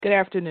Good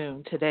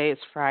afternoon. Today is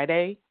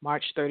Friday,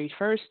 March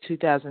 31st,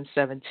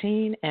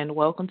 2017, and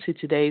welcome to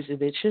today's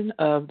edition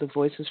of the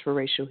Voices for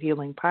Racial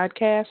Healing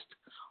podcast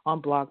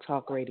on Blog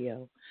Talk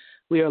Radio.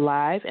 We are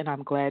live, and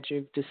I'm glad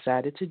you've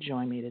decided to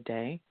join me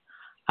today.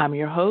 I'm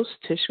your host,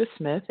 Tishka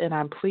Smith, and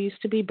I'm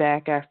pleased to be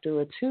back after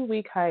a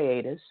 2-week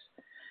hiatus.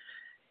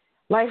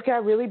 Life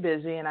got really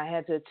busy, and I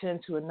had to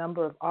attend to a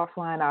number of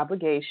offline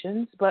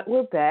obligations, but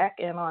we're back,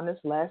 and on this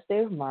last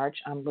day of March,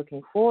 I'm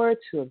looking forward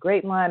to a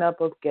great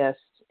lineup of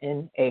guests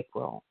in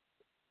April.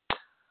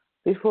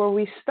 Before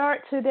we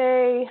start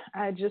today,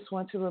 I just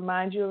want to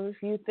remind you of a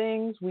few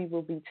things. We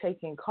will be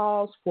taking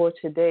calls for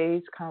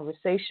today's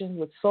conversation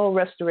with Soul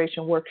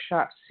Restoration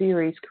Workshop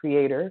Series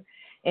creator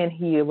and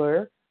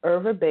healer,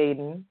 Erva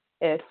Baden,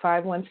 at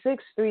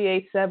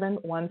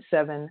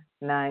 516-387-1796.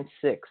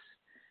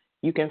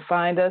 You can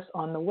find us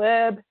on the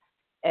web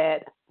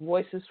at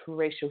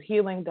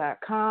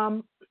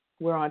voicesforracialhealing.com.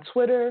 We're on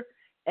Twitter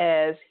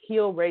as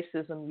Heal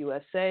Racism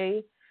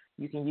USA.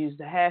 You can use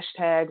the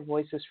hashtag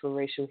Voices for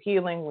Racial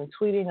Healing when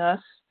tweeting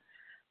us.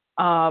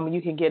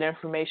 You can get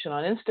information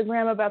on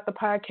Instagram about the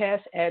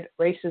podcast at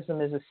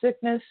Racism is a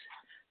Sickness,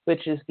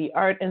 which is the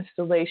art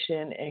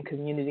installation and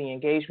community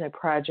engagement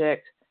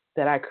project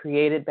that I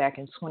created back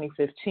in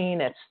 2015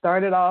 that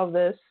started all of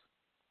this.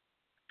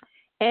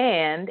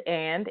 And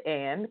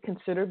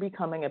consider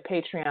becoming a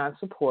Patreon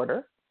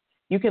supporter.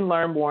 You can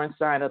learn more and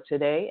sign up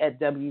today at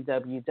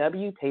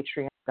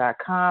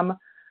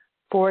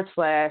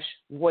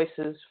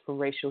www.patreon.com/Voices for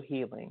Racial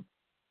Healing.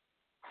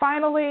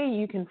 Finally,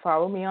 you can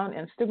follow me on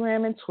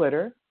Instagram and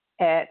Twitter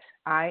at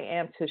I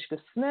am Tishka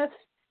Smith.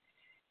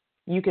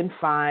 You can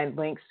find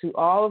links to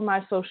all of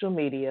my social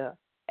media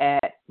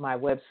at my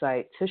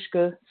website,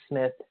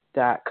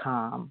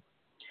 tishkasmith.com.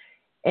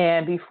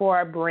 And before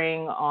I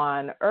bring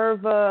on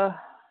Erva,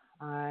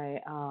 I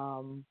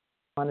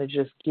want to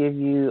just give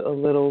you a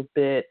little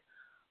bit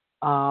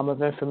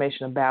of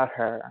information about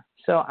her.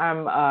 So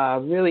I'm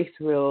really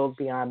thrilled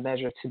beyond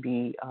measure to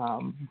be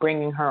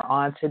bringing her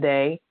on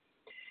today.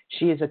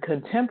 She is a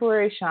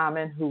contemporary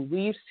shaman who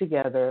weaves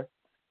together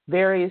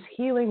various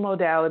healing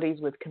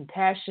modalities with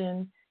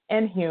compassion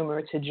and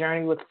humor to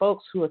journey with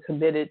folks who are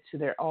committed to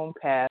their own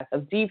path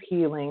of deep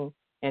healing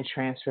and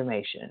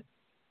transformation.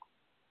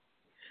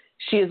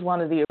 She is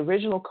one of the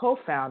original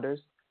co-founders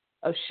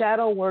of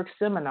Shadow Work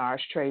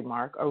Seminars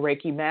trademark, a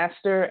Reiki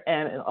master,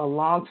 and a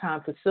longtime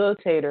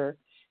facilitator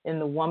in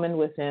the Woman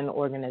Within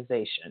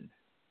organization.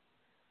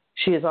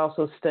 She has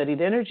also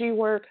studied energy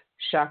work,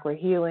 chakra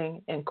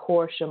healing, and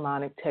core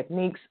shamanic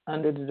techniques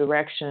under the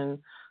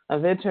direction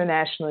of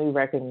internationally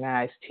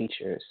recognized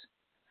teachers.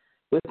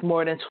 With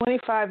more than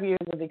 25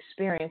 years of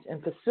experience in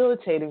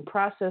facilitating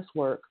process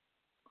work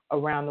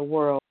around the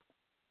world,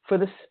 for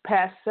the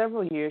past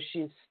several years,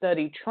 she's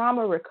studied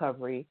trauma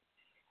recovery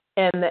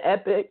and the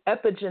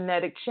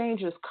epigenetic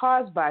changes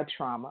caused by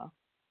trauma,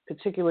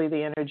 particularly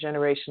the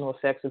intergenerational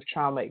effects of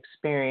trauma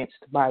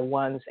experienced by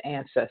one's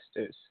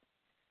ancestors.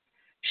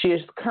 She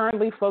is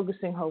currently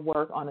focusing her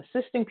work on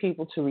assisting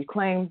people to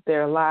reclaim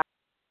their lives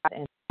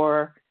and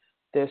restore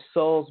their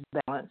soul's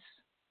balance,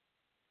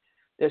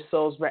 their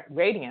soul's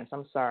radiance,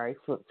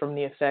 from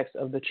the effects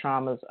of the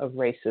traumas of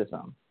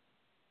racism.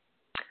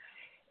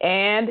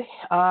 And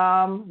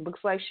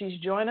looks like she's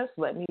joined us.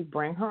 Let me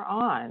bring her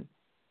on.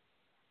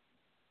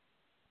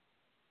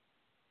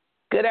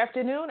 Good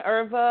afternoon,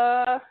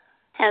 Erva.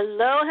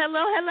 Hello.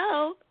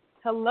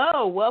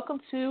 Hello. Welcome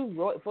to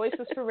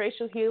Voices for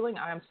Racial Healing.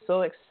 I'm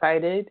so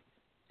excited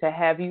to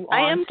have you on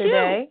I am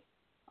today.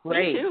 Too.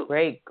 Great, Me too.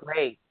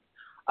 great.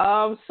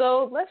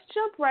 So let's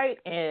jump right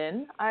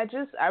in. I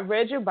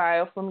read your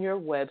bio from your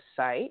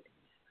website.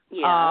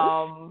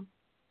 Yes.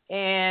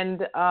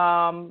 And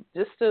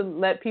just to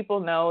let people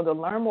know, to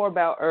learn more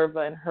about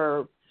Erva and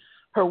her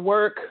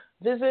work,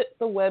 visit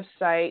the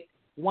website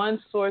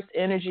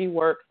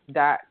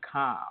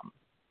onesourceenergywork.com.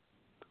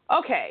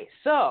 Okay,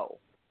 so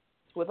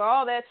with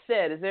all that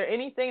said, is there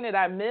anything that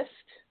I missed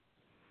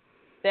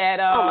that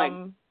I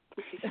want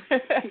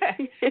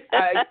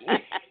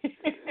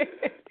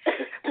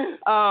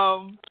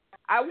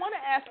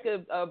to ask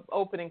a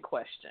opening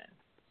question.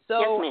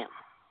 So, yes, ma'am.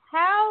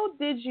 How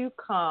did you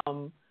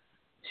come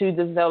to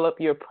develop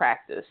your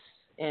practice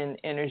in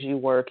energy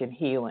work and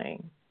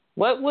healing?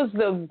 What was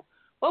the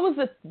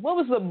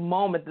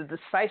moment, the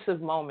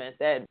decisive moment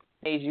that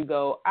made you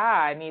go,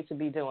 I need to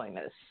be doing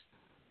this?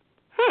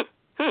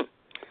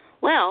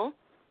 Well,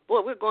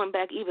 we're going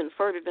back even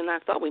further than I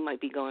thought we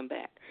might be going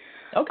back.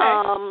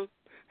 Okay.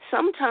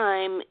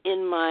 Sometime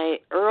in my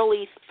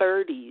early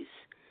 30s,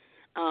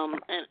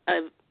 and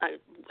I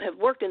have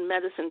worked in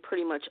medicine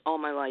pretty much all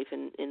my life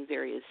in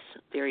various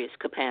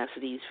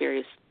capacities,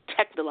 various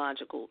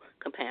technological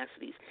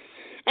capacities.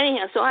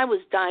 Anyhow, so I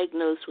was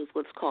diagnosed with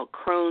what's called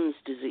Crohn's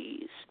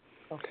disease.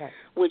 Okay.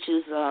 Which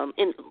is,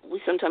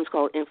 we sometimes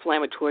call it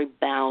inflammatory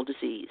bowel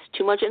disease.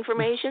 Too much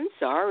information?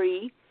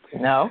 Sorry.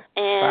 No,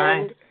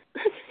 and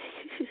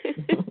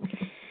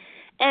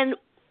fine. And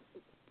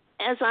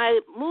as I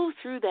moved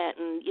through that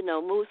and,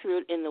 moved through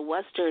it in the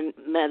Western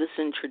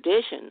medicine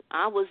tradition,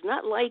 I was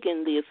not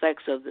liking the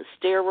effects of the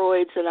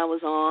steroids that I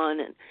was on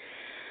and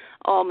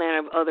all manner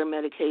of other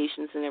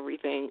medications and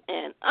everything.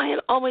 And I had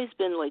always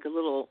been like a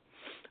little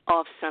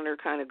off-center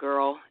kind of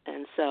girl.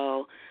 And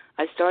so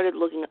I started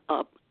looking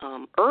up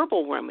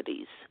herbal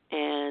remedies.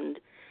 And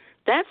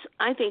that's,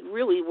 I think,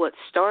 really what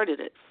started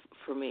it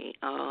for me.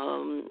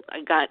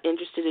 I got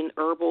interested in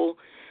herbal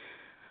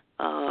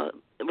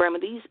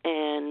remedies,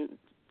 and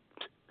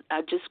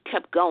I just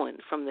kept going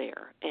from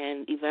there,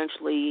 and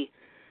eventually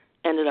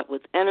ended up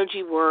with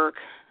energy work,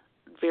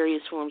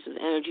 various forms of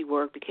energy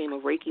work, became a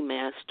Reiki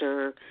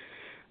master,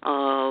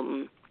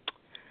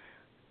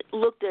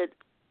 looked at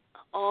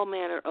all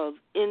manner of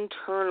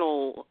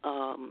internal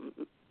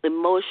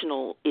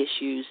emotional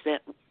issues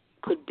that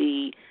could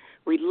be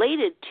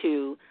related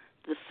to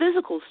the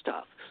physical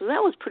stuff. So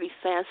that was pretty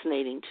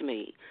fascinating to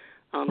me.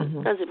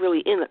 Because it really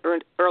in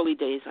the early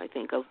days, I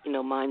think, of,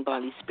 mind,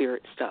 body,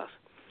 spirit stuff.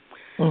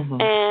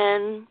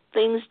 And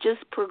things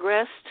just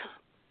progressed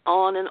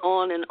on and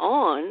on and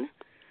on,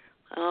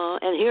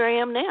 and here I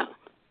am now.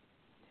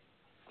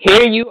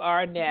 Here you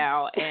are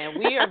now, and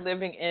we are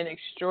living in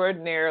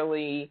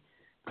extraordinarily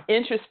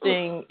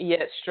interesting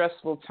yet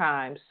stressful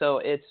times. So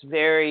it's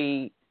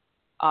very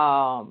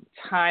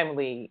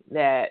timely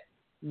that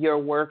your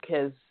work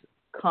has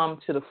come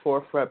to the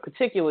forefront,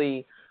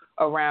 particularly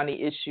around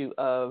the issue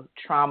of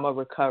trauma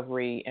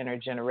recovery,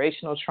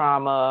 intergenerational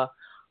trauma.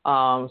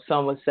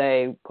 Some would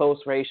say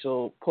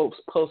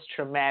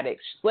post-traumatic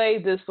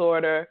slave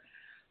disorder.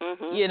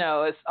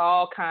 It's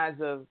all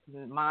kinds of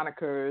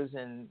monikers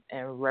and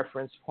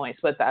reference points.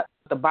 But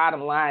the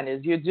bottom line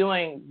is you're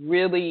doing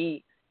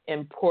really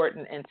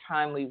important and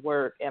timely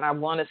work. And I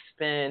want to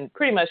spend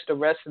pretty much the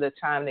rest of the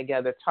time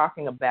together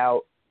talking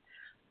about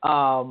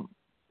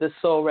the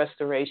Soul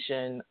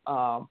Restoration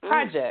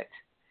project.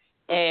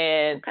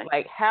 And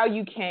like how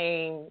you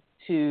came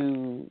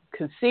to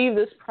conceive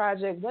this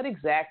project. What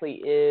exactly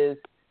is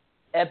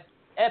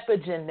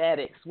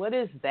epigenetics? What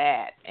is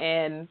that?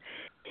 And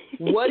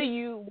what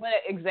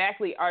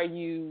exactly are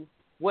you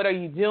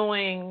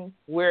doing?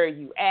 Where are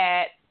you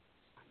at?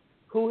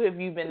 Who have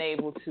you been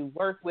able to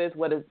work with?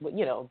 What is,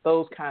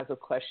 those kinds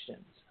of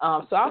questions.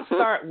 So I'll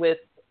start with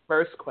the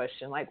first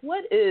question. Like,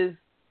 what is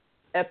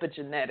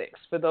epigenetics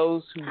for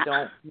those who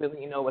don't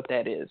really know what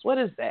that is? What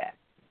is that?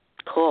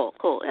 Cool.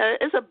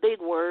 It's a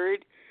big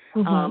word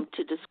to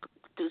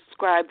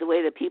describe the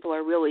way that people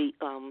are really,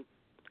 I'm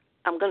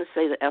going to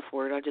say the F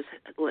word. I just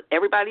let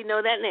everybody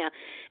know that now.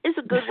 It's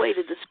a good way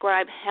to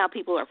describe how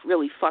people are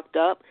really fucked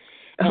up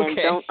and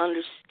don't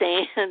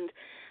understand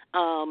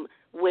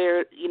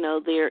where,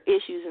 their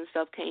issues and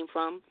stuff came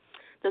from.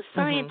 The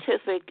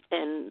scientific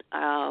and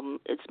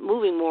it's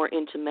moving more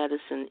into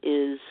medicine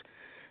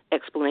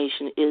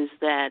explanation is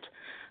that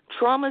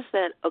traumas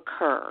that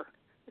occur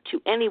to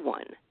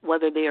anyone,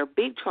 whether they are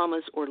big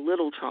traumas or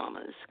little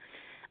traumas,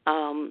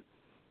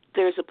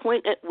 there's a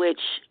point at which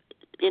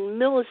in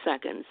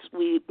milliseconds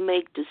we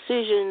make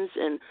decisions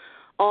and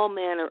all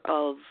manner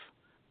of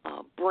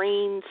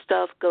brain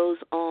stuff goes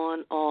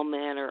on, all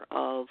manner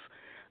of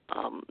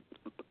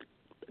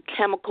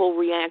chemical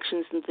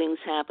reactions and things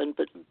happen.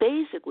 But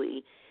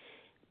basically,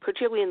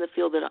 particularly in the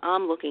field that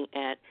I'm looking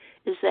at,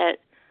 is that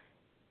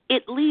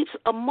it leaves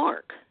a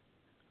mark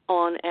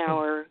on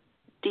our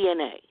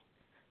DNA.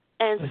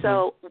 And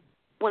so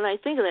when I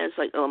think of that, it's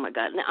like, oh, my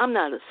God. Now, I'm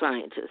not a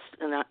scientist,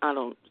 and I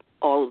don't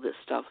all of this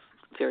stuff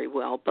very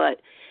well,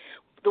 but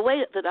the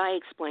way that I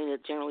explain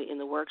it generally in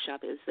the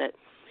workshop is that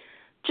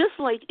just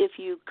like if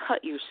you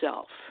cut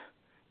yourself,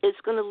 it's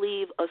going to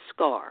leave a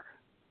scar.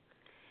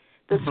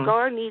 The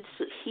scar needs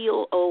to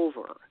heal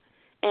over,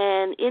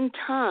 and in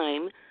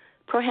time,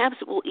 perhaps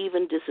it will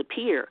even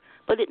disappear,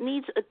 but it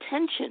needs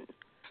attention.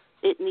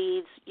 It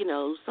needs,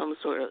 some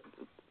sort of,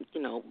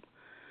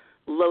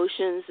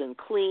 lotions and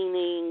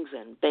cleanings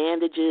and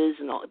bandages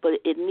and all, but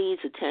it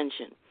needs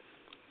attention.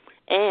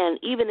 And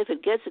even if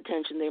it gets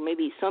attention, there may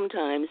be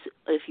sometimes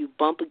if you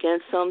bump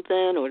against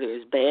something or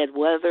there's bad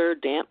weather,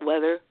 damp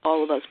weather,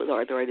 all of us with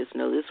arthritis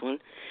know this one,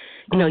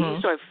 you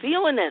start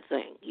feeling that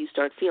thing. You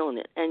start feeling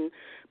it. And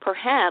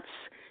perhaps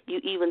you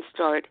even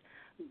start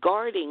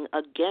guarding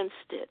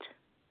against it.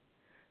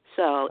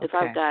 So if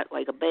I've got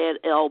like a bad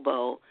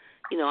elbow,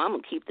 I'm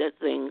going to keep that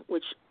thing,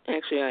 which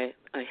actually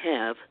I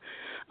have.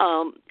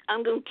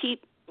 I'm going to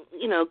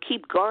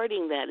keep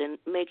guarding that and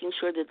making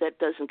sure that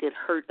doesn't get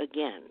hurt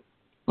again.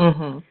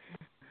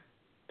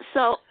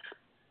 So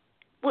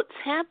what's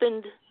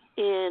happened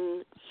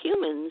in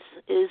humans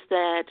is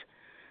that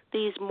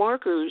these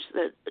markers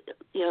that,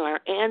 our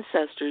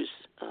ancestors,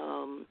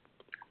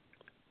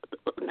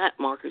 not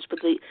markers,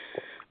 but the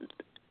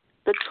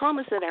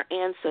traumas that our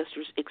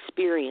ancestors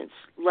experienced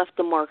left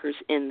the markers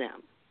in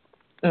them.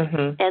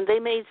 And they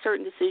made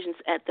certain decisions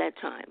at that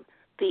time.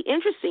 The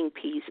interesting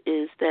piece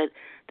is that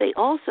they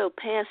also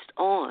passed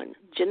on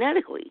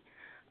genetically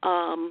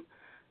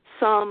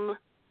some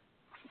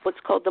what's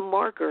called the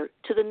marker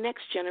to the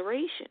next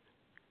generation.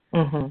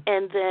 Mhm.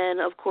 And then,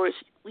 of course,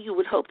 you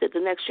would hope that the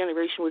next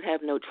generation would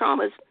have no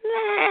traumas.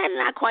 Nah,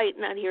 not quite,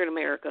 not here in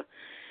America.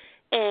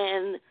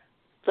 And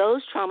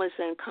those traumas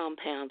then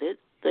compounded.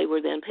 They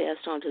were then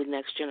passed on to the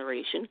next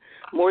generation.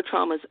 More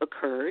traumas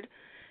occurred,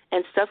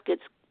 and stuff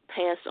gets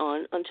passed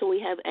on until we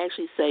have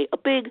actually, say, a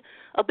big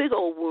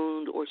old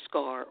wound or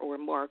scar or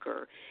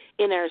marker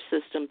in our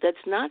system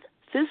that's not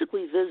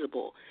physically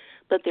visible,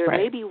 but there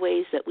may Right. be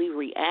ways that we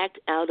react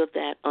out of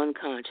that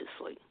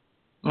unconsciously.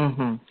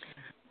 Mhm.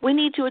 We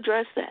need to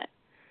address that.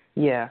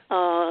 Yeah.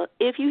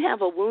 If you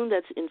have a wound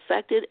that's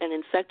infected and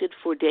infected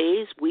for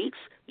days, weeks,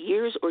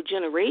 years, or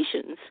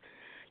generations,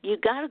 you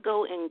got to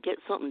go and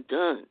get something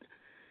done.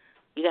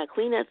 You got to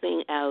clean that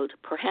thing out.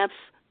 Perhaps,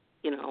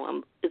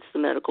 it's the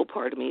medical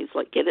part of me. It's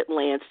like get it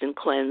lanced and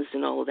cleansed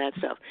and all of that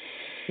stuff.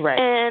 Right.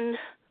 And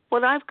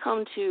what I've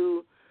come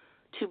to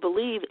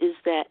believe is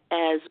that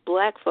as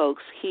black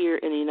folks here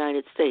in the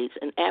United States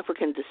and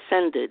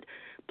African-descended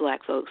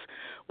black folks,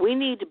 we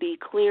need to be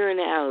clearing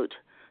out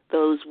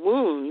those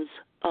wounds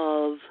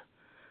of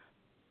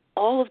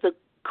all of the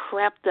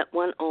crap that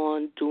went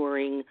on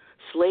during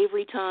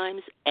slavery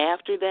times,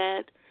 after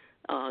that,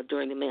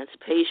 during the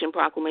Emancipation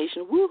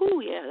Proclamation,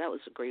 woohoo, yeah, that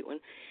was a great one,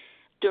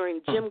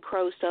 during Jim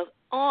Crow stuff,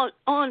 on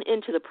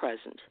into the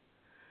present.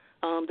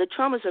 The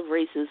traumas of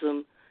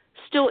racism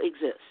still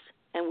exist,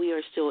 and we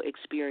are still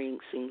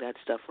experiencing that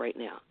stuff right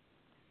now.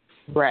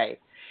 Right.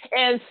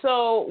 And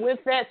so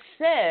with that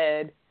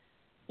said,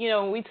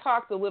 we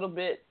talked a little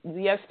bit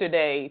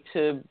yesterday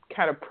to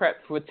kind of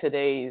prep for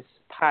today's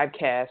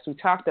podcast. We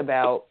talked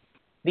about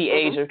the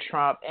age of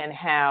Trump and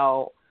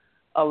how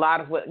a lot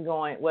of what's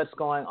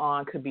going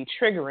on could be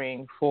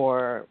triggering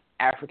for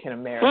African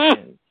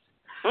Americans.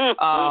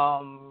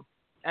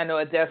 I know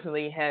it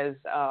definitely has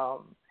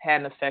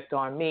had an effect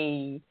on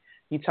me.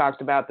 You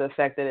talked about the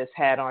effect that it's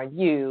had on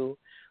you.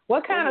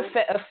 What kind of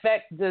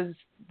effect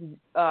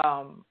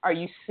are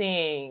you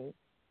seeing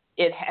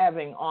it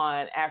having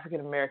on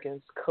African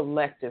Americans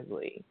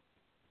collectively?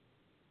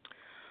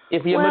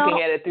 If you're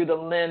looking at it through the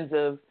lens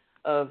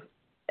of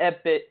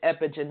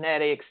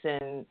epigenetics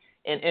and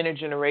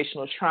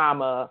intergenerational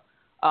trauma,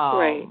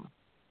 right.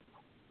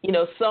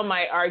 Some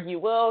might argue,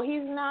 well,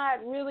 he's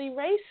not really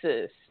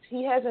racist.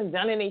 He hasn't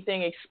done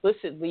anything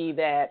explicitly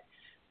that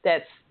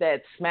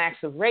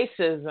smacks of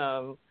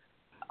racism.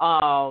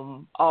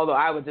 Although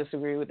I would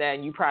disagree with that,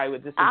 and you probably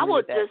would disagree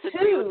with that too. I would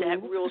disagree with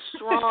that real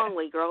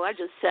strongly, girl. I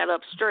just sat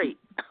up straight.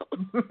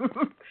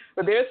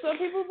 But there are some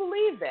people who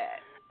believe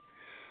that.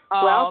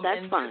 Well,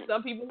 that's and fine.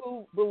 Some people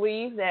who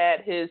believe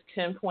that his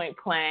 10-point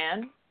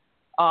plan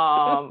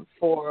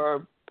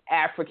for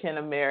African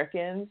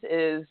Americans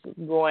is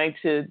going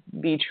to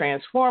be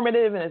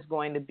transformative and is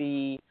going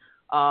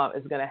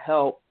to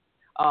help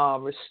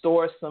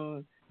restore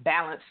some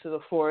balance to the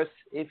force,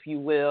 if you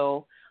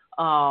will.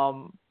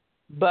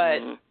 But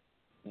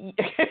the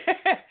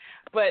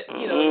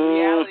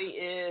reality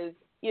is,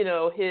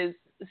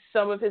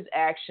 some of his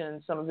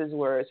actions, some of his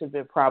words have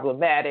been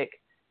problematic.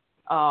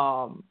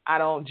 I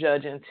don't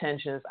judge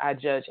intentions, I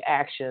judge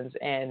actions.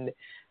 And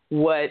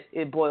what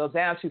it boils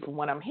down to, from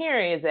what I'm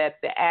hearing, is that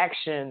the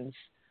actions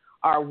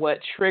are what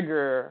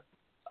trigger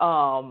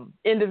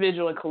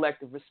individual and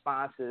collective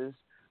responses,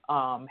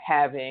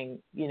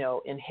 having,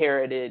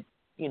 inherited,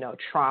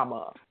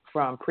 trauma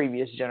from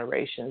previous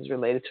generations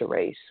related to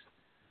race.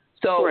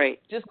 So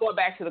Just going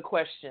back to the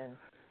question,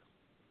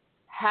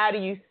 how do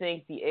you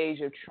think the age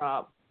of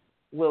Trump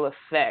will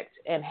affect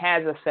and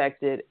has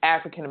affected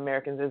African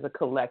Americans as a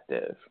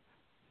collective?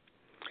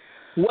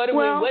 What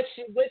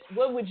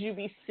would you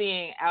be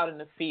seeing out in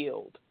the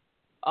field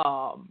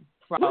from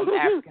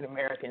African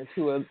Americans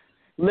who are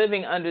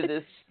living under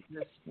this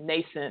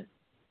nascent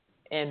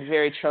and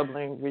very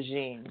troubling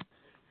regime?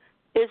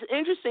 It's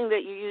interesting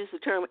that you use the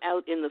term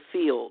 "out in the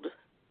field,"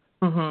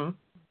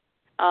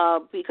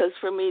 because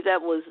for me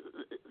that was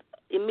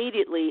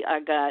immediately I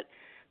got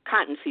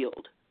cotton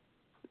field.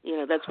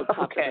 That's what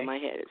popped up in my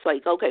head. It's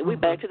like, okay, we're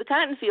back to the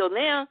cotton field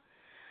now.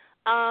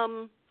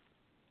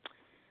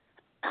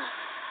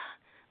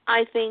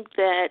 I think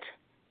that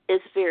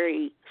it's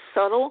very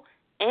subtle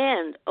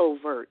and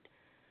overt.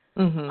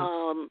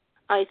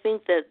 I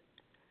think that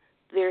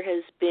there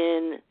has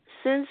been,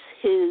 since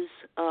his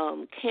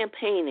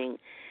campaigning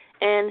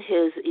and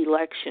his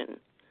election,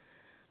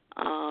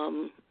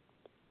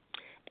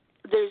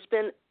 there's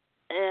been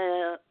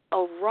a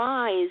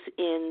rise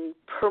in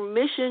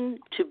permission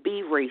to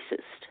be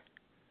racist.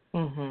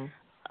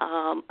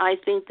 I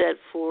think that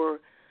for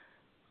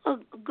a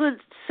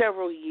good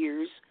several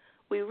years,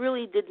 we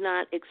really did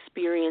not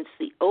experience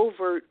the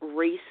overt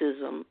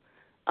racism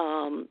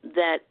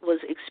that was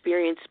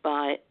experienced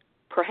by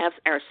perhaps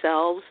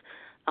ourselves,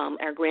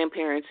 our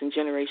grandparents, and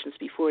generations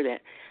before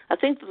that. I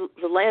think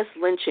the last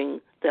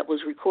lynching that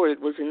was recorded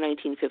was in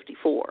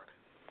 1954.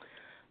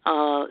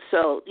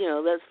 So,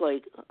 that's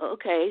like,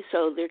 okay,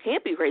 so there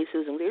can't be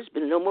racism. There's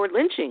been no more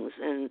lynchings,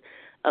 and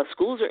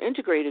schools are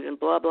integrated and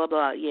blah, blah,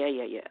 blah.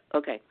 Yeah.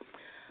 Okay.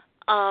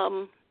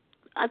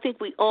 I think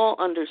we all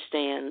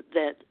understand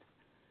that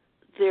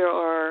there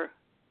are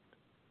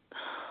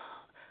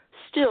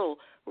still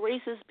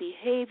racist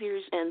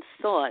behaviors and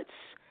thoughts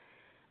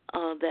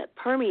that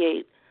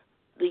permeate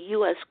the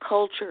U.S.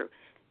 culture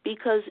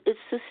because it's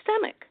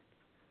systemic,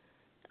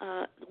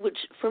 which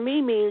for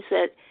me means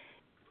that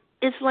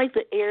it's like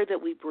the air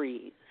that we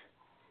breathe.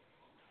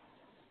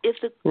 If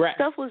the Right.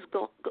 stuff was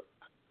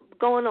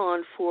going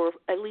on for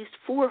at least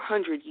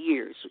 400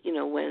 years,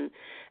 when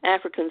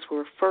Africans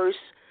were first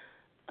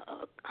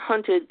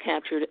hunted,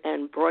 captured,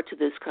 and brought to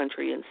this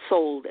country and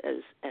sold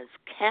as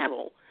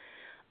cattle,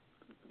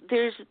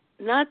 there's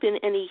not been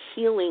any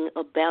healing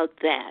about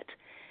that.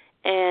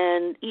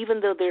 And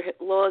even though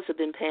laws have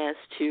been passed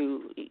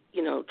to,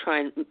 try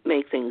and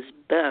make things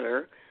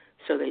better,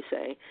 so they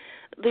say,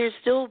 there's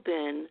still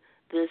been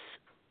this,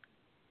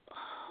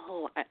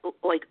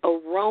 like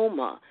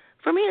aroma.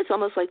 For me, it's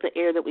almost like the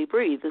air that we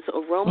breathe, this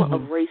aroma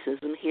of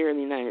racism here in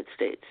the United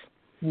States.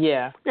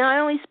 Yeah. Now, I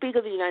only speak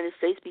of the United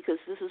States because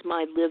this is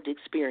my lived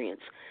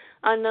experience.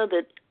 I know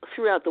that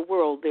throughout the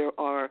world there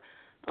are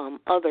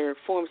other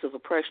forms of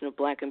oppression of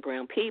black and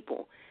brown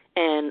people,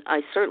 and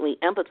I certainly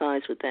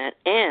empathize with that.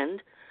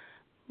 And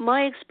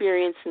my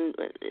experience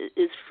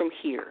is from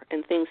here,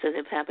 and things that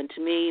have happened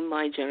to me,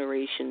 my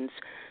generations,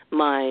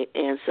 my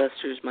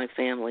ancestors, my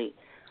family.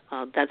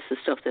 That's the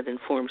stuff that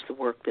informs the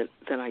work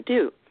that I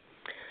do.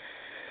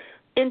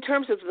 In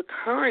terms of the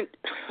current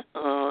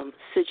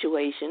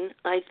situation,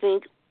 I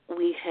think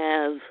we've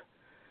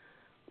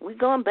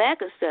gone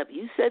back a step.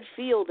 You said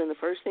field, and the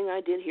first thing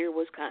I did here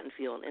was cotton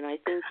field. And I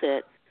think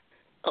that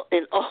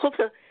in all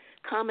the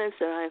comments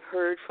that I've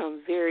heard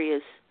from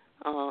various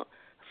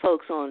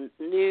folks on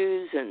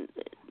news and,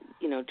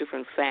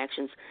 different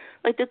factions,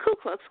 like the Ku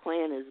Klux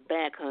Klan is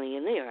back, honey,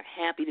 and they are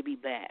happy to be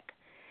back.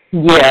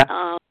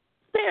 Yeah.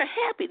 They are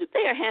happy to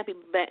be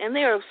back, and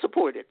they are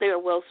supported. They are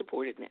well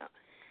supported now.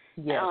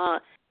 Yeah.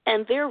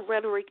 And their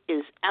rhetoric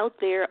is out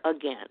there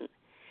again,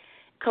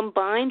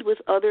 combined with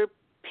other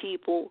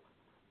people,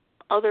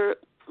 other,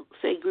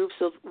 say, groups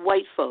of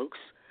white folks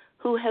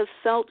who have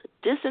felt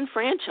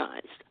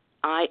disenfranchised.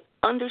 I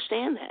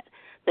understand that.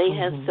 They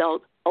have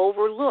felt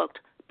overlooked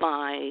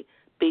by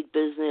big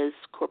business,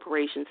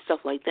 corporations,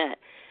 stuff like that.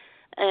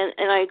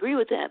 And I agree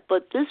with that.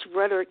 But this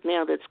rhetoric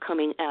now that's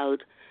coming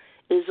out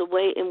is a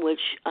way in which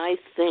I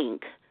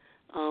think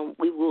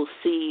we will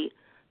see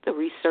the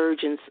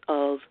resurgence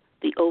of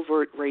the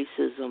overt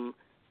racism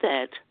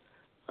that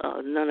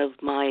none of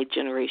my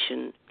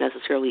generation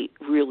necessarily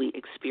really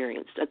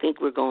experienced. I think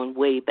we're going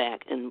way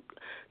back to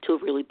a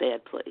really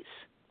bad place.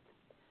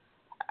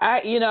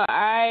 I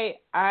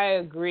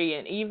agree,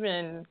 and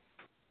even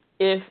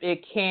if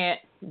it can't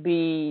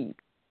be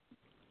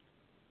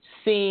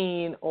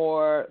seen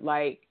or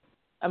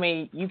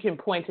you can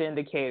point to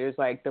indicators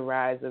like the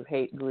rise of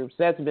hate groups.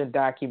 That's been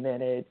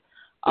documented.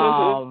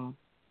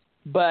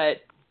 But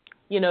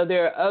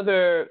there are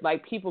other,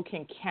 people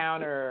can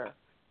counter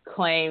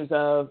claims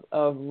of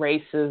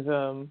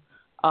racism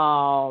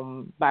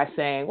by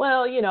saying,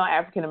 well,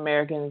 African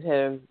Americans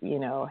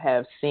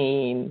have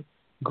seen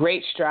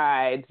great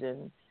strides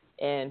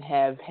and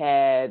have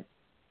had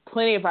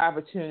plenty of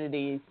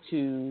opportunities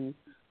to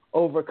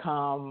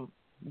overcome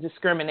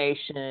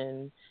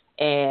discrimination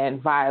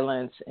and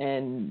violence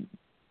and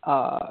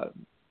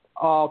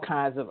all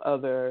kinds of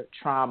other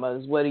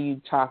traumas. What are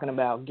you talking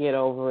about? Get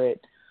over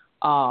it.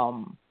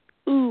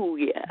 Ooh,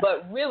 yeah.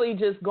 But really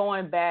just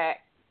going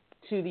back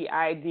to the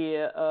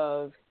idea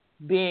of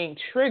being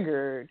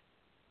triggered,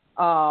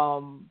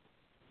 not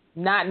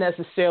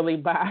necessarily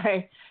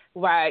by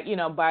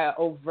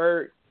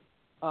overt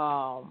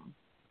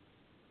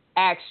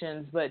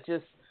actions, but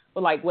just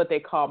what they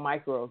call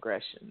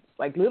microaggressions,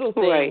 like little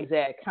things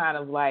that kind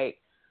of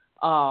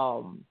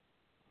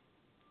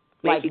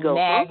make you go,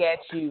 nag at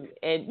you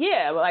and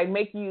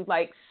make you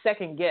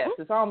second guess.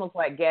 It's almost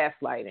like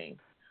gaslighting.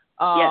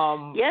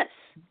 Yes.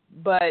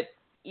 But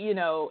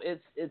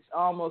it's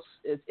almost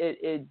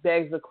it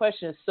begs the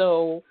question.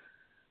 So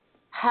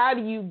how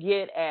do you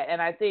get at?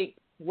 And I think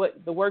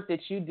what the work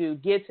that you do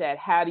gets at.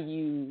 How do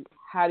you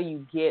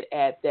get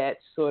at that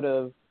sort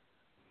of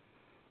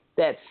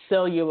that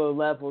cellular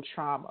level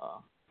trauma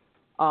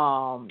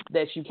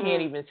that you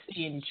can't even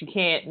see and that you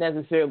can't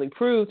necessarily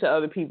prove to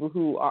other people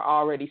who are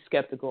already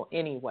skeptical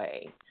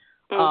anyway,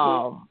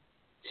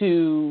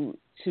 to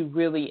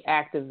really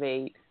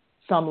activate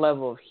some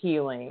level of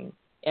healing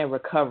and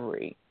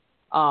recovery.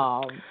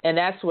 And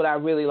that's what I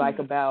really like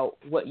about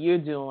what you're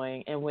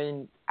doing. And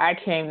when I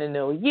came to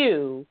know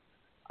you,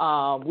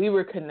 we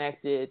were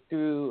connected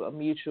through a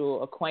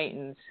mutual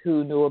acquaintance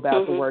who knew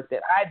about the work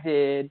that I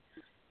did.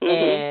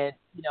 And,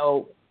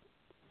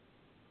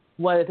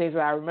 one of the things that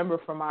I remember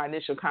from our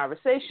initial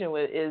conversation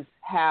is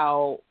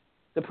how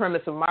the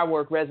premise of my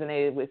work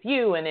resonated with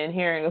you, and then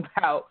hearing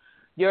about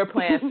your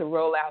plans to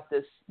roll out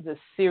this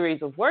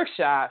series of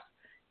workshops,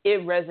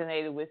 it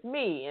resonated with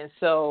me. And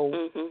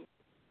so,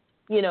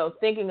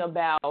 thinking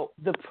about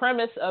the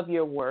premise of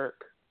your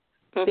work,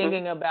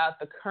 thinking about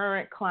the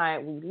current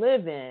client we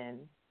live in,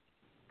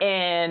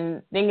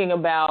 and thinking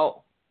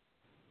about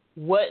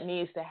what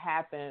needs to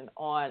happen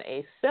on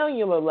a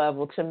cellular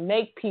level to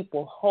make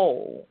people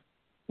whole.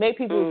 make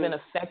people who've been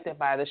affected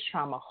by this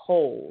trauma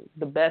whole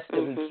the best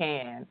that we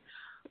can.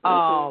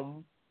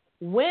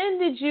 When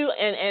did you,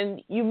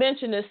 and you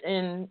mentioned this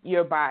in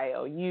your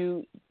bio,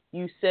 you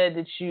said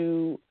that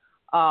you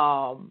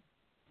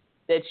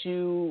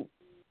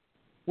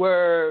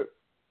were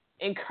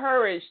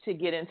encouraged to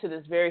get into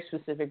this very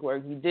specific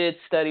work. You did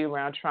study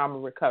around trauma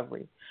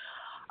recovery.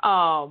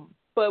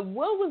 But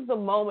what was the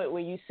moment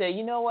when you said,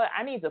 you know what,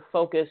 I need to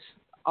focus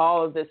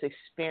all of this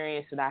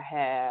experience that I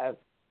have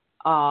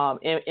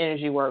in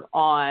energy work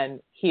on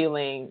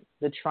healing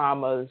the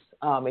traumas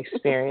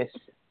experienced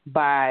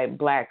by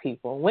Black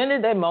people? When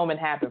did that moment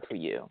happen for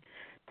you?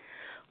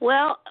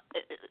 Well,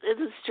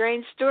 it's a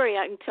strange story.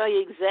 I can tell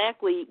you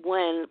exactly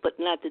when, but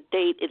not the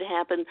date. It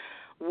happened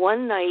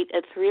one night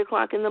at 3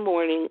 o'clock in the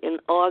morning in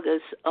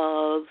August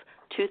of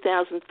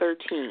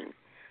 2013.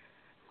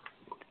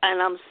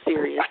 And I'm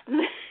serious.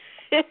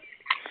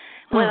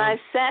 When I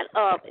sat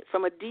up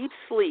from a deep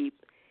sleep,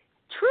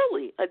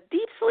 truly a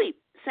deep sleep,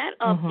 sat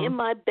up in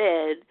my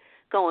bed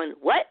going,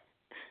 what?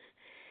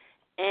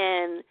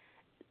 And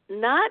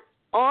not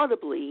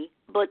audibly,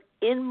 but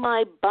in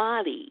my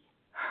body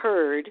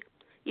heard,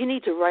 you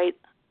need to write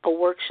a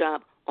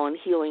workshop on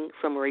healing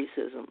from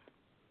racism.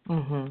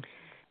 Now,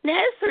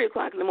 it's 3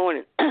 o'clock in the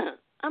morning.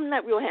 I'm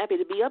not real happy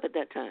to be up at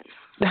that time.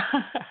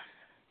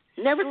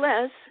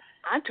 Nevertheless,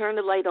 I turned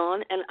the light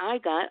on, and I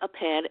got a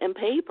pad and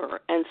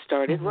paper and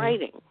started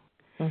writing.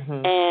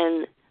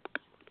 And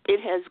it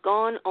has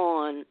gone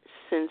on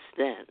since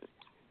then.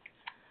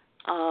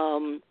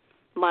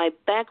 My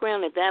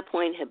background at that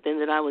point had been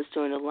that I was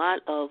doing a lot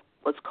of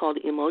what's called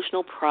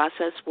emotional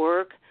process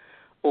work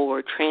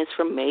or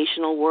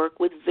transformational work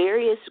with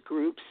various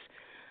groups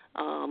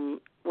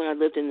when I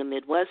lived in the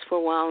Midwest for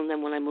a while, and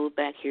then when I moved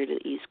back here to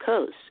the East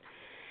Coast.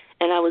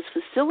 And I was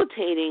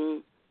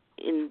facilitating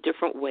in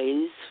different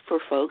ways for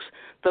folks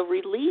the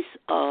release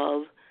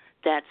of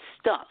that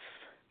stuff.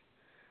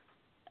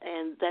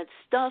 And that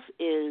stuff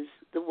is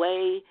the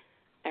way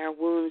our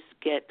wounds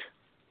get,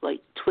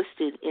 like,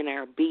 twisted in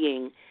our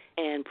being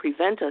and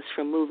prevent us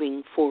from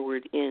moving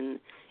forward in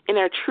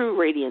our true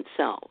radiant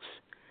selves.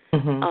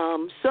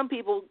 Some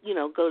people,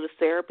 go to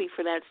therapy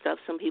for that stuff.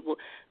 Some people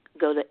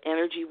go to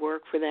energy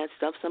work for that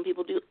stuff. Some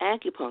people do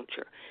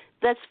acupuncture.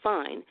 That's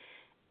fine.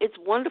 It's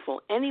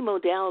wonderful. Any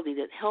modality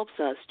that helps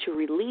us to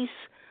release,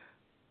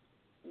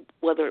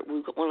 whether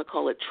we want to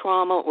call it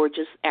trauma or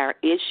just our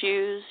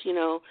issues,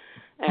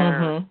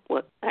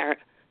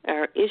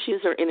 our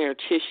issues are in our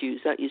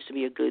tissues. That used to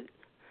be a good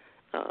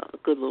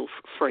little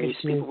phrase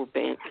people were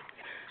banned.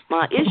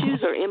 My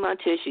issues are in my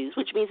tissues,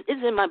 which means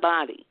it's in my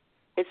body.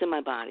 It's in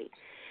my body.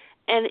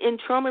 And in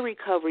trauma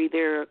recovery,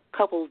 there are a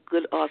couple of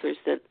good authors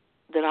that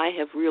I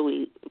have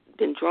really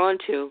been drawn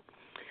to,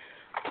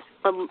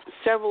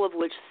 several of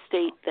which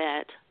state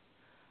that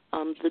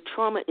the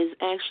trauma is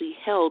actually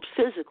held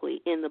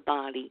physically in the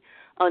body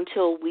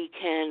until we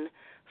can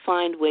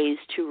find ways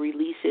to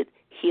release it,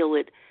 heal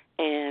it,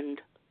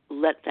 and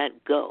let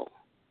that go.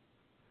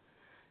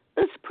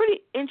 It's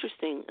pretty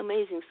interesting,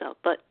 amazing stuff.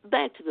 But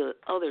back to the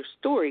other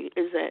story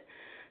is that,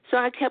 so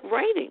I kept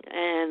writing,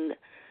 and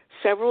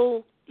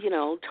several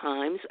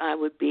times I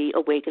would be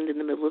awakened in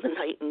the middle of the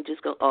night and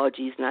just go, oh,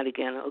 geez, not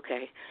again,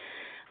 okay,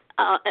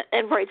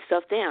 and write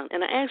stuff down.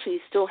 And I actually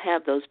still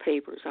have those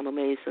papers. I'm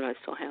amazed that I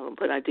still have them,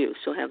 but I do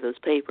still have those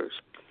papers.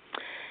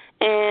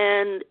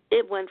 And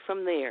it went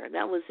from there.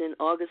 That was in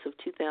August of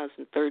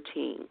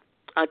 2013.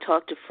 I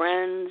talked to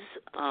friends,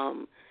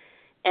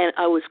 and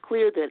I was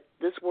clear that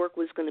this work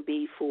was going to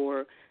be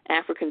for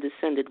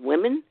African-descended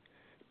women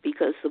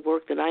because the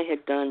work that I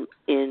had done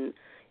in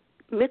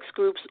mixed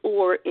groups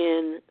or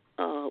in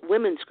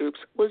women's groups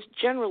was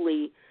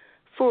generally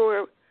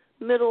for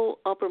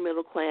upper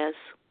middle class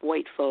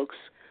white folks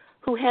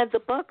who had the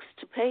bucks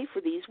to pay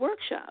for these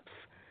workshops,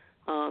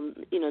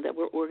 that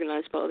were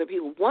organized by other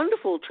people.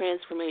 Wonderful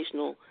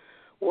transformational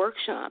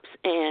workshops,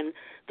 and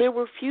there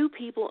were few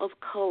people of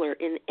color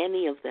in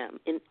any of them,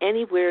 in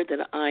anywhere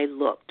that I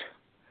looked.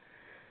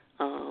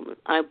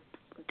 I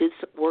did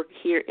some work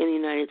here in the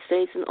United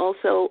States and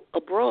also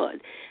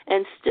abroad,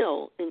 and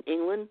still in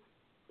England,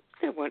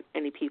 there weren't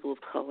any people of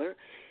color.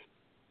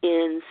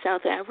 In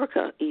South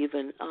Africa,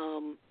 even,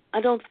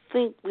 I don't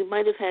think we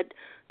might have had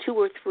 2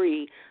 or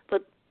 3,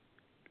 but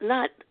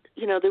not,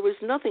 there was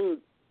nothing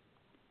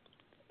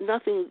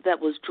that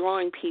was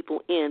drawing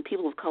people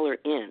of color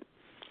in.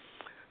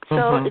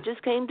 So it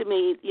just came to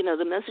me,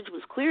 the message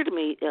was clear to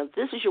me,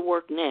 this is your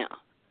work now,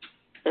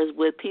 as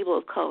with people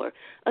of color.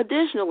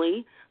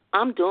 Additionally,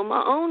 I'm doing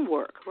my own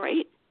work,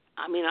 right?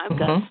 I mean, I've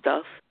got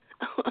stuff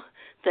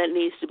that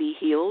needs to be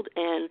healed,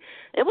 and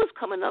it was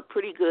coming up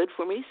pretty good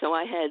for me, so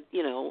I had,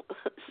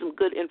 some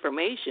good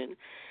information.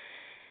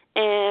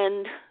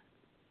 And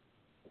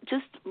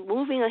just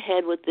moving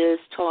ahead with this,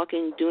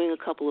 talking, doing a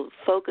couple of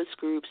focus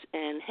groups,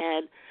 and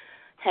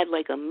had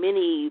like a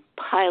mini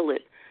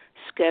pilot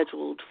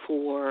scheduled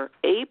for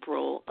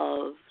April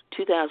of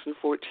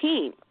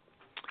 2014.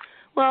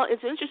 Well,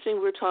 it's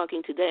interesting we're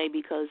talking today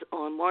because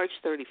on March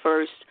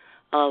 31st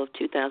of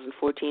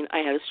 2014, I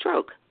had a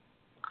stroke.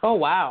 Oh,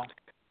 wow.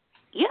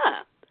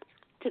 Yeah.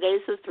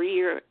 Today's the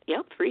 3-year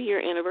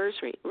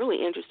anniversary.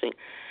 Really interesting.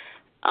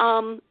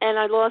 And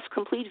I lost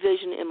complete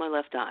vision in my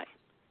left eye.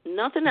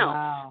 Nothing else.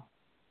 Wow.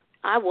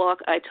 I walk,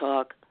 I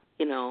talk,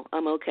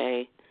 I'm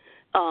okay.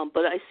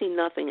 But I see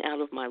nothing out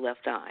of my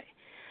left eye.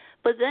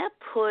 But that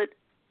put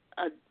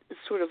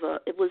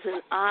it was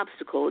an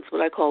obstacle. It's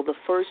what I call the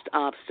first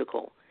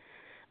obstacle.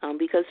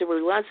 Because there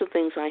were lots of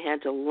things I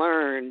had to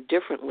learn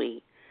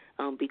differently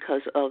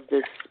because of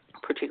this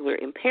particular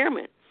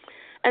impairment.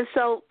 And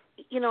so,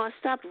 I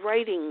stopped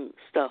writing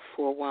stuff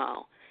for a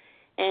while.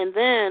 And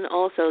then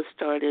also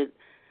started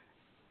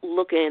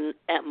looking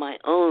at my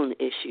own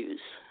issues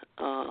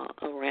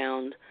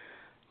around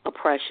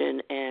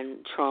oppression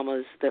and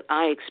traumas that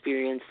I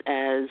experienced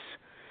as,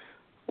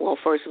 well,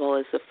 first of all,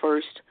 as the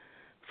first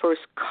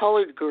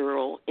colored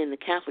girl in the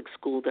Catholic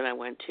school that I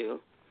went to.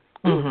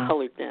 We were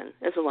colored then.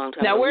 That's a long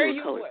time ago. Now, where are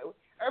you,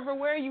 Erva,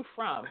 where are you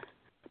from?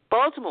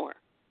 Baltimore.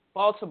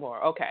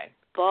 Baltimore, okay.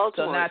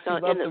 Baltimore. So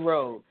not too up the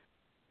road.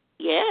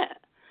 Yeah.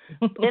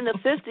 In the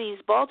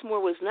 50s,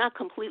 Baltimore was not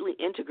completely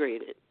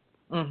integrated.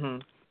 Mm-hmm.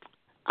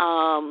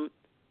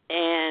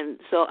 And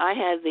so I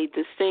had the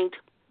distinct,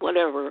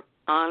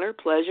 honor,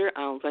 pleasure,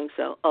 I don't think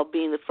so, of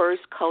being the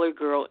first colored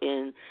girl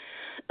in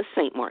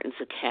St. Martin's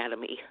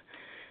Academy.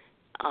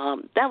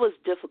 That was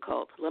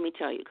difficult, let me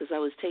tell you, because I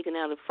was taken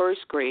out of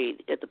first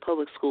grade at the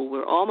public school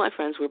where all my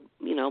friends were,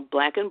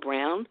 black and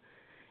brown,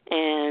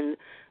 and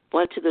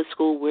went to the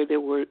school where there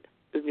were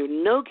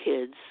no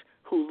kids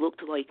who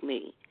looked like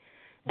me,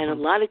 and a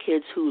lot of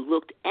kids who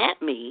looked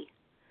at me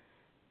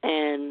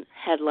and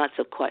had lots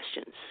of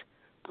questions.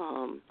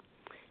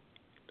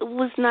 It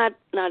was not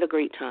a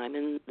great time,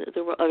 and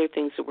there were other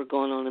things that were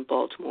going on in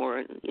Baltimore,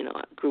 and,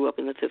 I grew up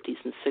in the 50s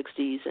and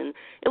 60s, and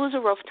it was a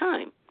rough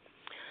time.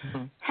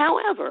 Mm-hmm.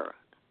 However,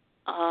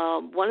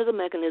 one of the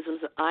mechanisms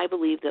that I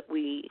believe that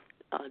we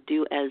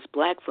do as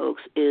black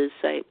folks is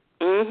say,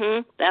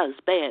 that was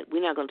bad.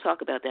 We're not going to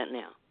talk about that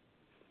now.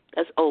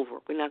 That's over.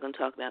 We're not going to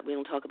talk about it. We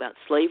don't talk about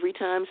slavery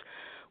times.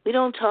 We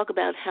don't talk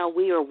about how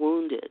we are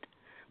wounded.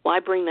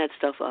 Why bring that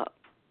stuff up?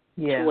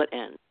 Yeah. To what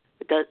end?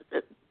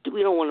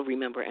 We don't want to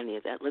remember any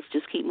of that. Let's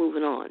just keep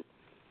moving on.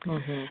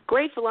 Mm-hmm.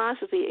 Great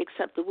philosophy,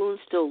 except the wound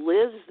still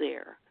lives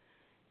there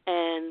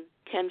and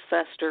can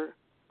fester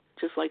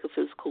just like a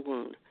physical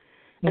wound.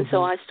 And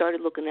so I started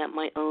looking at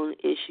my own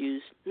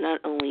issues, not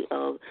only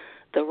of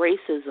the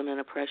racism and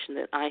oppression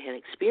that I had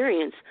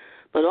experienced,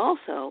 but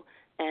also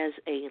as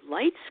a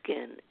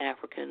light-skinned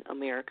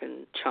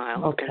African-American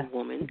child and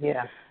woman.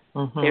 Yeah.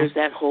 Mm-hmm. There's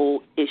that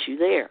whole issue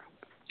there.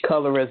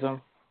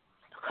 Colorism,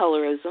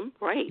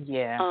 right.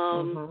 Yeah.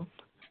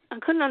 I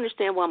couldn't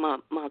understand why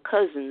my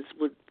cousins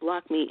would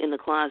lock me in the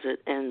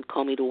closet and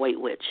call me the white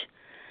witch.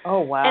 Oh,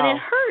 wow. And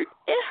it hurt.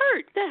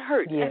 That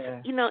hurt. Yeah.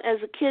 As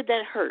a kid,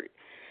 that hurt.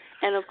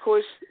 And, of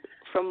course,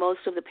 for most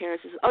of the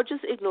parents, it's,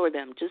 just ignore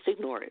them. Just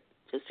ignore it.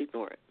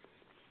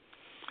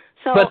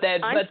 So, but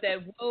that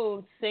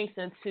wound sinks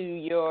into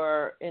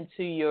your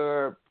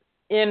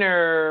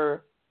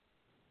inner.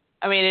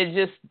 I mean, it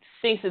just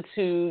sinks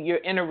into your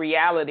inner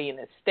reality, and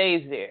it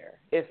stays there.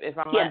 If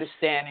I'm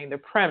understanding the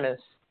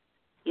premise.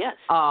 Yes.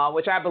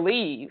 Which I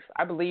believe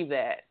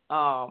that.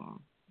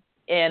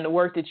 And the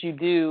work that you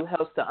do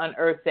helps to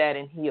unearth that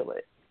and heal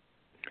it.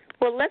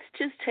 Well, let's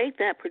just take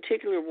that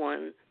particular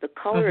one, the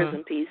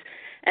colorism piece,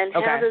 and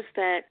how does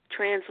that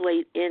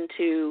translate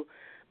into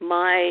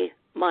my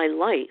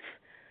life?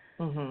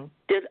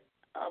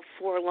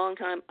 For a long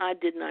time, I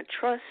did not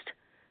trust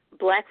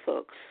black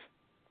folks.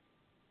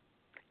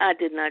 I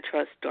did not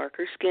trust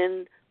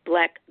darker-skinned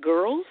black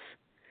girls.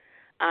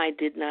 I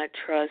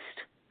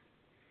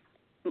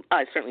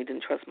certainly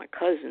didn't trust my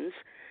cousins.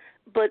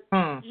 But,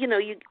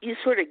 you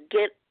sort of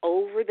get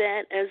over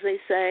that, as they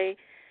say,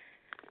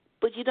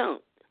 but you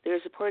don't.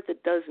 There's a part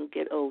that doesn't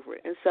get over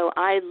it. And so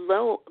I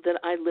know that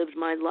I lived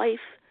my life,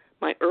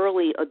 my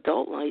early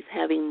adult life,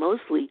 having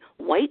mostly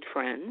white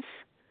friends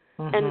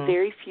and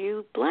very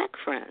few black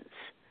friends.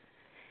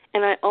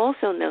 And I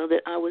also know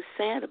that I was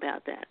sad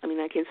about that. I mean,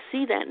 I can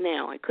see that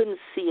now. I couldn't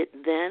see it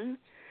then.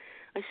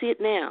 I see it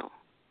now.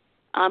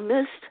 I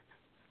missed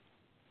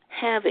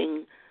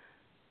having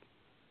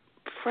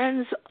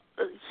friends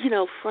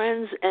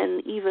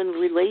and even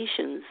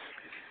relations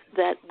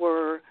that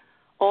were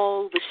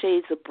all the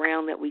shades of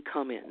brown that we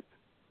come in.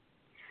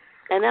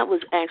 And that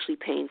was actually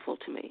painful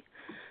to me.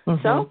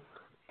 So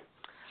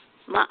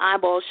my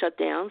eyeballs shut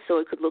down so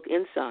I could look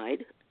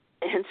inside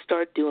and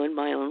start doing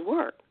my own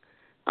work,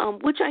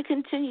 which I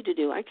continue to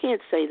do. I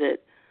can't say that,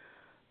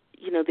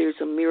 there's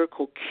a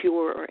miracle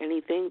cure or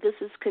anything. This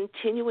is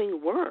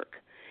continuing work.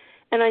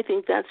 And I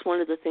think that's one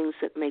of the things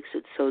that makes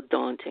it so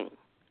daunting,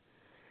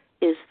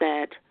 is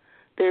that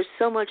there's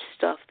so much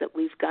stuff that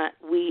we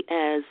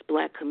as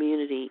black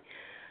community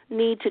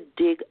need to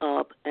dig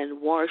up and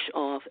wash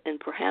off and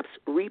perhaps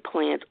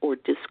replant or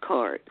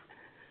discard.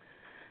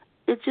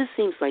 It just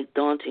seems like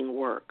daunting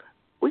work.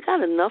 We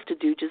got enough to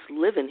do just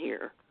living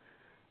here.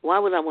 Why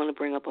would I want to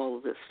bring up all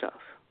of this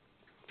stuff?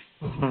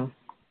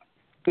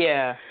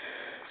 Yeah.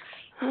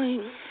 I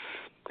mean,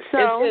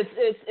 So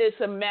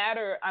it's a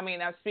matter. I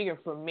mean, I'm speaking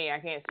for me. I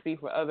can't speak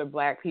for other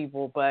Black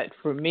people, but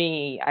for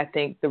me, I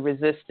think the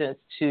resistance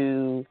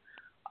to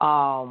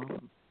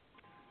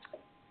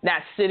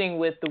not sitting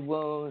with the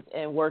wounds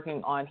and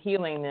working on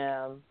healing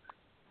them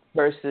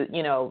versus,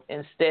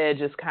 instead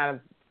just kind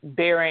of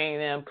burying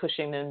them,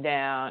 pushing them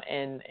down,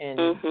 and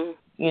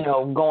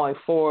going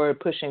forward,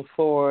 pushing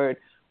forward,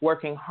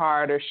 working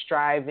harder,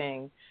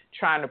 striving,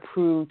 trying to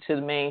prove to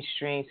the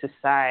mainstream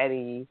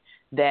society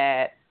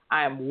that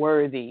I'm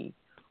worthy.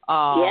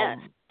 Yes.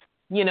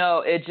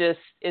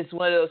 It's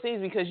one of those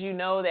things, because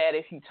that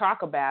if you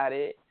talk about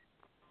it,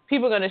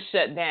 people are going to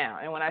shut down.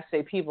 And when I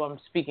say people, I'm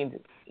speaking,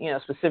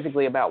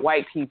 specifically about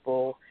white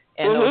people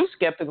and those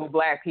skeptical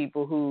Black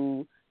people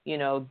who,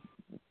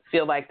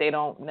 feel like they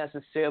don't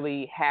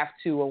necessarily have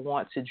to or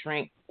want to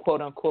drink,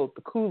 quote unquote,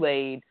 the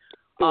Kool-Aid.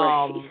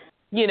 Right.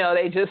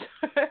 They just,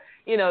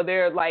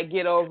 they're like,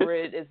 get over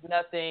it. It's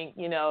nothing,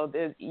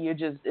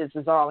 it's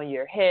just all in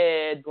your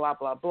head, blah,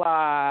 blah,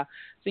 blah.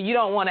 So you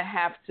don't want to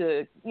have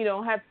to, you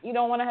don't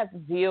want to have to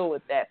deal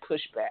with that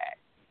pushback.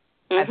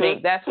 I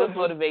think that's what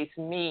motivates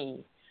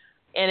me.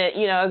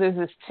 And there's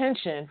this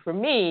tension for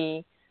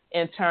me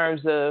in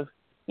terms of,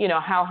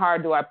 how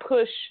hard do I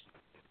push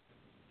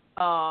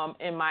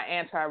in my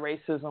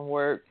anti-racism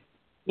work,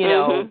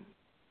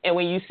 and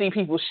when you see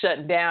people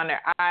shutting down,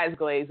 their eyes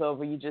glaze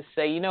over, you just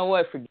say, you know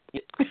what, forget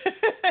it.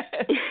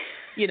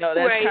 That's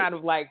right. kind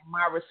of like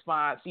my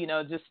response,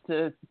 just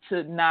to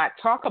not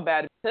talk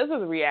about it because of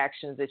the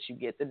reactions that you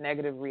get, the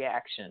negative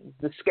reactions,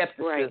 the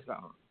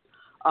skepticism.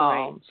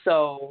 Right.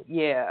 So,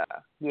 yeah.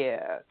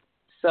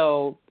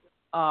 So,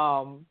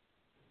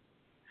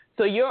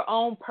 so your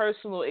own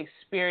personal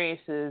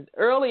experiences,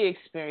 early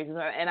experiences,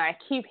 and I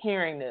keep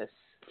hearing this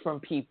from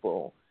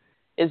people,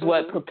 is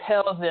what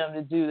propels them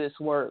to do this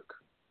work,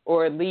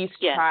 or at least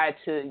try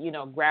to,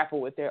 grapple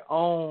with their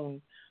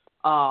own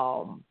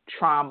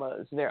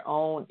traumas, their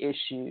own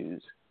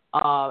issues.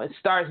 It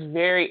starts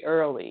very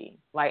early.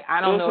 Like, I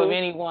don't know of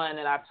anyone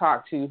that I've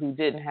talked to who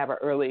didn't have an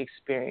early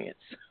experience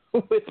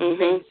with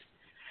race,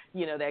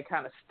 that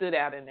kind of stood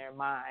out in their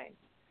mind.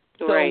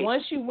 So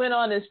once you went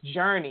on this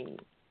journey,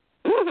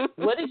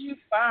 what did you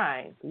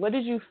find? What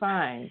did you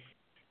find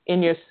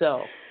in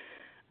yourself?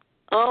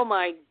 Oh,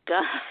 my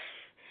God.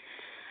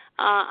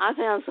 I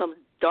found some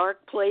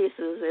dark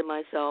places in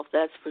myself,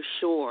 that's for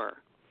sure.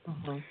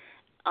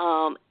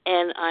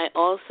 And I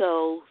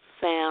also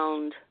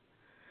found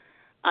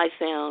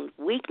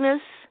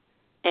weakness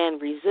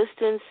and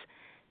resistance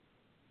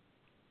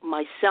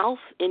myself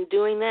in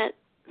doing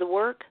the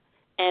work,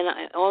 and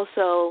I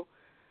also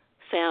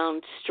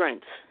found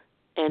strength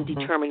and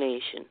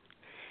determination.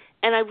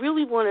 And I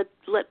really want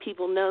to let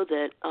people know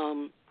that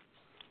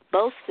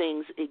both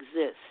things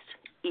exist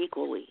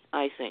equally,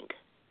 I think.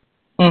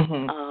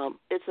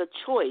 It's a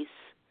choice.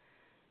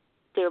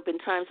 There have been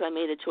times I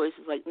made a choice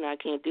like, no, I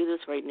can't do this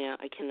right now.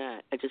 I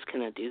just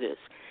cannot do this.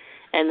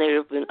 And there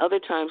have been other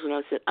times when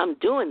I said, I'm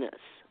doing this.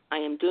 I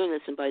am doing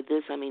this, and by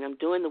this I mean I'm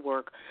doing the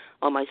work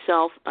on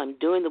myself. I'm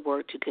doing the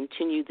work to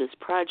continue this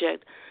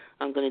project.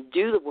 I'm going to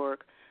do the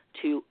work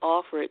to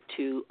offer it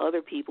to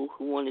other people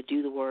who want to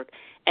do the work.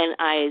 And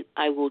I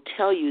will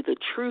tell you the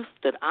truth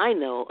that I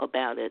know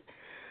about it,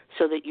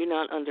 so that you're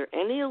not under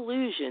any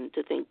illusion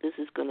to think this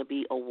is going to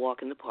be a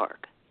walk in the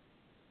park.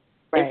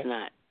 Right. It's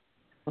not.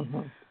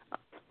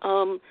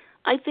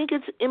 I think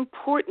it's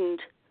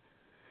important.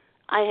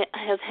 I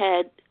have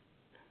had,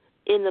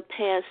 in the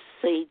past,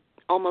 say,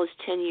 almost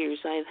 10 years,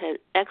 I have had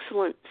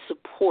excellent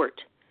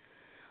support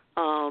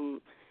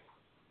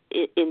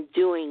in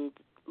doing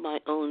my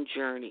own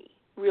journey.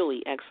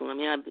 Really excellent. I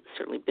mean, I've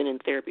certainly been in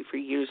therapy for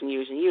years and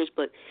years and years,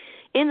 but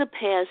in the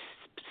past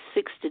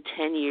 6 to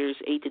 10 years,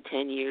 8 to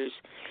 10 years,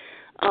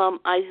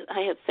 I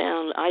have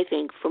found, I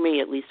think, for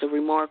me at least, a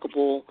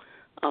remarkable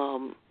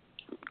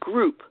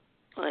group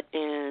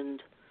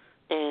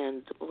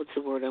and what's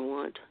the word I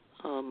want?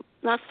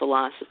 Not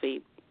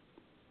philosophy,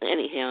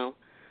 anyhow,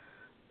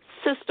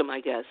 system,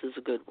 I guess, is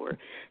a good word.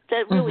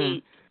 That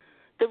really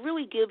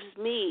gives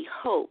me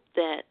hope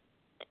that,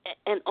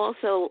 and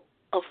also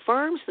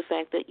affirms the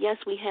fact that, yes,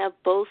 we have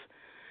both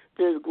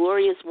the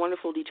glorious,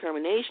 wonderful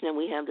determination, and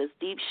we have this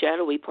deep,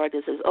 shadowy part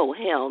that says, oh,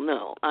 hell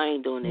no, I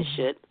ain't doing this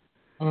shit.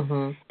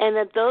 And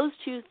that those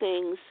two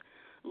things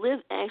live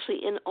actually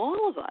in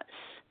all of us.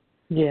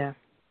 Yeah.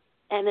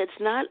 And it's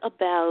not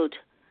about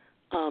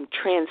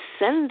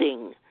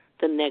transcending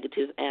the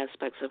negative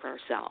aspects of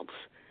ourselves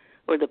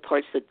or the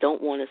parts that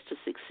don't want us to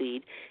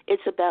succeed.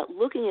 It's about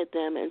looking at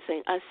them and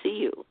saying, I see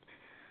you.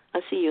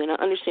 I see you, and I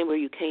understand where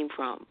you came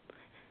from.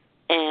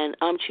 And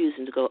I'm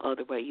choosing to go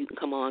other way. You can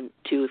come on,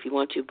 too, if you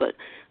want to, but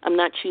I'm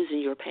not choosing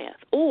your path.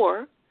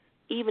 Or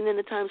even in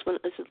the times when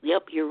I said,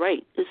 yep, you're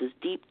right, this is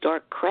deep,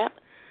 dark crap,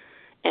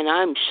 and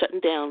I'm shutting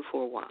down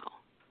for a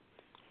while.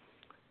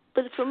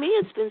 But for me,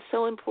 it's been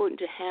so important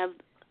to have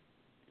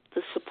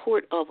the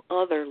support of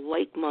other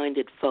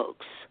like-minded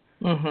folks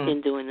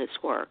in doing this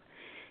work.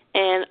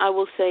 And I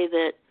will say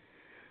that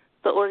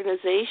the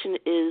organization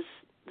is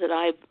that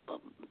I've,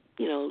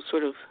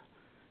 sort of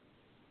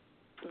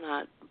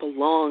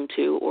belong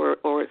to or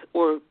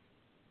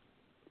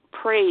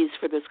praise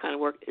for this kind of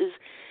work is,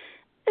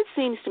 it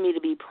seems to me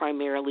to be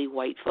primarily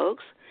white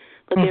folks,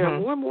 but there are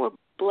more and more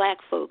black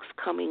folks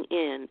coming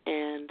in,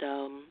 and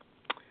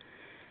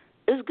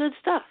it's good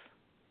stuff.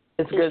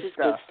 It's good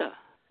stuff.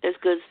 It's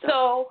good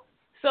stuff.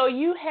 So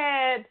you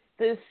had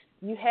this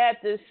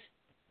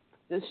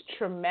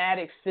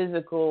traumatic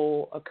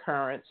physical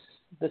occurrence,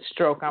 the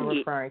stroke I'm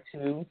referring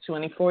to,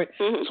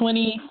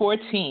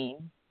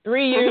 2014,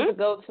 3 years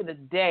ago to the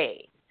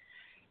day.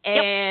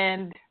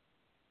 And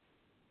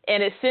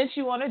it sent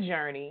you on a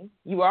journey.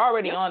 You were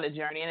already on the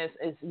journey, and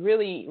it's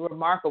really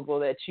remarkable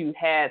that you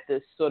had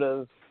this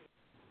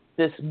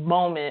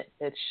moment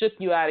that shook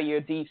you out of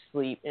your deep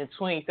sleep in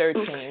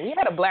 2013. We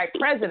had a black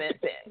president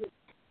then.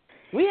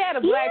 We had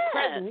a black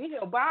president.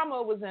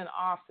 Obama was in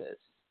office.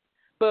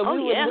 But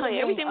we were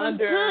everything was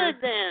good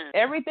then.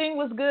 Everything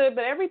was good,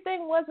 but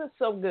everything wasn't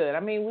so good. I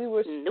mean, we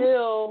were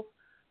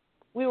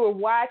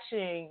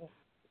watching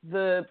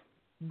the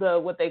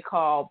what they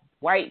call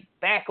white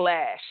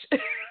backlash.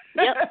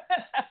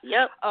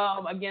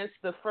 Against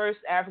the first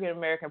African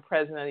American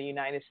president of the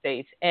United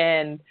States,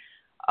 and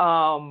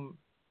so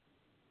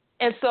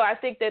I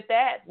think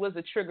that was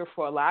a trigger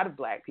for a lot of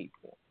black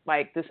people,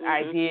 like this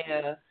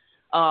idea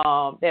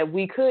that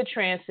we could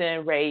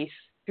transcend race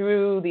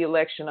through the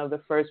election of the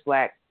first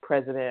black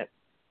president.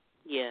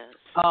 Yes.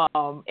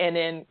 And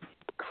then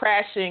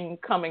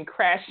coming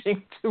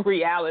crashing to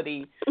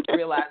reality,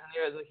 realizing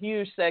there was a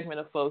huge segment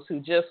of folks who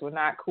just were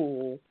not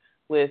cool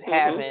with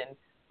having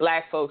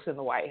black folks in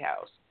the White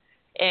House.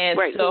 And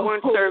so who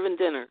weren't serving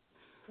dinner.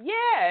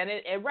 Yeah,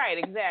 and right,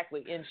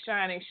 exactly, in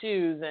shining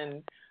shoes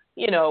and,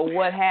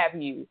 what have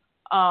you.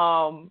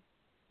 And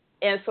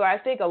so I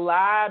think a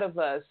lot of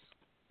us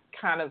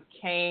kind of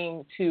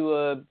came to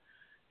a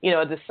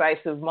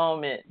decisive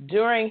moment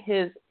during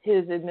his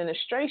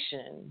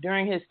administration,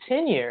 during his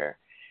tenure,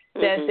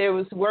 that there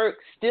was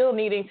work still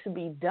needing to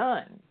be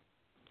done,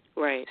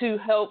 right, to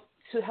help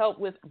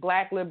with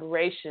black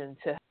liberation,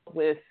 to help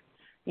with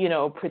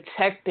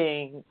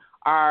protecting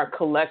our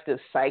collective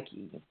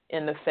psyche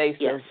in the face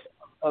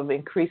of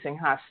increasing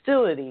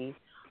hostility.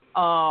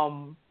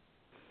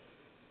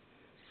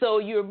 So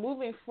you're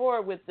moving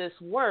forward with this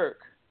work.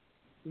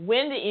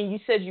 And you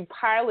said you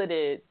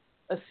piloted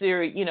a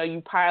series,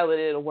 you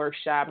piloted a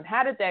workshop, and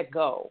how did that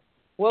go?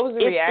 What was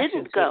the reaction? It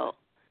didn't go.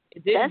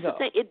 That's the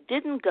thing. It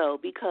didn't go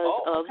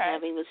because of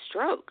having the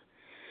stroke.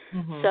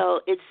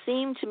 So it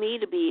seemed to me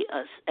to be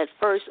at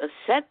first a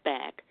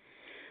setback,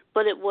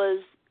 but it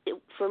was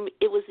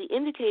the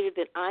indicator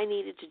that I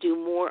needed to do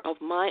more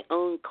of my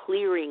own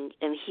clearing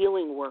and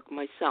healing work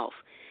myself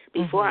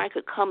before I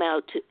could come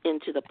out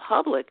into the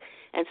public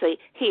and say,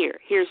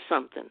 here's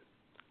something.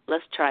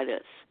 Let's try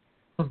this.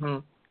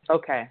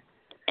 Okay.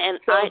 And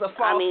so it was a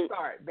false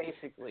start,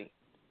 basically.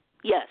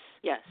 Yes.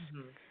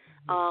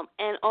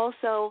 And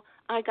also,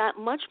 I got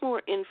much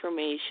more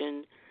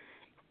information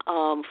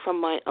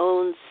from my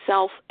own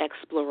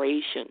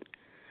self-exploration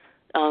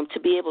to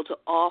be able to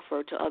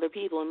offer to other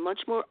people, and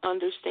much more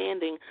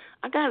understanding.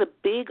 I got a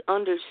big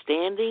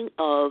understanding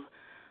of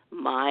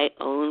my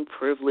own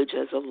privilege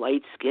as a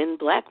light-skinned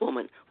black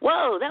woman.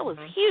 Whoa, that was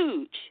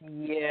huge.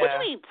 Yeah. What do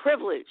you mean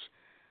privilege?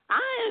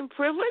 I am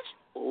privileged?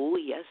 Oh,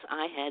 yes,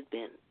 I had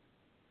been.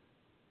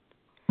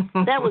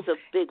 That was a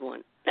big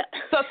one.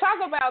 So talk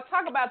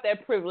about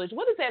that privilege.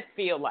 What does that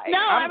feel like? No,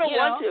 I don't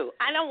want to.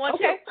 I don't want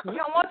to. You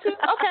don't want to?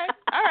 Okay.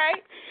 All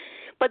right.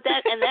 But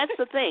that's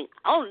the thing.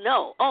 Oh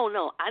no.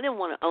 I didn't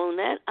want to own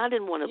that. I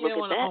didn't want to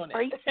look at that.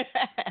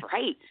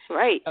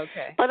 Right.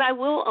 Okay. But I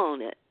will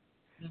own it.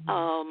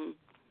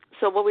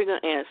 So what were you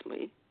going to ask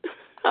me?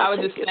 I was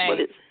just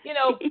saying,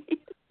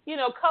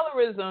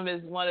 colorism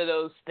is one of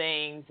those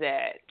things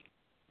that,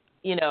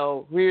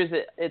 rears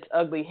its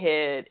ugly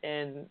head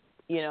in,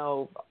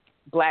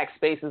 black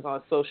spaces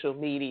on social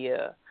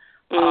media.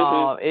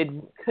 It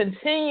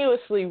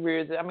continuously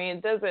rears it. I mean,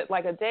 it doesn't,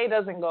 like, a day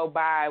doesn't go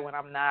by when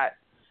I'm not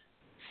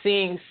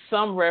seeing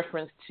some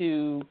reference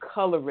to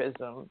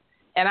colorism.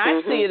 And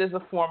I see it as a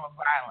form of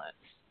violence.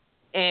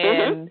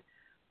 And,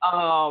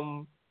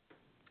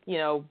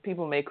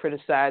 people may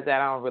criticize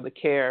that. I don't really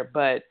care.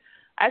 But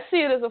I see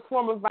it as a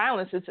form of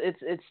violence.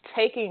 It's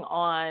taking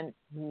on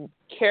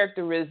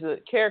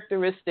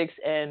characteristics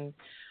and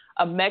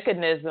a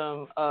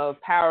mechanism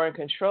of power and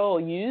control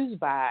used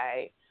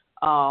by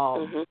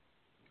a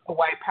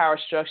white power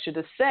structure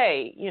to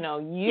say,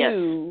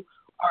 you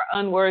are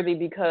unworthy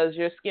because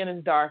your skin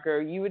is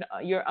darker.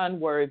 You're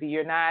unworthy.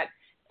 You're not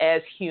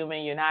as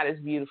human. You're not as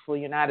beautiful.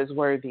 You're not as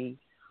worthy.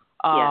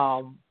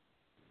 But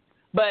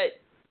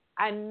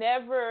I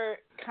never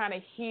kind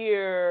of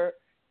hear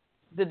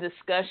the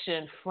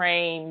discussion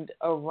framed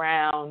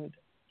around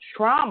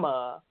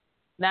trauma,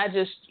 not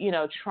just,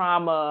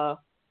 trauma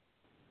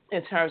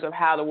in terms of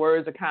how the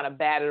words are kind of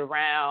batted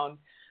around,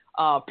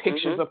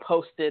 pictures are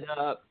posted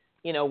up,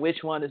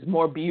 which one is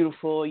more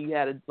beautiful. You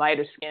had a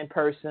lighter skinned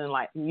person,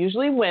 like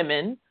usually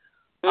women,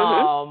 which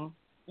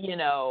one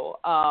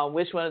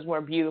is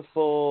more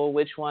beautiful,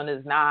 which one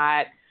is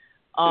not.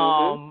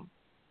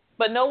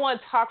 but no one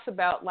talks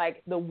about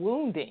like the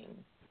wounding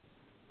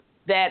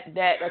that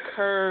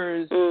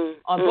occurs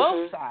on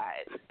both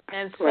sides.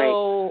 And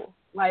so,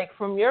 like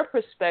from your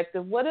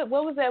perspective, what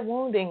was that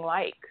wounding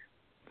like?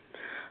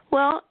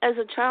 Well, as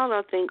a child,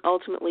 I think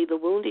ultimately the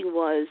wounding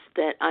was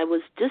that I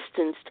was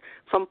distanced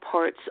from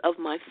parts of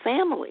my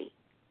family,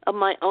 of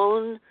my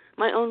own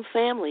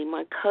family,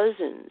 my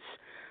cousins,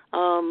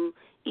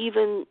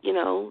 even,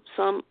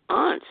 some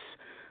aunts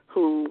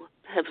who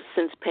have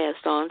since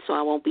passed on, so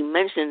I won't be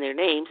mentioning their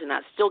names, and I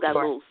still got a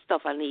little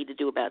stuff I need to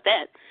do about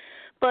that.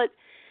 But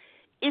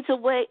it's a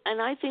way, and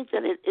I think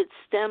that it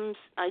stems,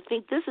 I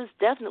think this is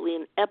definitely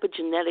an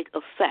epigenetic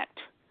effect,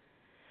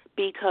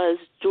 because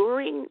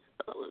during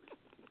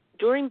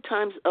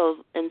times of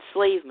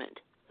enslavement,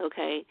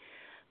 okay,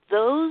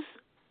 those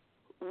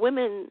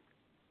women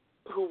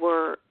who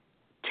were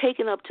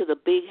taken up to the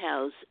big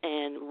house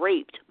and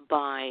raped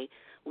by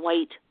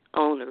white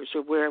owners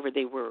or wherever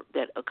they were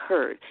that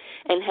occurred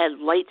and had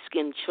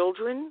light-skinned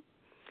children,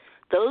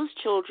 those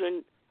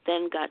children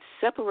then got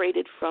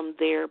separated from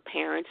their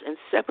parents and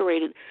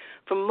separated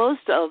from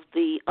most of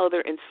the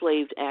other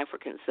enslaved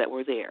Africans that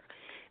were there.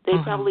 They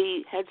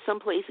probably had some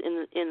place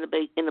in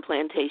the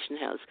plantation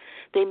house.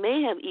 They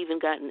may have even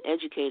gotten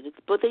educated,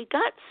 but they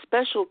got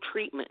special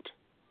treatment.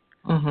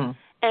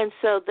 And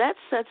so that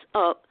sets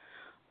up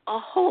a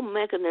whole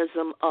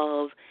mechanism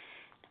of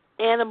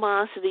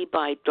animosity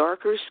by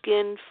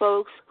darker-skinned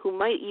folks who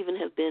might even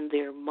have been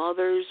their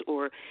mothers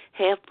or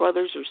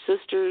half-brothers or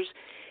sisters.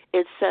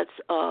 It sets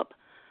up,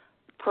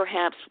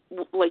 perhaps,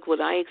 like what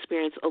I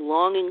experienced, a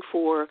longing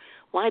for,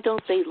 why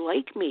don't they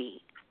like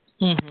me?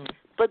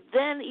 But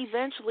then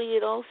eventually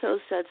it also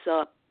sets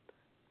up,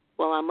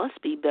 well, I must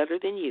be better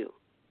than you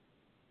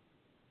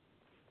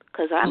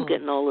because I'm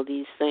getting all of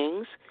these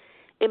things.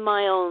 In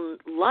my own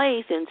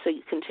life and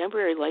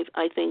contemporary life,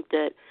 I think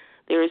that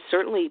there is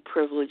certainly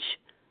privilege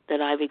that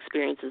I've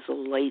experienced as a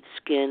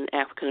light-skinned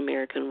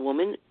African-American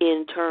woman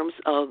in terms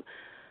of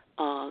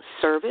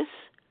service.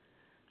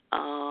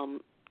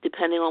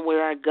 Depending on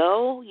where I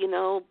go,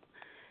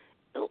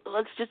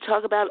 let's just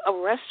talk about a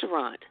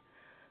restaurant.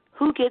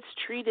 Who gets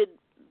treated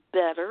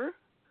better?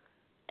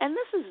 And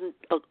this isn't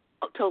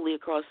totally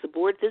across the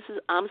board.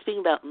 I'm speaking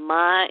about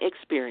my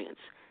experience,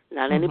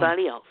 not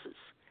anybody else's.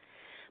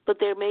 But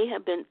there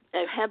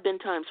have been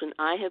times when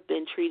I have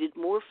been treated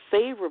more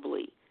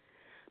favorably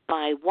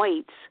by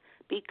whites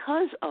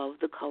because of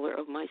the color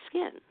of my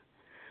skin.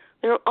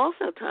 There are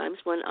also times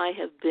when I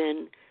have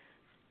been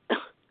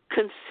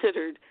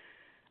considered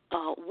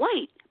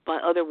white by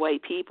other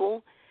white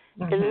people,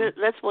 and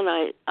that's when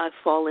I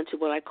fall into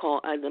what I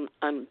call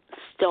I'm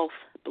stealth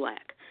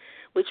black,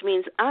 which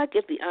means I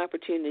get the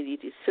opportunity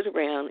to sit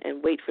around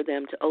and wait for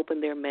them to open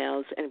their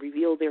mouths and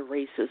reveal their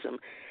racism,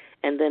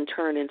 and then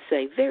turn and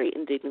say very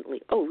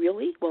indignantly, "Oh,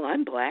 really? Well,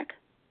 I'm black."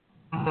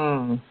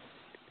 Now,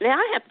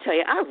 I have to tell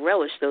you, I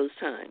relish those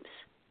times.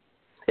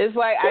 It's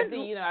like, I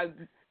think,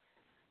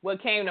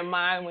 what came to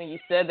mind when you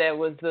said that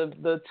was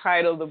the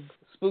title, "The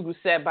Spook Who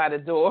Sat by the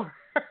Door."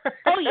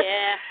 Oh,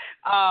 yeah.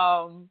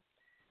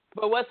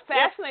 But what's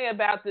fascinating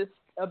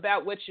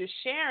about what you're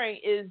sharing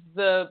is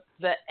the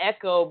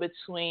echo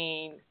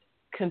between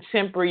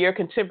your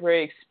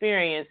contemporary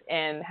experience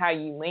and how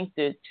you linked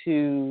it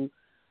to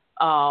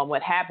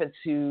what happened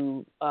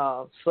to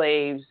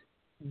slaves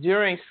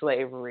during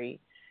slavery,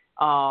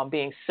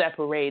 being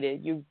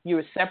separated. You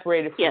were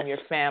separated from your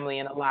family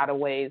in a lot of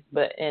ways,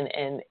 but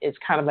and it's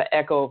kind of an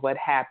echo of what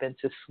happened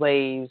to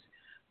slaves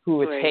who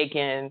were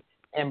taken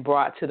and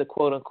brought to the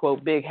quote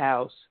unquote big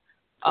house.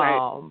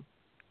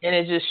 And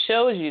it just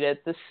shows you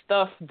that this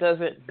stuff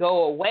doesn't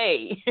go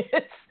away.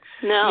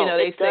 No,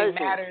 they say doesn't.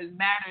 matter is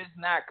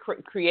not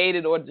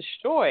created or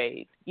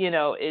destroyed.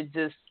 It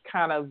just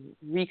kind of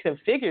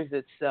reconfigures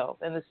itself,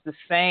 and it's the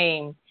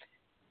same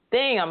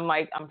thing.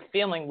 I'm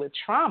feeling with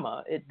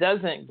trauma. It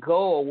doesn't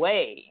go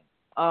away.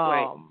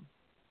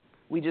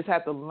 We just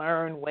have to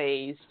learn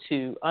ways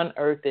to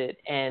unearth it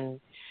and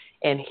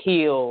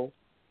heal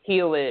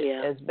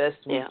it as best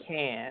we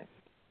can.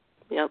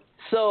 Yep.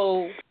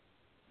 So,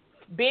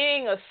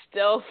 being a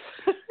stealth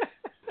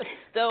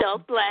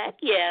black,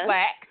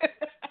 black,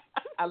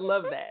 I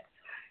love that.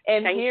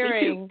 And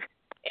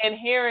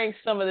hearing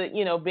some of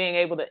the, being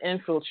able to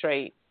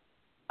infiltrate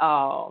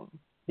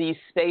these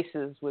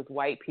spaces with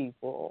white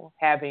people,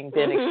 having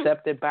been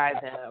accepted by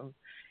them,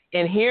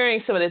 and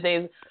hearing some of the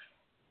things,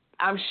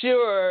 I'm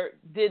sure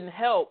didn't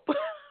help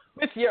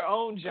with your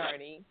own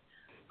journey,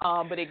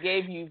 but it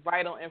gave you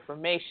vital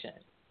information.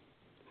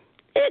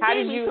 How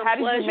did you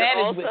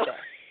manage with that?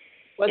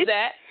 What's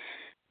that?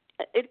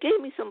 It gave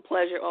me some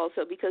pleasure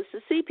also, because to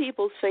see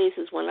people's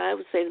faces when I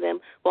would say to them,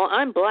 well,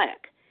 I'm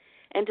black,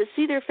 and to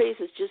see their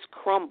faces just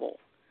crumble.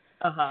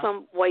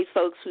 Some white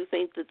folks who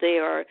think that they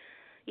are,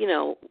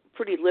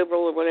 pretty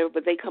liberal or whatever,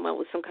 but they come out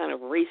with some kind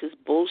of racist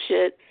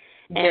bullshit,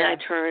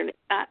 and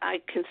I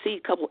can see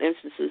a couple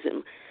instances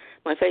in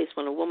my face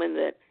when a woman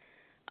that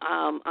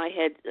I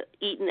had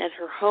eaten at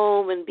her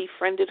home and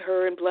befriended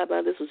her and blah,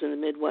 blah. This was in the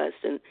Midwest,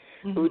 and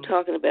we were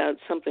talking about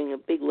something, a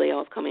big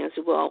layoff coming. I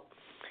said, well,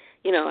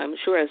 I'm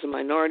sure as a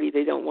minority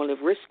they don't want to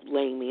risk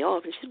laying me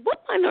off. And she said,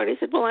 what minority? I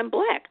said, well, I'm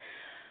black.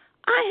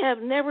 I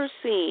have never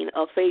seen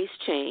a face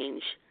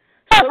change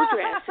so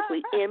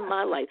drastically in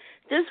my life.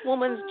 This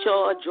woman's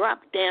jaw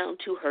dropped down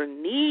to her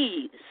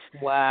knees.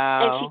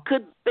 Wow. And she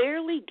could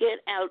barely get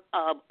out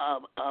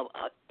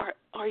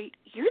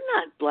you're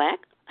not black?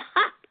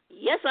 Ha!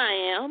 Yes, I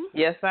am.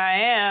 Yes, I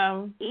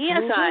am.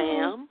 Yes, I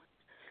am.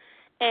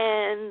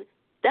 And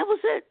that was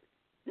it.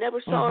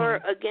 Never saw her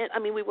again. I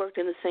mean, we worked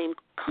in the same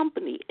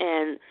company,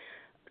 and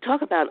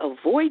talk about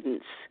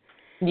avoidance.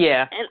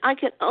 Yeah. And I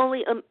can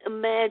only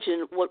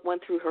imagine what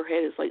went through her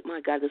head. It's like,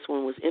 my God, this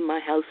woman was in my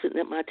house, sitting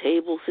at my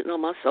table, sitting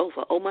on my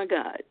sofa. Oh, my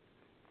God.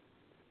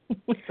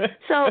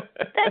 So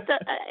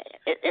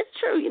it's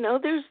true,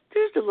 There's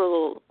the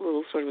little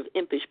sort of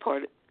impish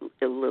part,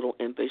 a little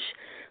impish.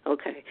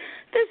 Okay,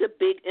 there's a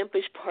big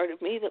impish part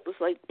of me that was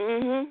like,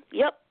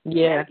 yep,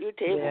 yeah, at your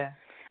table. Yeah.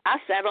 I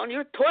sat on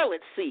your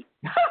toilet seat.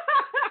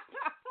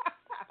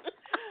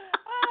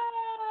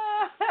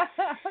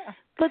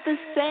 But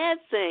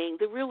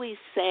the really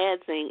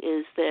sad thing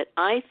is that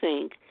I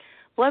think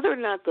whether or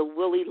not the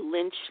Willie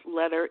Lynch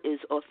letter is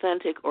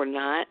authentic or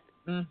not.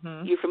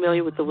 You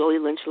familiar with the Willie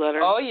Lynch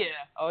letter? Oh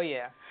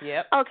yeah.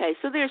 Yep. Okay,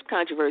 so there's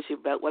controversy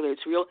about whether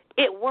it's real.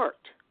 It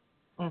worked.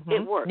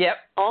 It worked. Yep.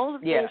 All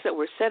of the things that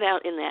were set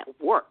out in that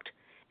worked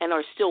and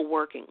are still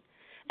working,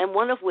 and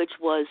one of which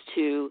was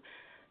to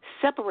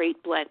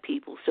separate black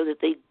people so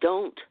that they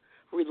don't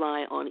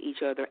rely on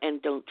each other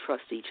and don't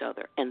trust each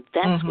other. And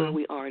that's where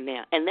we are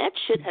now. And that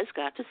shit has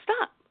got to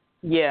stop.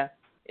 Yeah,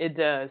 it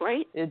does.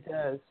 Right? It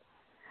does.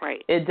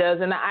 Right. It does.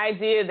 And the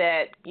idea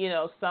that,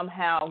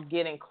 somehow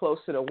getting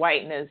closer to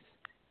whiteness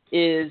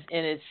is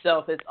in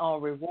itself its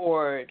own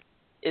reward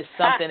is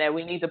something that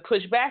we need to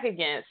push back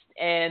against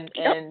and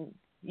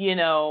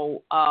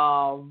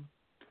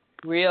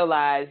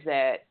realize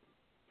that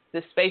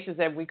the spaces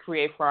that we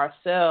create for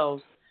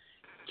ourselves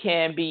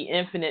can be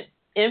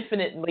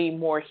infinitely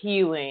more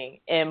healing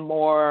and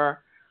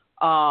more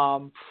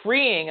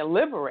freeing and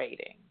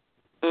liberating.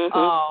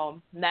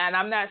 Now, and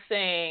I'm not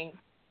saying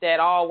that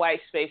all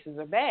white spaces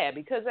are bad,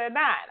 because they're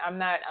not. I'm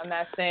not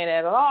saying that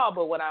at all.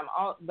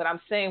 But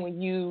I'm saying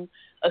when you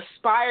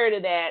aspire to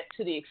that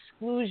to the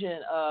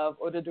exclusion of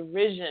or the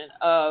derision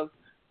of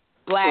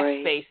black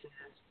spaces,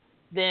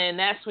 then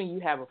that's when you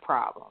have a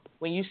problem.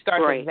 When you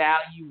start to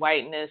value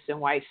whiteness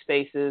and white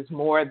spaces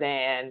more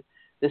than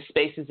the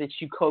spaces that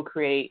you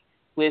co-create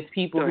with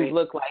people who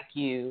look like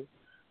you,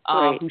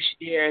 who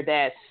share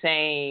that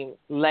same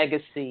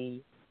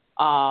legacy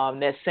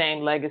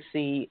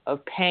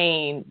of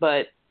pain,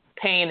 but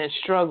pain and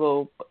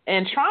struggle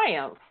and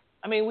triumph.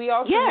 I mean, we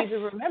also need to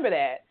remember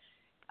that.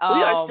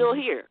 We are still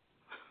here.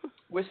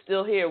 We're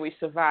still here. We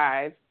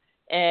survive.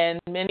 And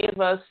many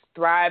of us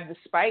thrive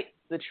despite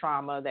the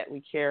trauma that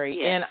we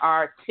carry in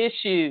our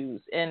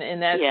tissues.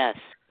 And that's,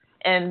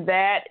 and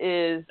that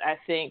is, I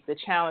think, the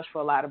challenge for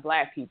a lot of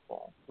black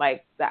people.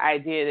 Like the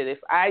idea that if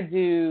I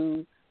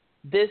do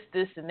this,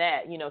 and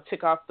that,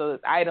 tick off those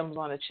items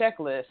on a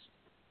checklist,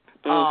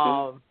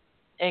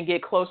 and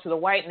get closer to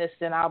whiteness,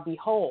 then I'll be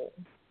whole.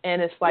 And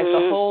it's like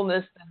the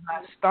wholeness does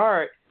not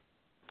start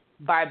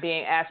by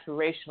being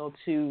aspirational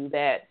to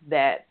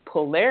that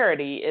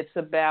polarity. It's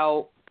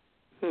about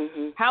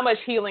how much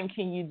healing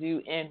can you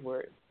do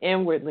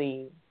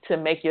inwardly to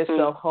make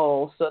yourself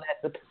whole, so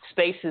that the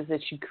spaces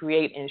that you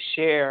create and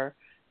share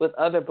with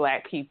other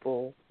black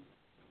people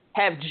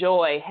have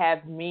joy,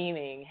 have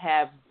meaning,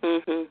 have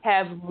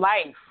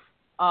life.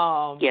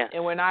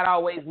 And we're not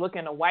always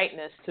looking to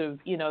whiteness to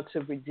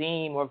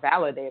redeem or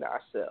validate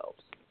ourselves.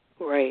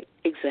 Right,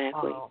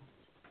 exactly.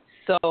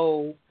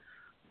 So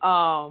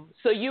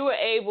you were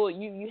able,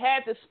 you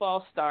had this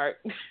false start.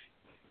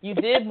 You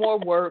did more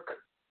work.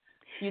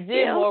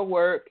 More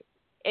work,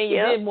 and you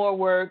did more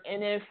work,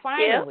 and then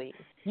finally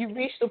you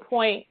reached a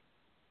point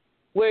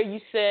where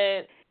you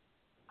said,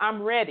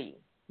 "I'm ready."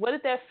 What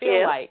did that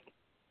feel like,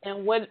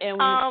 and what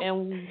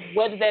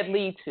did that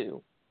lead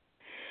to?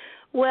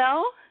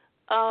 Well,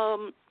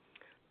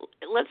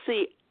 let's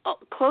see.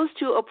 Close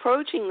to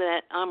approaching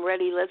that, I'm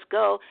ready, let's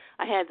go,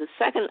 I had the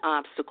second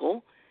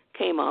obstacle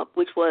came up,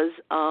 which was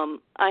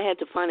I had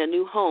to find a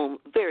new home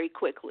very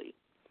quickly.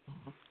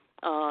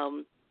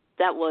 That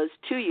was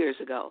 2 years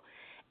ago.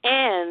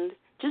 And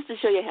just to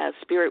show you how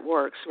spirit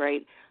works,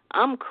 right,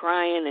 I'm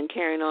crying and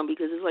carrying on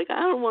because it's like,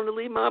 I don't want to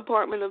leave my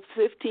apartment of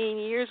 15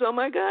 years. Oh,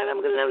 my God, I'm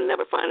going to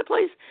never find a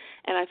place.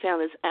 And I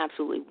found this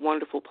absolutely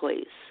wonderful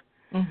place,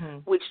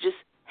 which just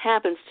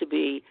happens to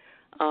be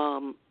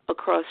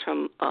across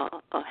from a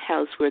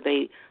house where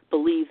they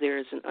believe there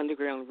is an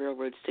underground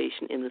railroad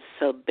station in the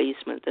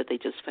sub-basement that they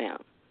just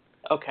found.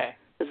 Okay.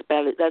 That's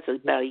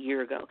about a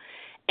year ago.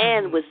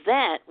 And with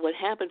that, what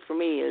happened for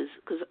me is,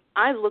 because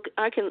I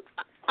can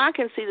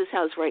see this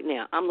house right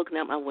now. I'm looking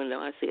out my window.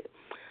 I see it.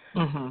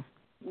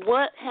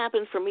 What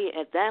happened for me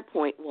at that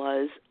point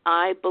was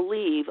I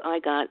believe I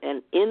got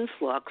an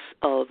influx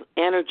of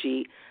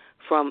energy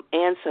from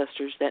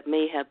ancestors that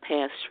may have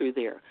passed through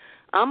there.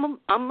 I'm a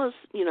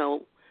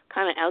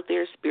kind of out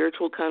there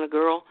spiritual kind of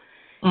girl,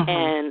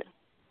 and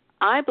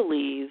I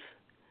believe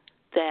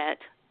that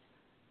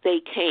they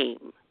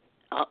came.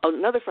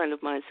 Another friend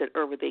of mine said,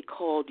 Erva, they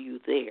called you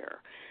there.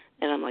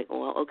 And I'm like,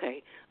 well,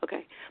 okay.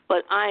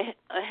 But I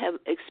have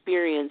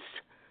experienced,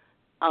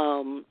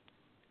 I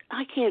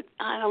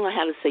don't know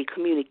how to say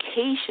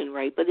communication,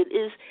 right? But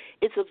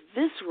it's a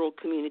visceral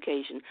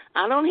communication.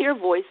 I don't hear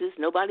voices.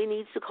 Nobody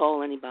needs to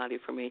call anybody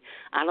for me.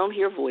 I don't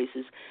hear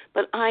voices.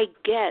 But I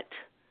get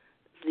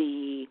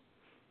the,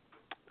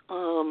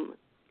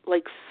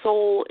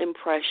 soul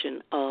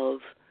impression of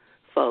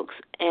folks.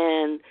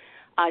 And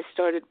I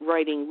started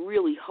writing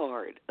really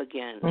hard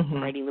again,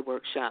 writing the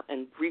workshop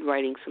and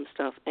rewriting some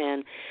stuff.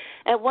 And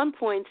at one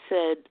point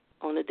said,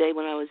 on a day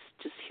when I was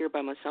just here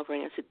by myself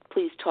writing, I said,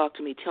 please talk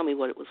to me, tell me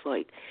what it was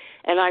like.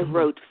 And I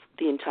wrote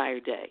the entire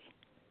day.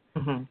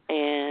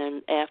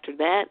 And after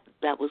that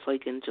was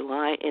like in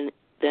July, and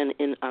then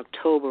in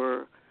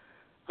October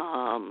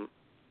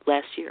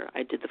last year,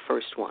 I did the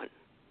first one.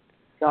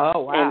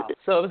 Oh, wow. And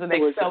so it was an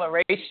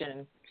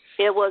acceleration.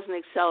 It was an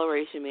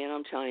acceleration, man.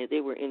 I'm telling you,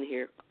 they were in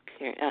here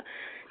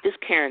just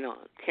carrying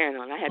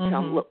on. I had to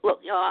tell them,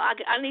 look, y'all,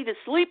 I need to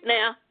sleep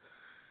now.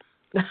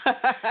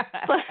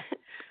 But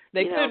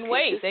they couldn't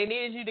wait. They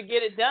needed you to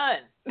get it done.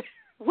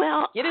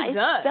 Well, get it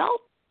done.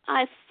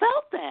 I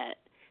felt that.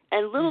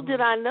 And little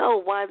did I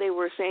know why they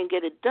were saying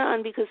get it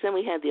done, because then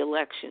we had the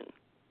election.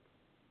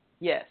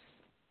 Yes.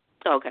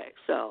 Okay,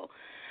 so,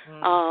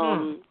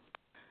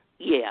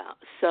 yeah.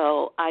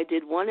 So I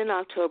did one in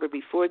October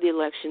before the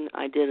election.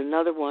 I did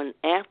another one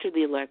after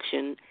the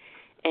election.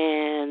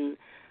 And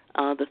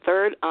the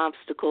third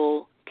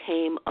obstacle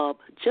came up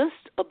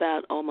just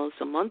about almost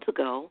a month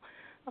ago,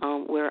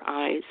 where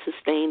I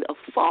sustained a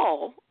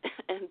fall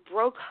and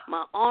broke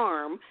my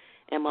arm,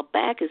 and my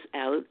back is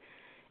out,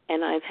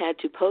 and I've had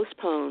to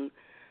postpone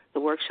the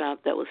workshop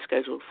that was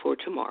scheduled for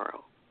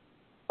tomorrow.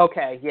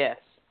 Okay, yes,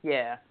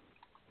 yeah.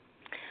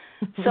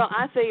 So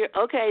I figured,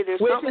 okay,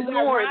 there's something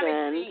more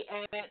than...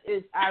 And it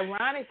is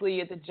ironically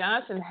at the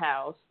Johnson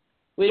House,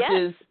 which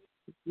is,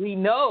 we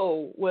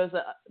know, was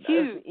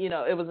huge.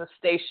 It was a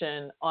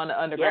station on the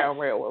Underground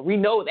Railroad. We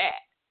know that.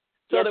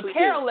 So the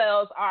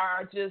parallels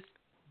are just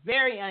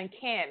very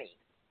uncanny.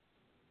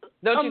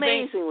 Don't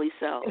Amazingly you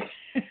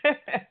think? so.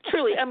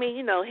 Truly, I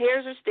mean,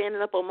 hairs are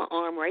standing up on my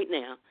arm right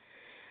now.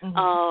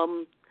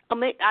 And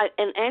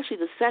actually,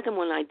 the second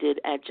one I did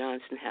at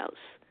Johnson House,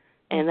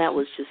 and that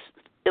was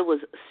it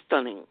was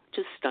stunning,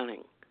 just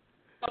stunning.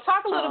 Well,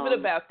 talk a little bit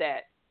about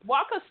that.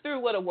 Walk us through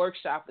what a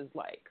workshop is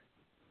like.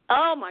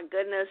 Oh, my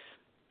goodness.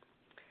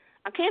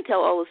 I can't tell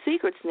all the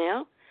secrets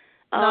now.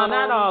 No,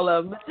 not all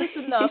of them. Just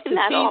enough to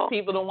tease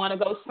people to want to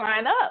go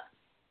sign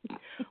up.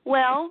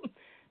 Well,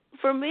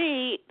 for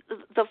me,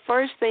 the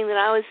first thing that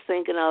I was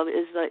thinking of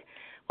is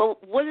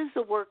what is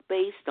the work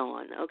based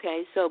on?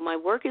 Okay, so my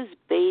work is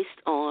based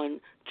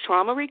on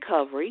trauma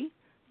recovery.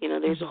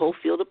 There's a whole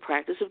field of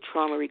practice of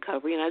trauma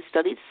recovery, and I've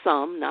studied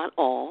some, not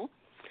all.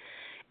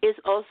 It's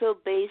also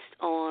based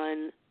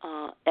on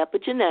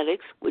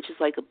epigenetics, which is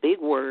like a big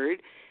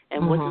word.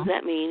 And what does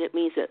that mean? It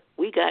means that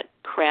we got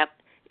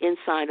crap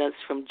inside us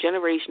from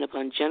generation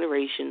upon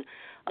generation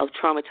of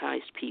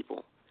traumatized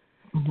people.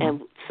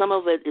 And some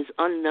of it is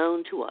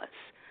unknown to us.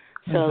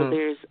 So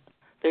there's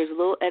a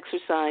little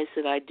exercise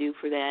that I do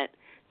for that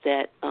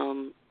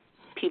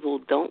people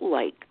don't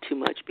like too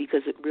much,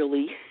 because it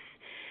really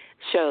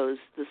shows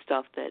the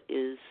stuff that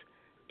is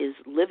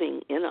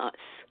living in us.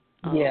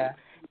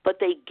 But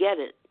they get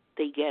it.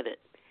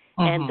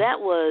 And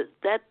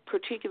that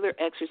particular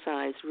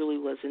exercise really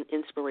was an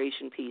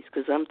inspiration piece,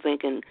 because I'm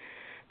thinking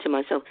to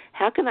myself,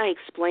 how can I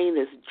explain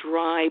this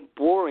dry,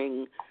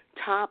 boring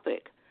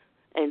topic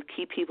and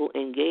keep people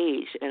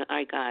engaged? And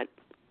I got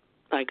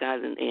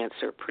an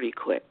answer pretty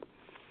quick.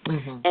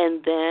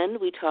 And then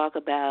we talk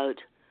about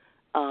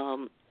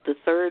the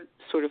third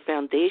sort of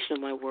foundation of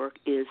my work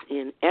is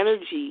in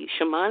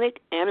shamanic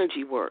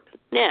energy work.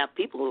 Now,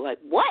 people are like,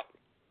 what?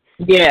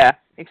 Yeah,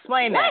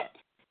 explain that.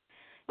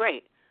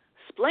 Right.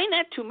 Explain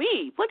that to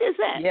me. What is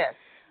that? Yes.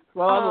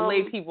 For all the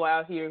lay people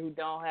out here who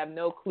don't have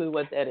no clue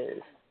what that is.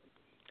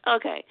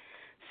 Okay.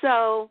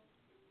 So,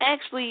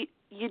 actually,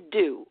 you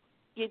do.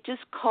 You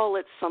just call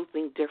it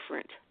something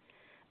different.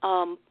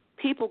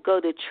 People go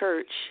to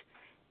church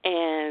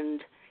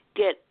and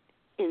get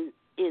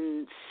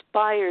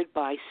inspired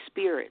by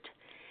spirit.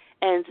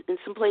 And in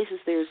some places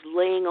there's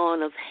laying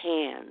on of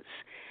hands.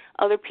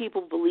 Other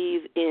people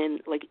believe in,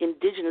 like,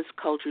 indigenous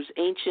cultures,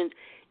 ancient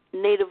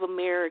Native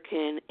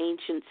American,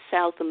 ancient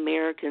South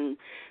American.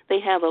 They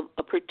have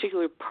a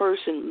particular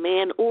person,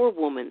 man or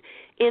woman,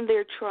 in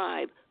their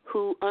tribe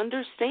who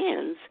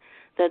understands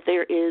that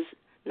there is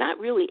not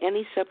really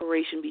any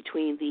separation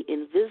between the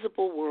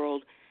invisible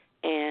world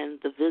and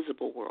the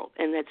visible world,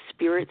 and that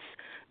spirits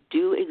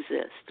do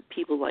exist.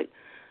 People like,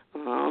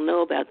 I don't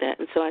know about that.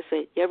 And so I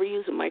say, you ever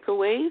use a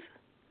microwave?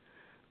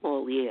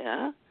 Well,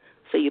 yeah.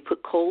 So you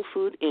put cold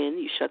food in,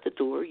 you shut the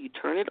door, you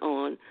turn it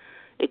on,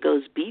 it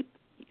goes beep,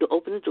 you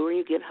open the door and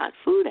you get hot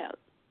food out.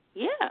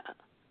 Yeah.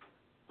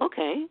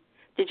 Okay.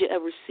 Did you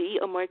ever see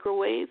a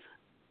microwave?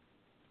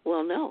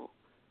 Well, no.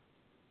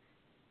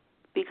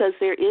 because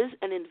there is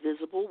an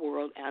invisible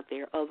world out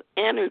there of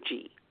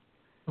energy.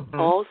 Mm-hmm.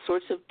 All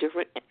sorts of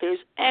different, there's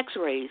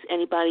X-rays.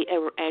 Anybody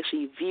ever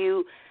actually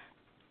view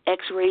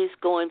X-rays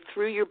going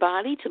through your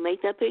body to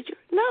make that picture?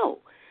 No.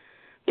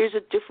 There's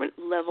a different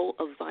level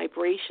of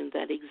vibration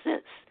that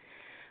exists.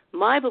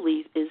 My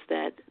belief is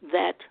that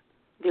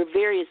there are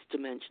various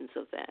dimensions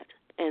of that,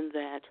 and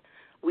that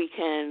we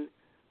can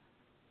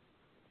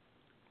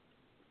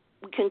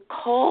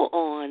call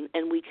on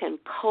and we can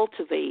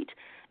cultivate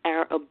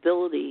our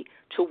ability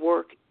to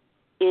work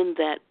in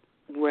that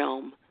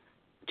realm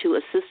to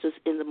assist us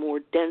in the more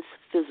dense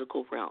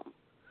physical realm.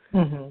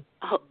 Mm-hmm.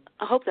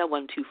 I hope that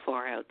wasn't too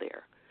far out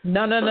there.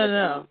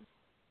 No.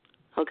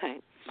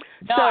 Okay.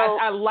 No, so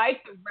I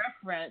like the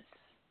reference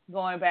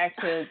going back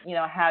to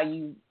how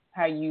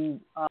you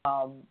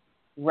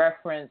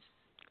reference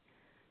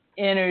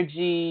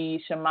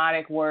energy,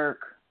 shamanic work.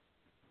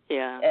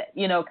 Yeah.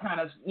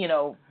 Kind of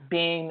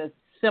being the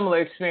similar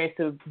experience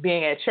to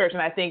being at church,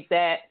 and I think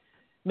that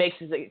makes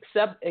it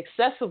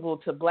accessible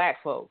to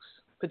Black folks,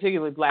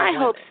 particularly Black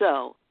women. I hope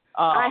so.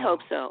 I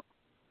hope so.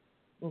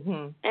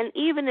 Mm-hmm. And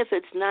even if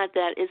it's not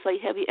that, it's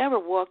like, have you ever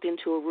walked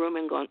into a room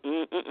and gone,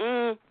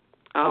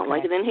 I don't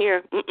like it in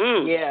here.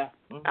 Yeah.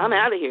 Mm-hmm. I'm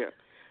out of here.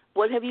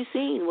 What have you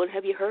seen? What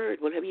have you heard?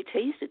 What have you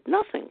tasted?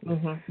 Nothing.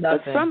 Mm-hmm.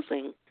 But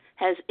something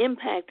has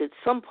impacted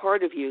some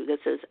part of you that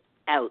says,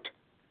 out.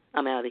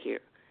 I'm out of here.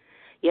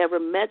 You ever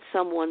met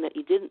someone that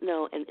you didn't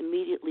know and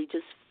immediately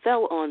just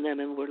fell on them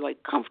and were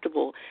like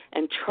comfortable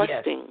and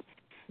trusting?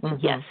 Yes.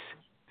 Mm-hmm. Yes.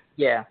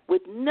 Yeah.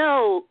 With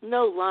no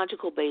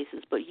logical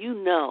basis, but you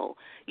know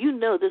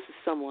this is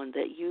someone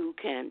that you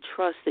can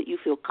trust, that you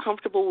feel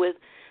comfortable with,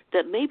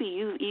 that maybe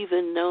you've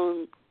even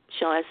known,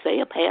 shall I say,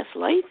 a past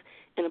life,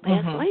 in a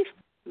past life?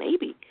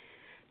 Maybe.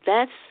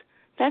 That's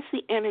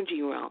the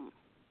energy realm.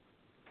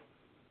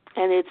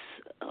 And it's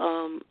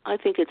I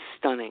think it's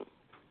stunning.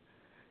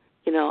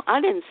 I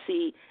didn't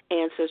see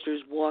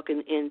ancestors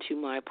walking into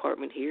my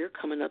apartment here,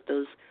 coming up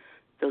those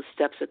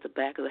steps at the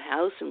back of the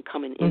house and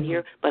coming in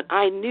here, but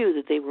I knew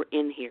that they were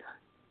in here.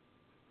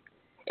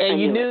 And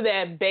you knew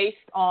that based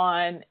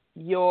on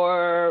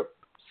your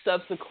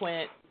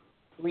subsequent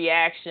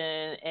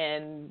reaction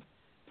and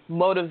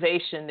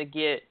motivation to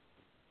get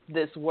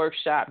this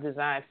workshop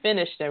design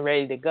finished and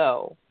ready to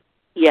go.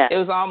 Yeah. It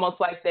was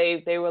almost like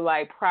they were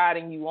like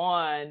prodding you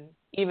on,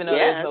 even though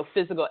there's no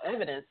physical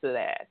evidence of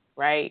that,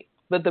 right?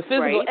 But the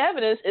physical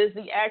evidence is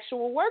the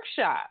actual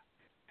workshop.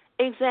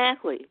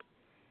 Exactly.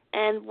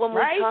 And when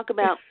we talk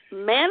about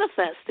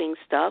manifesting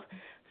stuff,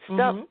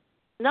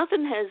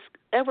 nothing has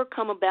ever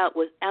come about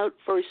without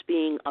first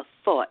being a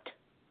thought.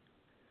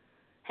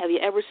 Have you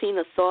ever seen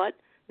a thought?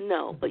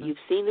 No, but you've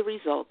seen the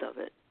result of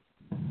it.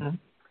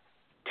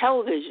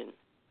 Television,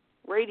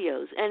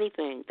 radios,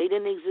 anything. They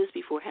didn't exist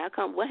before. How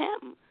come? What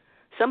happened?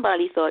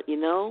 Somebody thought,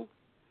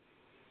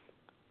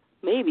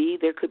 maybe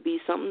there could be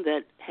something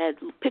that had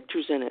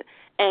pictures in it,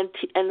 and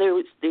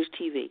there's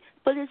TV.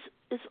 But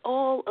it's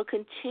all a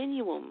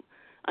continuum,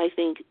 I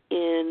think,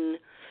 in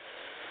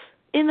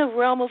the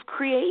realm of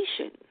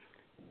creation.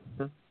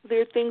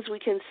 There are things we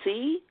can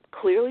see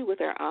clearly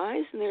with our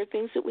eyes, and there are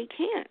things that we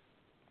can't,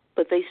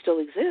 but they still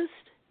exist.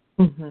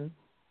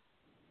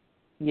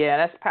 Yeah,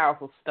 that's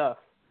powerful stuff.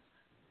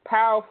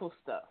 Powerful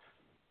stuff.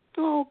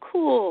 Oh,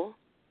 cool.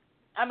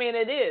 I mean,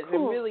 it is.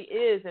 Cool. It really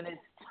is, and it's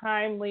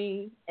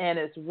timely, and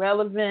it's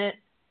relevant,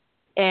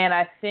 and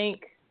I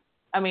think,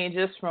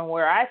 just from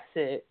where I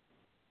sit,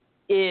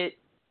 it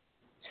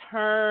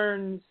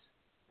turns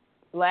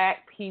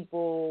Black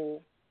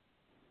people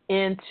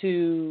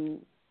into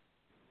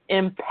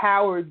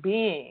empowered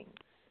beings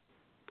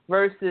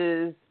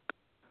versus,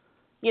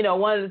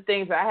 one of the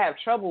things I have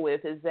trouble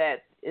with is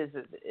that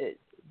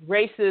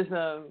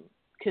racism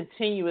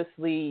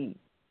continuously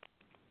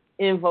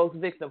invokes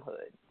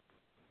victimhood.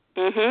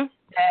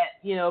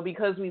 That,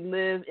 because we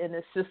live in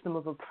a system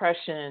of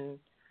oppression,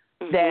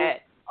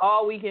 that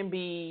all we can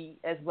be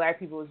as Black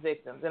people is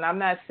victims. And I'm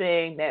not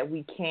saying that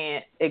we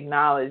can't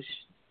acknowledge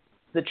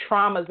the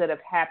traumas that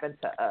have happened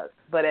to us.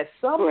 But at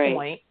some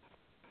point,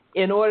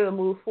 in order to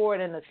move forward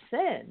and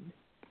ascend,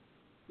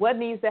 what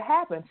needs to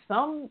happen?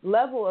 Some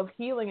level of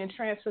healing and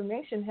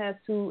transformation has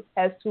to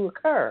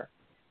occur.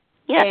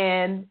 Yeah.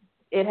 And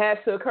it has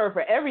to occur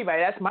for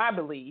everybody. That's my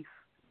belief.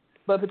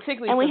 But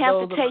particularly and for we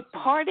have those to take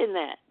part in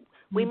that.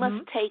 We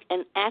must take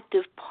an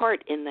active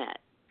part in that.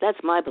 That's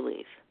my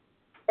belief.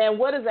 And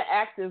what does an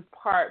active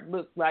part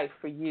look like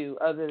for you,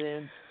 other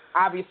than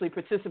obviously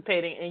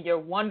participating in your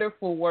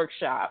wonderful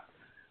workshop?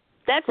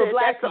 That's it.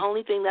 That's the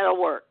only thing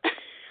that'll work.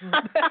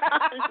 No.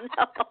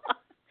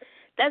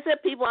 That's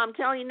it, people. I'm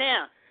telling you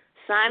now.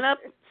 Sign up.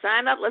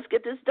 Let's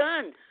get this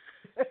done.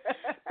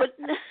 But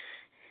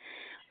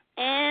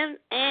and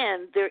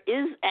there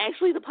is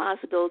actually the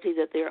possibility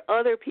that there are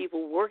other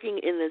people working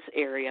in this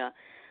area.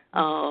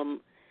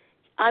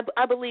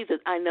 I believe that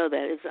I know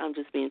that. I'm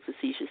just being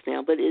facetious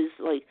now, but is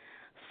like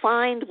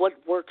find what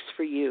works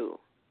for you.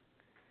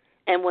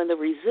 And when the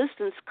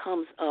resistance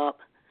comes up,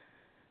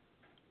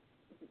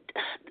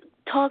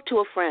 talk to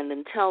a friend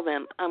and tell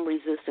them I'm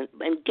resistant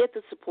and get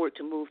the support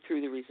to move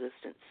through the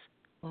resistance.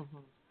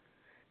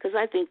 Because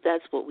I think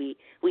that's what we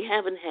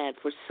haven't had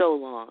for so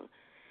long.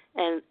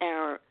 And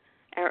our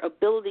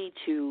ability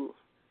to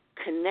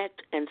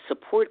connect and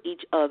support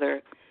each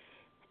other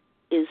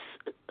is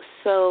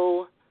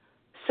so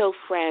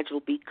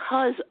fragile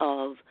because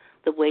of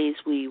the ways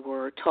we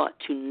were taught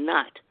to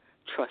not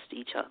trust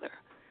each other.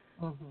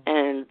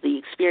 And the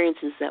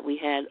experiences that we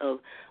had of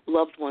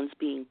loved ones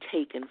being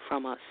taken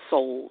from us,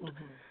 sold.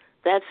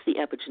 That's the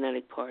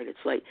epigenetic part. It's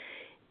like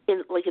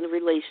in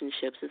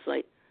relationships, it's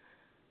like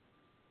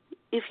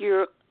if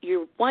your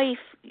wife,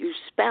 your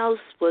spouse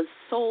was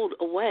sold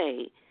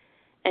away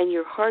and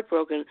you're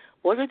heartbroken,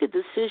 what are the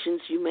decisions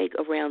you make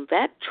around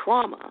that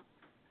trauma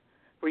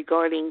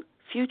regarding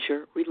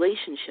future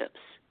relationships?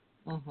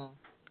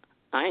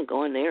 I ain't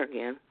going there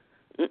again.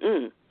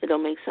 It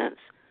don't make sense.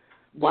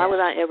 Why would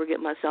I ever get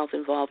myself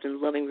involved in a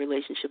loving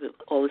relationship if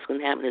all that's going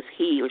to happen is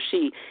he or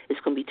she is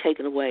going to be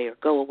taken away or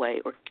go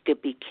away or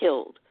be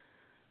killed?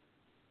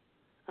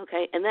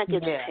 Okay? And that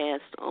gets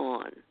passed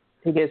on.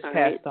 It gets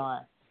passed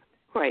on.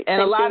 Right.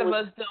 And a lot of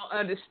us don't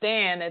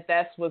understand that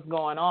that's what's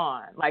going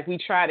on. Like, we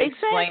try to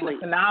explain the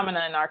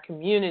phenomena in our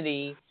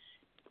community,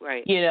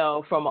 you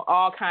know, from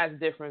all kinds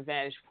of different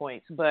vantage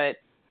points. But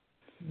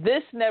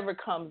this never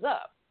comes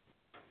up.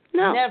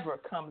 No. Never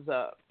comes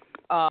up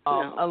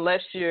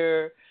unless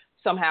you're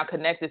somehow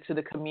connected to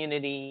the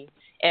community.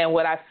 And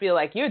what I feel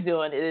like you're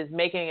doing is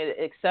making it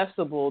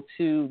accessible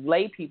to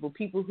lay people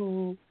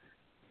who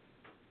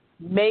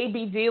may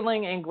be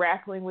dealing and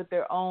grappling with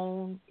their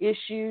own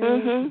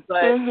issues,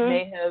 but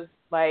may have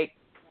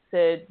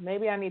said,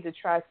 maybe I need to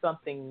try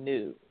something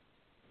new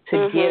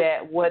to get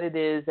at what it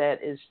is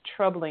that is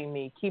troubling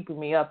me, keeping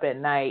me up at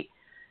night,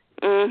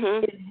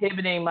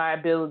 inhibiting my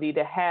ability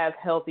to have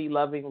healthy,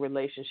 loving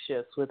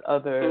relationships with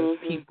other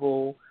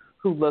people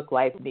who look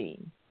like me.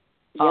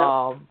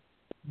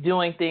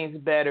 Doing things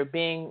better,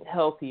 being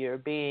healthier,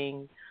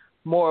 being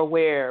more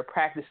aware,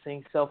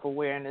 practicing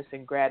self-awareness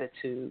and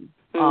gratitude.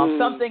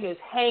 Something is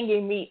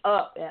hanging me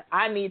up, and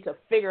I need to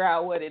figure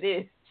out what it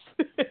is.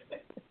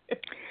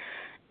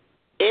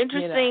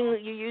 Interesting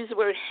you use the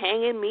word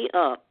hanging me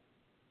up.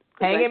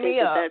 Hanging me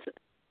up.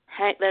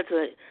 That's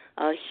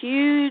a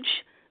huge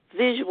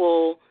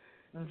visual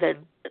that,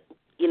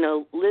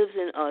 lives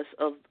in us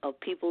of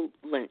people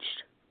lynched.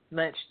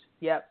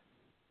 Yep.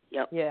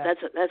 Yep. Yeah.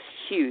 That's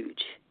huge.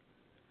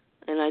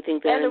 And I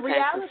think that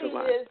impacts us a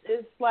lot. And the reality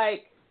is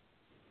like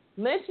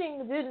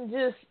lynching didn't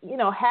just,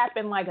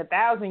 happen like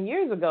 1,000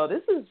 years ago.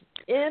 This is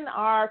in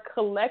our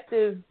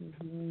collective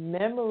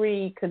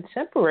memory,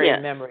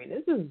 contemporary memory.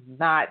 This is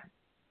not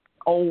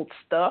old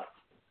stuff.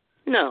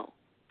 No,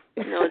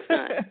 it's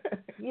not.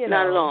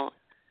 Not at all.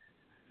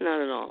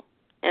 Not at all.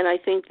 And I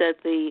think that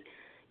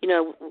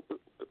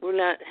we're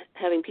not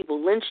having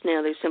people lynched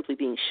now. They're simply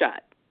being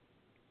shot.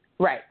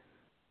 Right.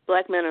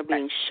 Black men are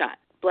being shot.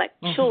 Black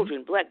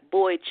children, black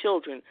boy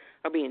children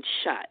are being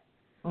shot.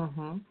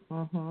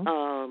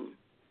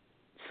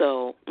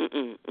 So,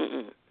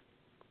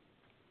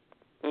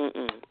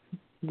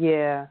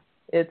 Yeah,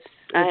 it's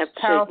I have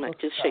to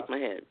just shake my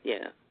head.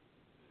 Yeah.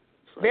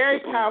 Very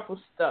powerful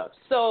stuff.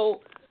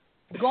 So,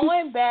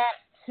 going back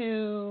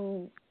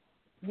to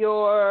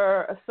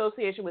your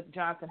association with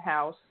Johnson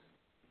House,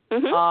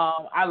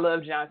 I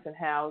love Johnson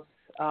House.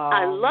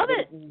 I love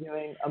it.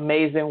 Doing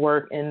amazing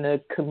work in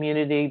the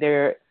community.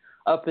 They're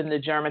up in the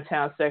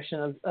Germantown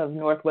section of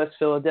Northwest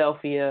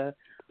Philadelphia.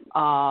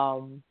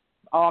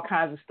 All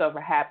kinds of stuff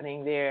are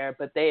happening there,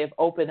 but they have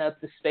opened up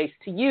the space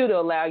to you to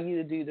allow you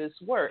to do this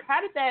work. How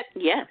did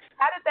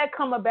that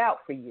come about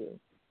for you?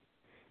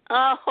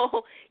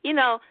 Oh,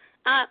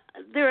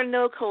 there are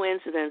no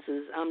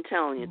coincidences. I'm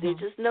telling you, there's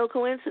just no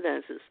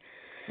coincidences.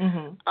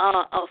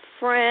 A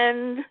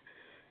friend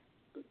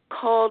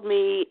called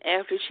me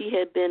after she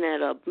had been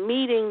at a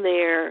meeting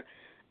there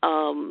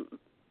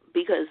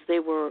because they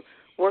were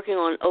working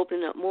on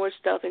opening up more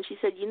stuff, and she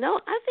said,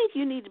 I think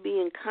you need to be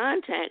in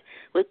contact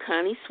with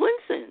Connie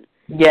Swinson.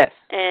 Yes.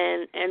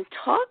 And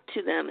talk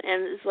to them.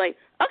 And it's like,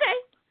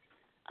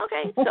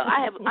 okay. So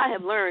I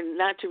have learned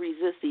not to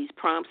resist these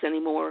prompts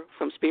anymore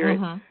from Spirit,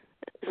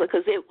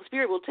 because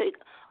Spirit will take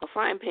a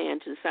frying pan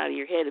to the side of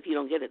your head if you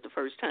don't get it the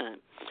first time.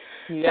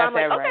 You got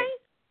that right.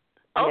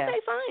 Okay,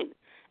 fine.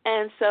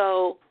 And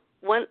so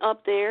went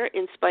up there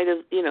in spite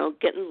of,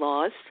 getting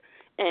lost,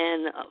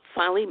 and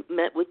finally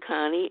met with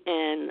Connie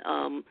and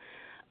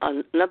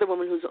another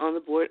woman who's on the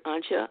board,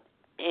 Ansha,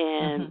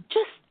 and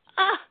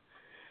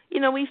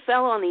we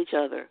fell on each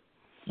other,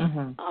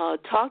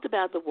 talked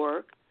about the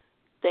work.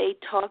 They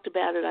talked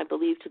about it, I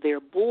believe, to their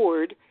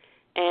board,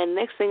 and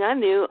next thing I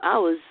knew, I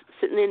was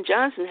sitting in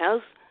Johnson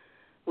House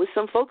with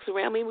some folks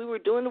around me. We were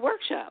doing the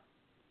workshop.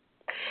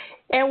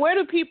 And where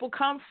do people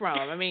come from?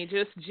 I mean,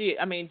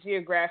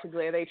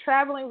 geographically, are they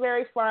traveling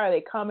very far? Are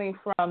they coming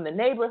from the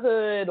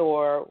neighborhood,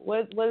 or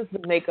what is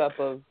the makeup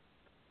of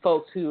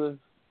folks who have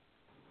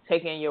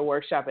taken your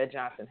workshop at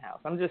Johnson House?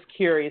 I'm just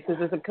curious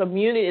because it's a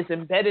community. It's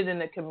embedded in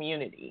the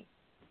community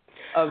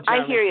of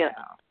Johnson I hear you.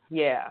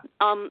 Yeah.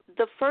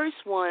 The first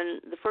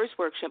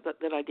workshop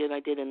that I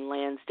did in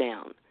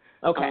Lansdowne.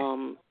 Okay.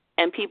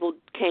 And people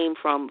came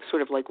from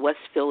sort of like West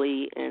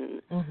Philly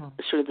and Mm-hmm.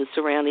 sort of the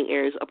surrounding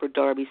areas, Upper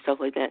Darby, stuff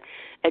like that.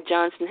 At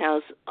Johnston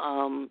House,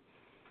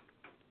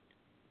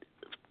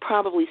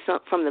 probably some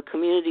from the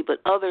community, but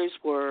others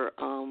were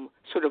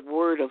sort of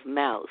word of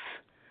mouth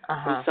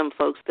from some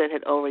folks that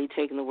had already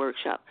taken the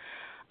workshop.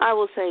 I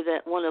will say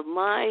that one of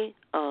my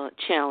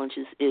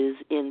challenges is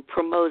in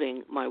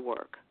promoting my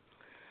work.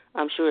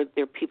 I'm sure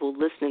there are people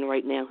listening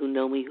right now who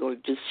know me who are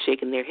just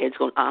shaking their heads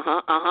going,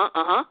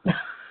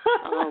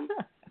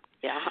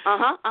 yeah,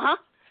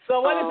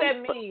 So what does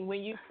that mean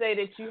when you say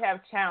that you have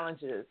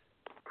challenges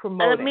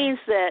promoting? And it means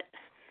that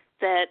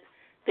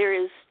there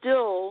is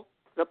still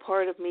the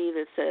part of me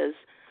that says,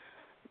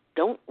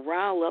 don't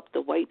rile up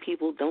the white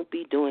people, don't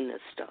be doing this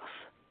stuff.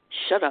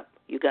 Shut up.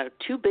 You got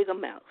too big a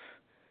mouth.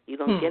 You're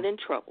going to get in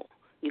trouble.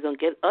 You're going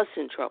to get us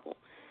in trouble.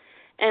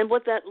 And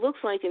what that looks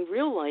like in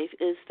real life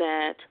is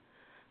that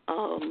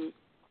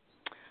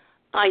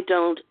I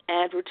don't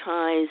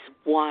advertise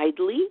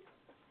widely.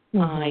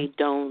 I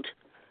don't,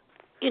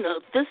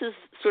 this is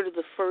sort of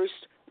the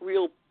first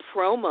real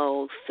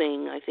promo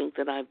thing I think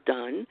that I've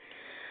done.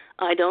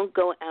 I don't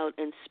go out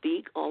and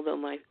speak, although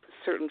my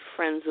certain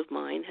friends of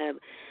mine have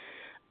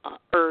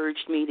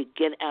urged me to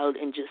get out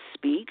and just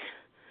speak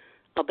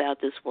about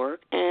this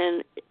work.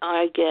 And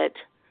I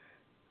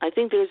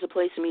think there's a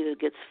place in me that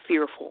gets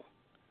fearful.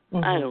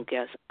 I don't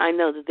guess. I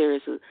know that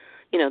there's a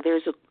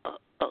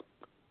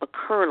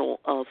kernel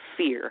of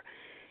fear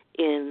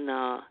in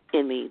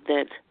me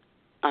that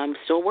I'm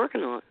still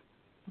working on.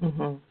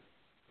 Mm-hmm.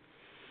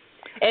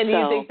 And do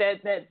you think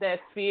that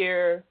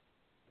fear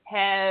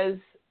has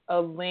a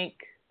link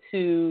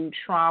to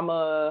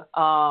trauma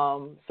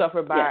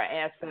suffered by our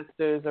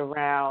ancestors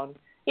around,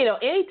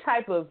 any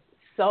type of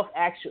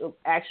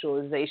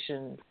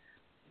self-actualization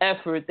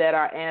effort that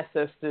our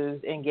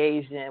ancestors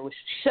engaged in was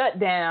shut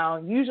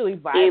down, usually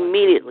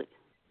violently.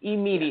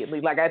 Immediately.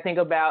 Yes. Like I think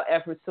about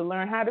efforts to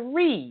learn how to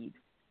read.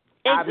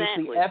 Exactly.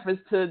 Obviously, efforts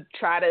to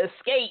try to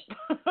escape,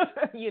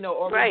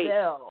 or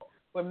rebel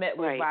were met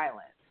with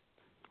violence.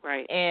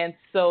 Right. And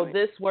so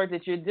this work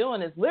that you're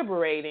doing is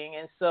liberating.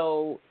 And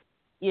so,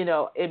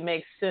 it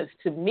makes sense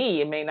to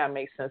me. It may not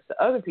make sense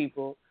to other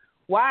people.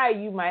 Why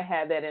you might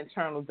have that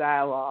internal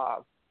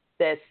dialogue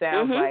that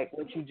sounds like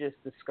what you just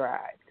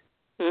described.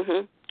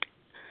 Mm-hmm.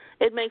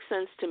 It makes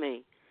sense to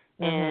me.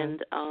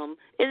 And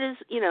it is,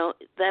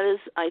 that is,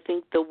 I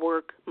think, the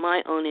work,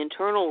 my own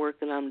internal work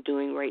that I'm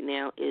doing right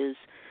now is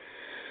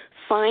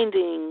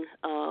finding,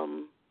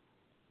 I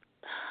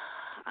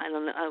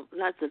don't know,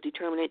 not the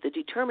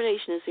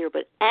determination is here,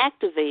 but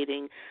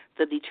activating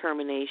the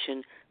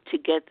determination to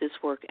get this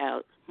work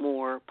out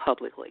more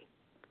publicly.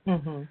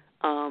 I'm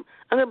going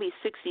to be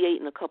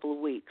 68 in a couple of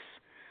weeks.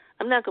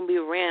 I'm not going to be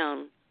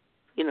around,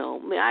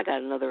 I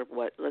got another,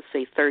 let's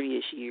say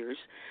 30-ish years,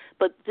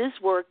 but this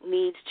work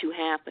needs to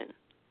happen.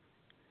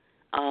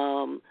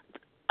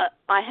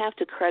 I have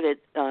to credit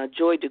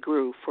Joy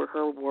DeGruy for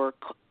her work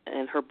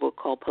and her book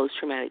called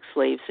Post-Traumatic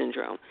Slave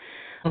Syndrome.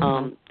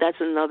 That's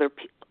another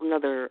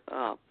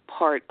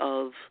part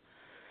of,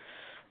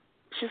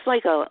 she's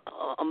like a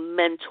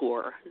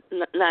mentor,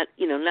 not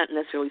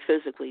necessarily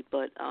physically,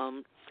 but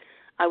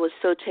I was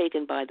so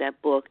taken by that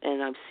book,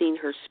 and I've seen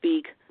her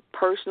speak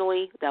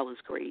personally. That was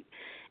great.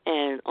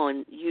 And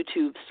on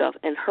YouTube stuff,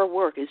 and her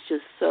work is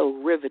just so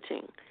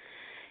riveting.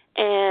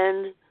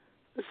 And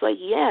it's like,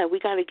 we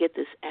got to get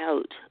this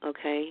out,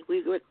 okay?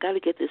 We got to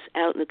get this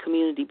out in the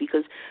community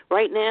because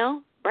right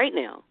now, we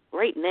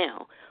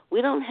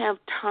don't have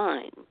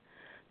time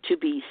to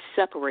be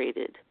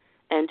separated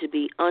and to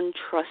be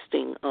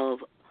untrusting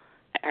of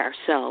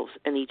ourselves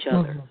and each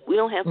other. We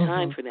don't have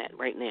time for that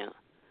right now.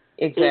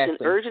 Exactly. There's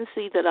an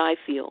urgency that I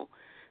feel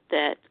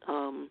that,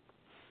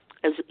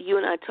 as you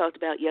and I talked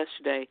about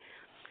yesterday,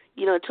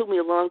 it took me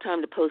a long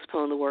time to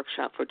postpone the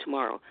workshop for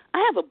tomorrow. I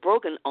have a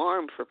broken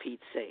arm, for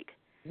Pete's sake.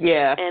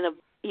 Yeah. And a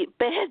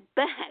bad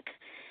back.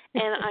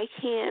 And I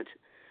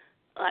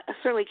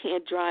certainly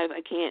can't drive.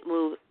 I can't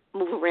move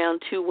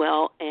around too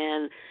well.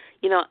 And,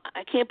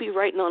 I can't be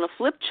writing on a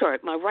flip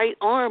chart. My right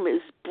arm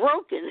is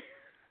broken.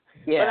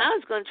 Yeah. But I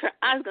was going to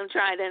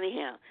try it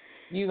anyhow.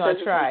 You're going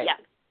to try it? Yeah.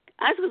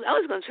 I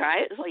was going to try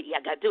it. It's like,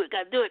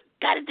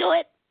 got to do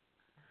it.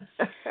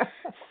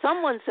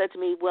 Someone said to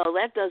me, well,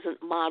 that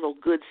doesn't model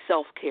good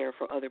self-care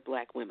for other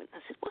black women.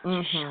 I said,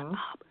 well, shut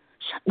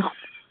up.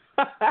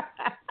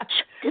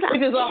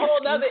 Which is a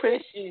whole other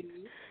issue.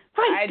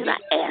 Right. Did I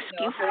ask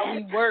you for how that?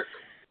 We work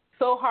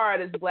so hard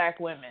as black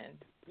women,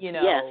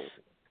 Yes.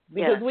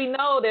 Because we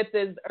know that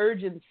there's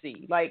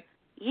urgency. Like,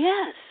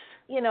 yes.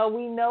 We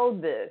know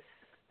this,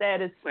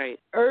 that it's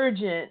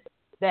urgent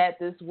that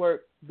this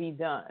work be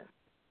done.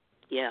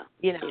 Yeah.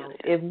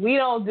 If we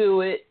don't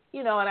do it,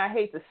 and I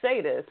hate to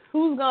say this,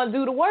 who's going to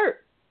do the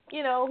work?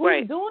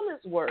 Who's doing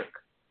this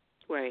work?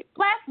 Right.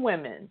 Black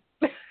women.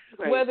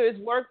 Whether it's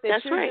work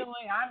that you're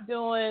doing, I'm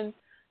doing,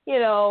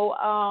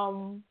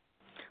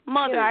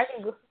 Mothers. I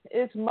can go,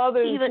 it's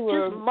mothers even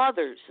who just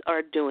mothers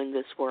are doing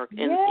this work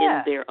in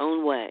their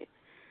own way.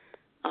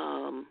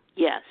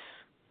 Yes.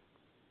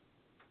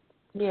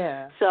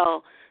 Yeah.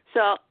 So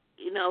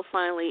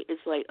finally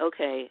it's like,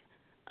 okay,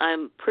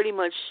 I'm pretty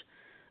much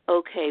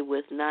okay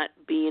with not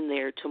being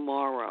there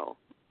tomorrow.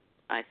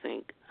 I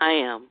think I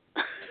am.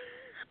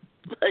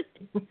 But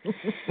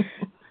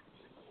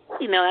I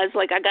was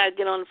like, I gotta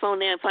get on the phone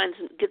now and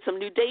get some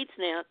new dates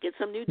now. Get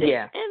some new dates.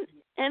 Yeah.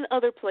 And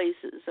other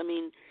places. I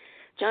mean,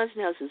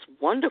 Johnson House is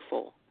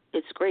wonderful.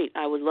 It's great.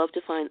 I would love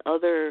to find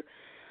other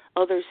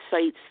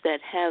sites that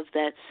have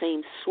that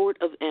same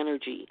sort of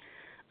energy.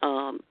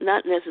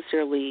 Not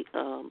necessarily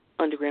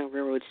Underground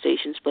Railroad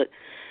stations, but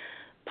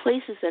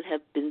places that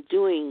have been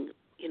doing,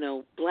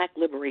 Black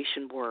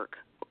liberation work,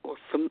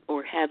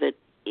 or have it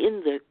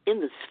in the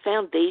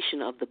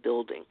foundation of the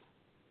building.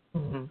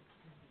 Mm-hmm.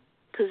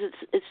 Because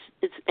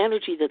it's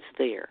energy that's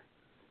there.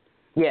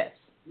 Yes.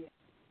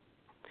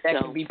 That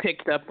can be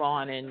picked up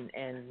on and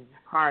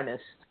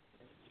harnessed.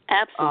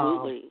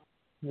 Absolutely.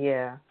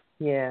 Yeah.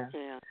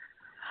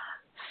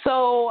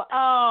 So,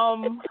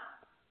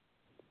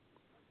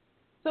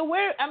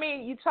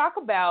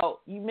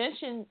 you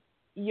mentioned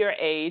your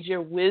age,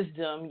 your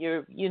wisdom,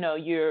 you're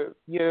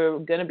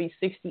going to be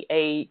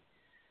 68.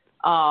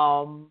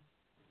 I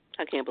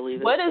can't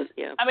believe it.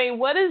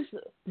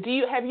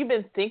 Have you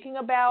been thinking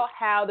about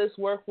how this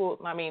work will,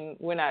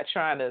 we're not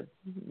trying to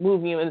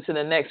move you into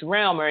the next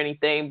realm or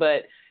anything,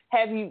 but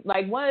have you,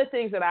 one of the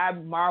things that I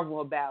marvel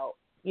about,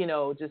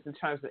 just in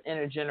terms of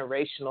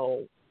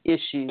intergenerational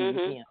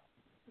issues,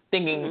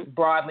 thinking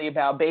broadly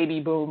about baby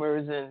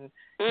boomers and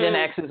Gen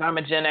Xers. I'm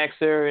a Gen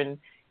Xer,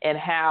 and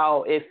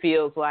how it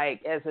feels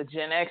like as a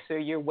Gen Xer,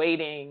 you're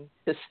waiting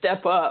to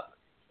step up,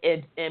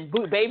 and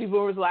baby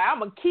boomers are like, I'm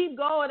going to keep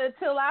going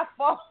until I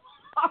fall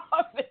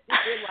off. And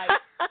you're like,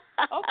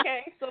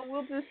 okay, so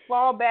we'll just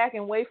fall back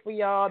and wait for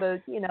y'all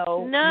to,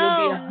 you'll be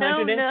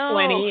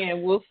 120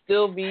 and we'll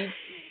still be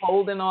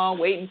holding on,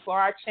 waiting for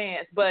our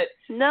chance. But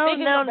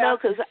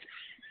because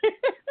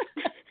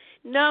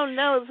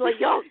it's like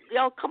y'all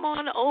come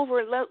on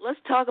over. Let's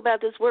talk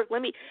about this work.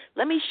 Let me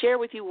share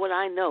with you what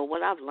I know,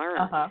 what I've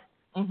learned.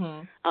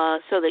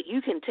 So that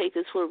you can take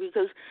this work,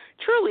 because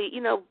truly,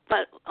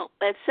 but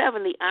at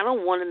 70, I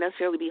don't want to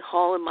necessarily be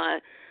hauling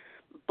my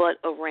butt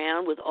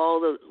around with all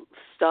the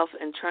stuff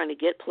and trying to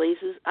get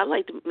places. I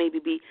like to maybe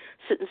be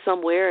sitting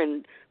somewhere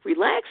and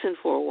relaxing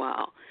for a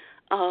while.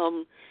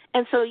 And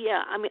so,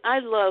 I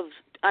love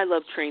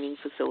training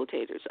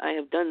facilitators. I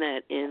have done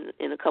that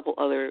in a couple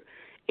other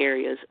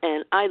areas,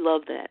 and I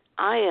love that.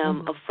 I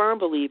am a firm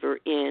believer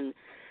in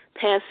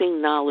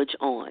passing knowledge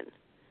on.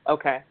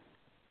 Okay.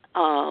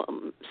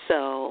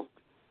 So,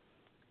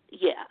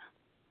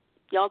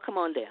 y'all come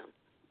on down.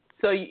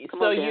 So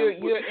you're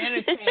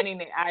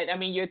entertaining it.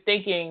 You're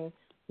thinking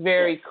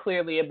very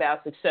clearly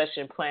about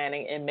succession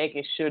planning and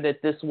making sure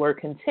that this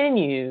work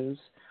continues.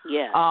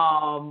 Yeah.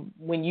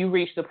 When you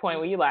reach the point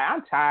where you're like,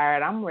 I'm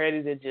tired, I'm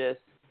ready to just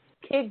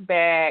kick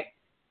back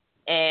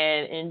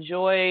and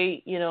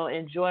enjoy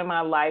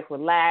my life,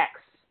 relax,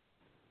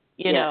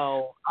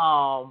 and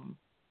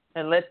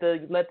let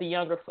the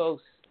younger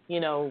folks,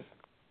 move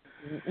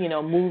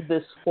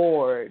this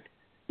forward.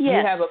 Yes. You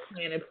have a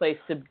plan in place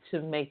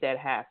to make that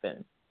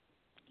happen.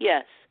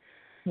 Yes.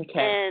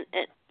 Okay.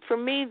 And for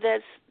me,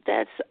 that's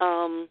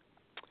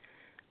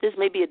this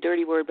may be a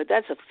dirty word, but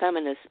that's a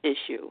feminist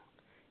issue,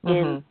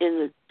 in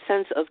the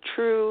sense of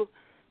true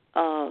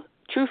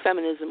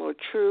feminism or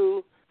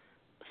true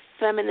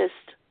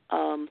feminist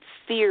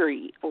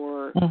theory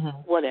or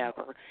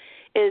whatever,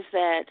 is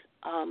that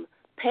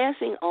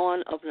passing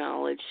on of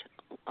knowledge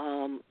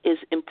is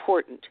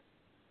important.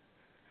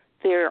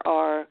 There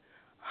are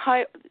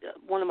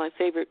one of my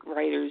favorite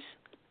writers,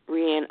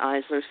 Rianne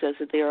Eisler, says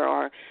that there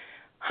are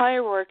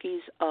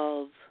hierarchies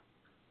of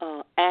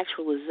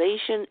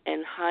actualization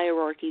and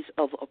hierarchies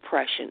of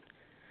oppression.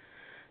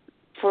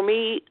 For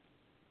me,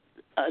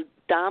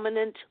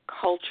 dominant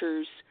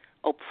cultures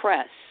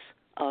oppress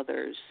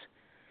others.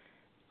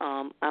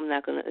 I'm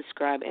not going to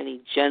ascribe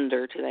any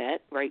gender to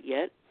that right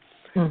yet.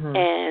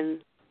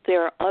 And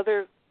there are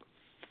other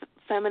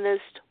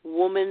feminist,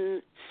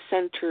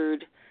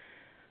 woman-centered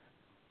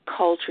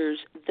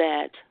cultures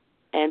that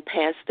and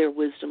pass their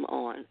wisdom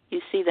on.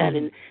 You see that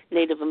in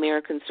Native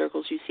American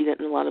circles. You see that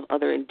in a lot of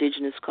other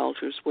indigenous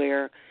cultures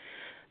where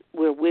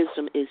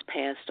wisdom is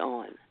passed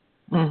on.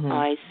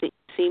 I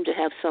seem to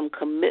have some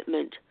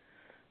commitment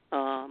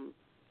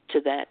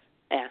to that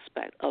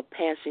aspect of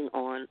passing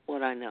on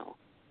what I know.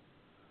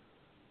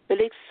 It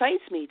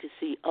excites me to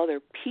see other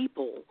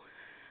people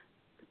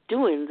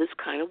doing this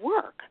kind of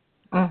work.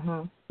 I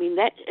mean,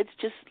 that it's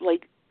just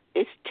like,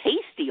 it's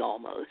tasty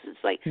almost.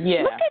 It's like,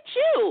 look at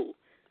you.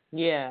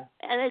 Yeah.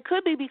 And it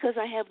could be because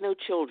I have no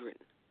children.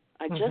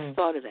 I just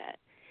thought of that.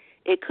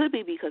 It could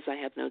be because I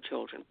have no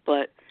children.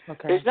 But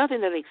there's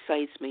nothing that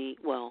excites me.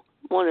 Well,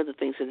 one of the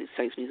things that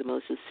excites me the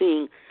most is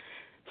seeing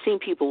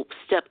people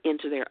step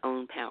into their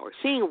own power.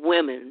 Seeing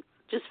women,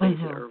 just face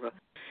it, Erva,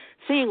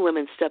 seeing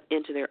women step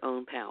into their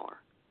own power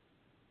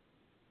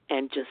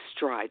and just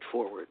stride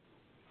forward.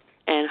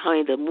 And,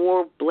 honey, the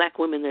more black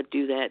women that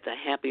do that, the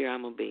happier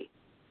I'm going to be.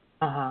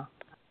 Uh-huh.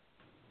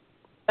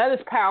 That is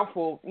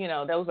powerful.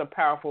 Those are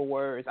powerful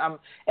words.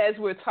 As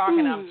we're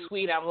talking, I'm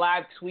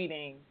live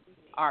tweeting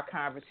our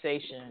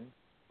conversation.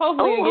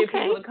 Hopefully to get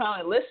people to come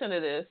and listen to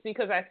this,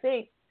 because I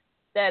think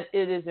that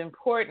it is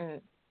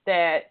important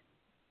that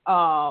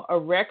a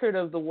record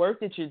of the work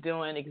that you're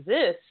doing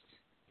exists.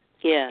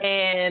 Yeah.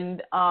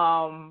 And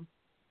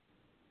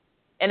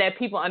that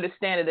people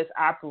understand that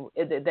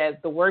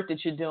the work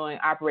that you're doing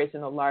operates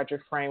in a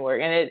larger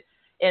framework, and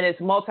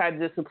it's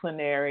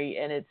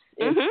multidisciplinary, and it's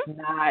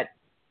not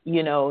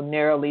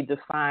narrowly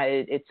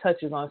defined. It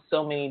touches on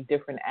so many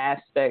different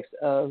aspects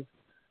of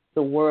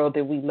the world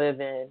that we live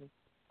in.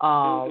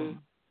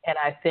 And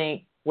I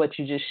think what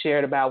you just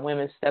shared about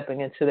women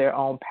stepping into their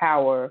own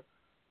power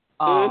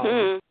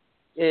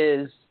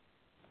is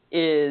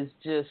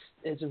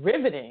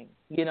riveting.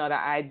 The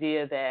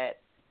idea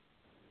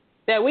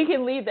that we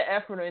can lead the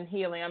effort in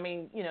healing. I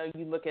mean,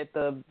 you look at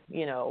the,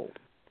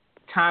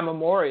 time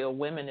immemorial,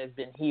 women have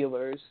been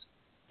healers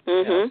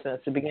since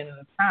the beginning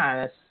of time.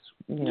 That's,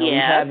 we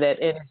have that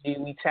energy,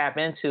 we tap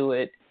into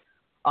it,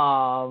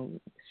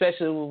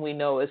 especially when we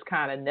know it's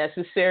kind of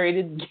necessary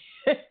to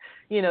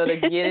to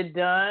get it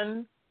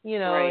done.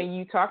 Right. And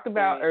you talked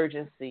about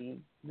urgency.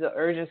 The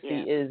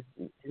urgency is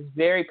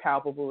very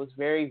palpable. It's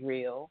very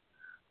real.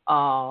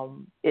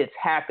 It's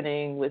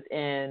happening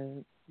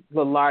within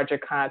the larger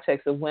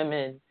context of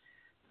women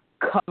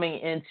coming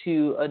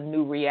into a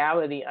new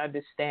reality,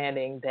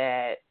 understanding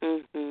that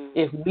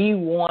if we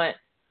want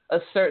a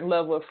certain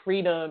level of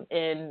freedom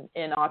and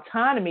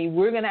autonomy,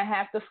 we're going to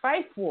have to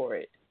fight for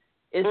it.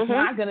 It's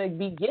not going to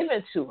be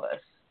given to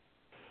us.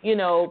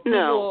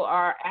 People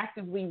are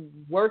actively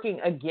working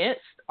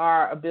against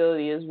our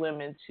ability as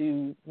women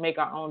to make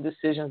our own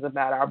decisions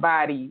about our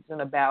bodies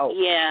and about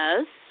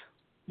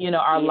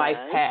our life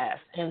path.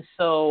 And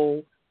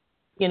so,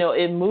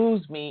 it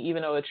moves me,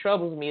 even though it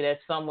troubles me that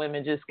some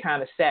women just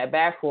kind of sat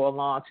back for a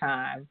long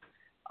time.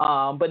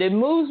 But it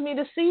moves me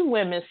to see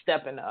women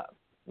stepping up.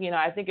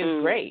 I think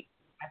it's great.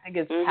 I think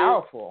it's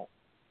powerful.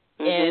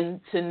 And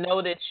to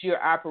know that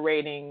you're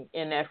operating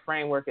in that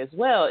framework as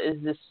well is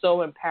just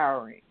so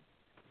empowering.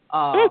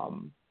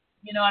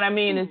 You know what I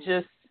mean? It's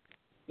just,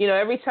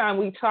 every time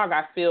we talk,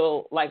 I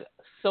feel like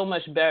so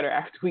much better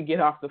after we get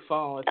off the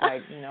phone. It's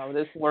like,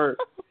 this work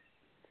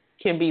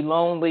can be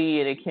lonely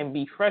and it can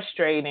be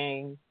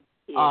frustrating.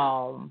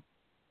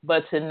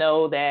 But to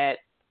know that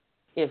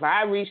if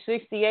I reach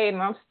 68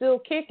 and I'm still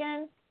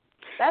kicking,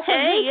 that's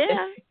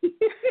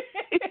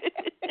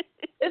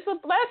it's a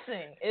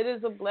blessing. It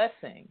is a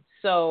blessing.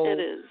 So it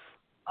is.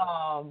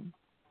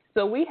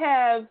 So we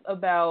have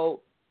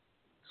about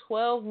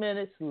 12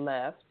 minutes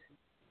left.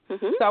 So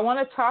I want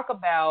to talk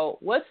about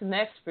what's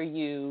next for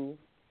you.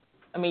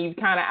 I mean, you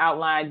kind of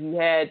outlined you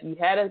had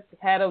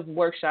a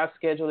workshop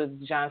scheduled at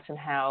the Johnson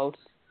House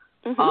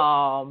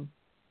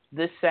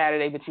this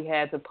Saturday, but you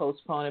had to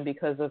postpone it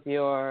because of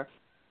your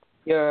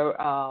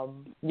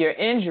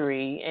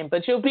injury.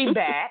 But you'll be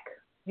back.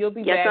 You'll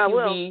be back. I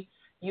will.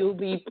 You'll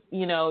be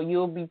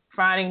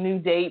finding new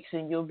dates,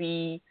 and you'll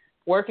be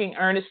working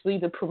earnestly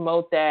to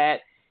promote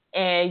that.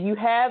 And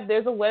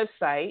there's a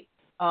website.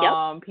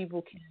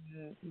 People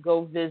can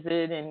go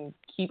visit and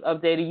keep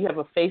updated. You have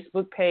a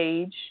Facebook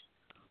page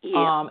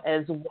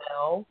as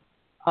well.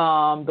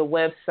 The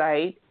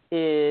website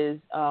is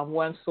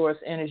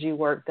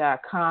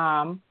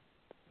onesourceenergywork.com.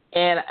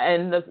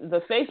 And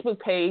the Facebook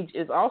page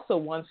is also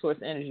One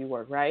Source Energy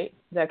Work, right?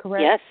 Is that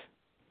correct?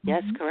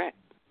 Yes, correct.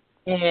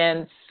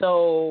 And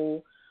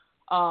so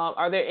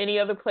are there any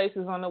other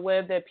places on the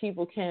web that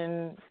people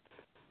can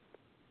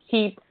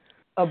keep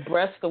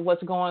abreast of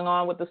what's going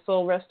on with the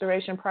Soul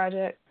Restoration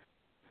Project?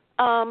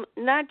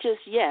 Not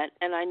just yet,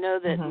 and I know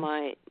that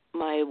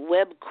my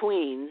web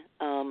queen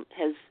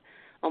has.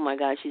 Oh my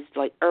gosh, she's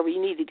like, Erva, you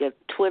need to get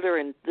Twitter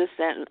and this,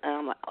 that, and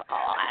I'm like,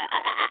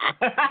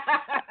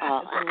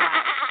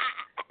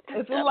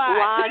 it's a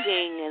lot.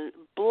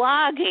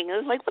 Blogging. I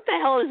was like, what the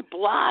hell is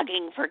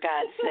blogging, for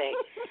God's sake?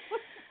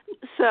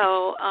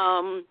 So,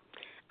 I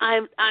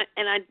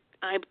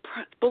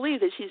believe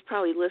that she's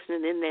probably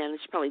listening in there, and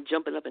she's probably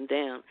jumping up and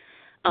down.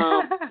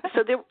 So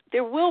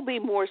there will be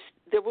more.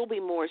 There will be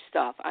more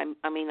stuff. I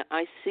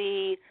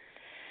see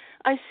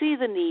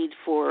the need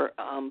for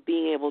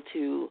being able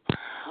to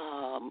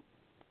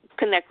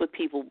connect with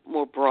people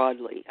more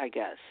broadly, I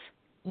guess.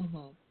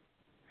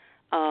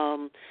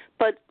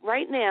 But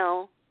right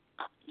now,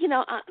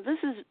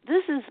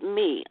 this is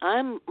me.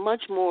 I'm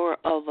much more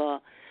of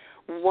a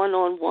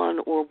one-on-one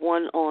or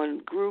one-on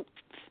group,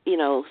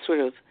 sort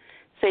of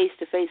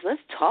face-to-face.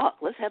 Let's talk.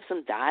 Let's have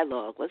some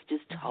dialogue. Let's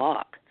just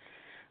talk.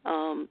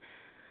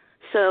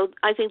 So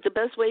I think the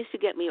best ways to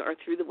get me are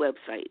through the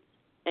website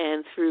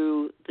and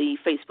through the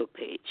Facebook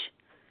page.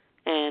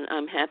 And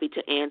I'm happy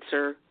to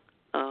answer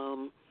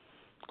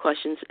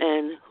questions.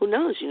 And who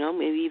knows,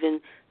 maybe even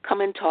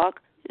come and talk.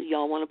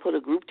 Y'all want to put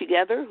a group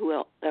together,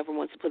 whoever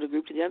wants to put a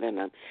group together, and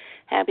I'm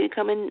happy to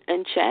come in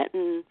and chat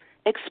and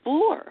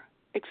explore.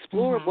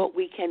 explore what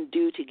we can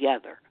do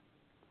together.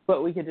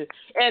 What we can do.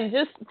 And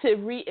just to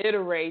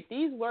reiterate,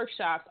 these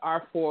workshops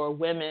are for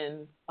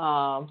women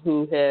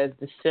who have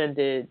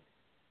descended,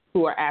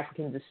 who are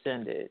African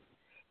descended.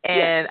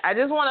 And I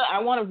just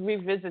want to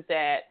revisit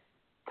that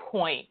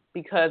point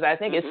because I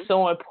think it's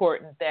so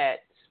important that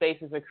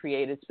spaces are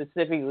created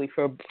specifically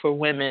for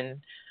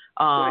women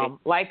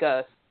like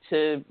us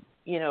to,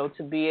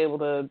 to be able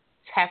to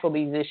tackle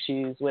these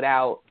issues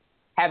without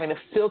having to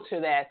filter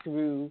that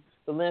through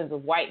the lens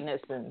of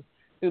whiteness and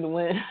through the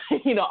lens,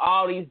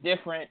 all these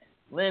different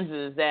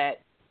lenses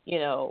that,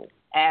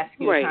 ask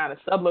you to kind of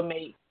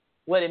sublimate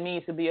what it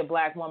means to be a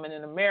black woman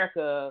in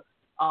America,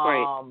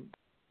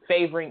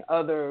 favoring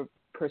other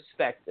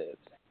perspectives.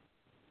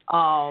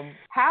 How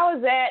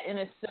has that in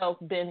itself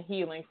been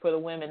healing for the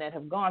women that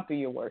have gone through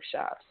your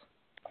workshops?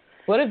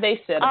 What have they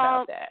said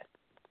about that?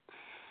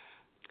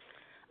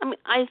 I mean,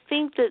 I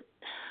think that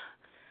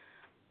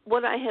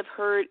what I have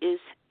heard is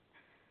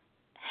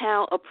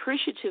how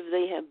appreciative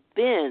they have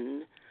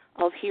been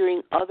of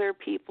hearing other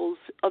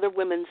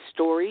women's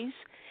stories.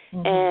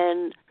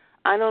 And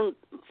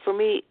for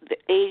me, the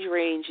age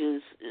range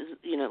is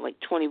like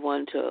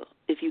 21 to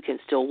if you can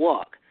still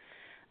walk.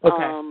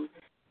 Okay.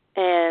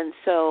 And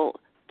so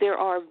there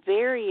are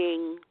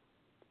varying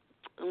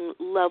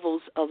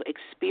levels of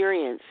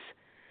experience,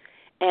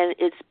 and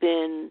it's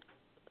been,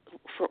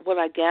 for what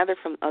I gather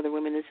from other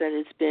women, is that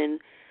it's been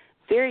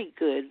very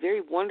good,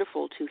 very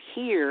wonderful to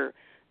hear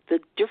the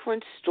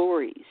different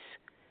stories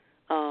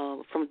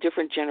from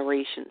different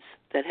generations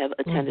that have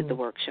attended the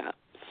workshop.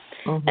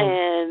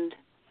 And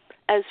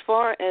as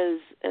far as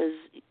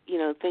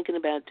thinking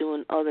about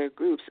doing other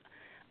groups,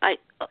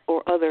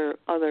 or other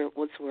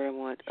what's the word I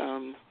want?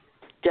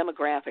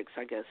 Demographics,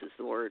 I guess is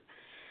the word.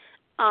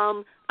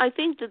 I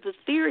think that the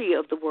theory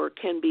of the work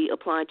can be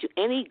applied to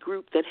any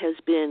group that has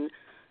been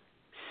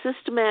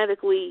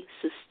systemically,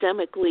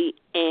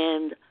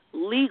 and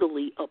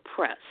legally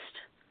oppressed.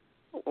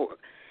 Or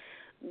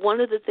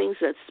one of the things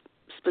that's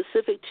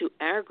specific to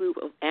our group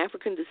of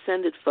African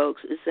descended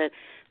folks is that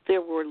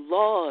there were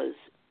laws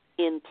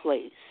in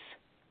place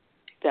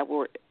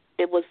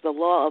it was the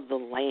law of the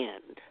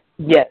land.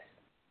 Yes.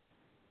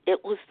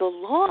 It was the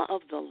law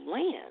of the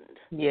land.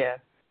 Yeah.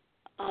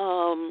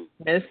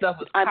 This stuff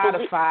was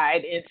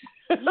codified.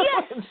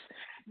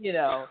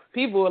 Yes.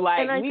 People were like,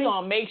 we're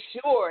going to make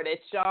sure that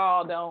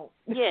y'all don't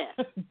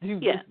do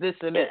this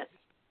and this.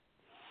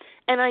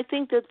 And I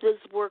think that this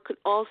work could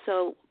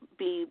also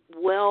be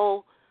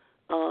well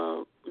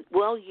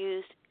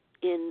used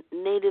in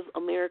Native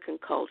American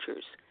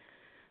cultures.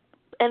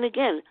 And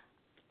again,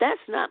 that's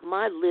not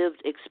my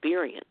lived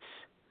experience.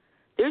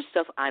 There's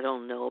stuff I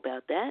don't know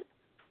about that.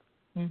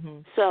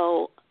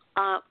 So,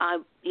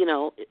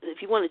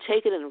 if you want to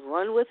take it and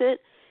run with it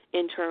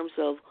in terms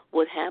of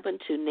what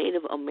happened to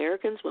Native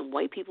Americans when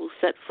white people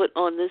set foot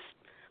on this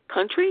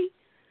country,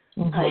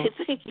 I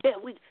think,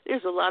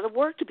 there's a lot of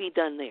work to be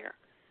done there.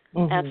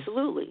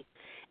 Absolutely.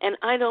 And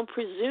I don't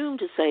presume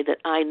to say that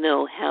I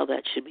know how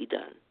that should be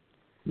done.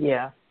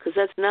 Yeah. Because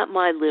that's not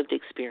my lived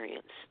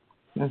experience.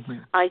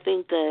 I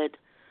think that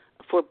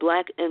for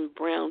black and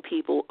brown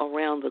people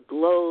around the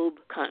globe,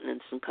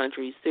 continents and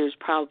countries, there's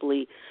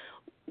probably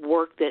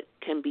work that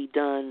can be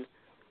done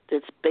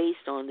that's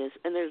based on this,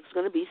 and there's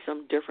going to be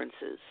some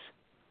differences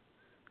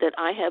that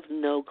I have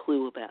no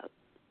clue about.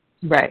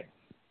 Right.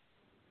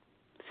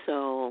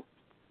 So.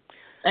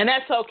 And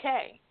that's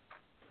okay.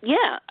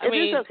 Yeah, it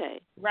is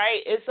okay.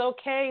 Right? It's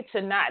okay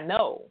to not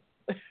know.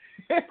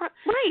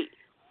 Right.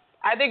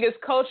 I think it's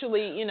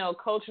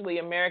culturally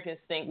Americans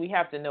think we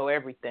have to know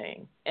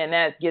everything, and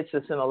that gets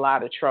us in a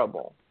lot of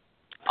trouble.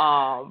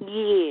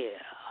 Yeah.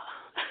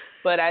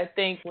 But I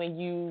think when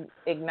you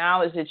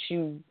acknowledge that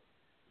you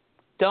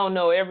don't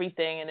know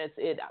everything, and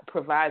it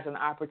provides an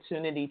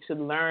opportunity to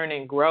learn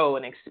and grow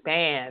and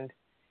expand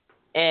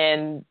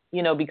and,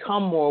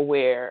 become more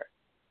aware,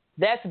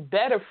 that's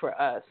better for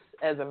us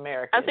as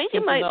Americans. I think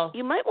you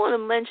might want to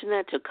mention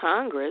that to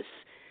Congress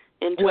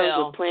in terms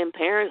of Planned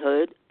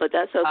Parenthood, but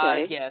that's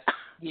okay. Yes,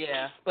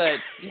 yeah. But,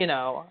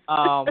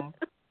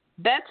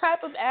 that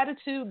type of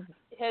attitude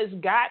has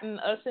gotten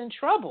us in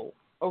trouble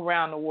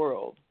around the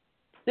world.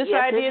 This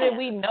idea that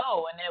we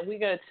know and that we're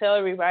going to tell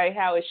everybody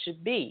how it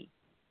should be.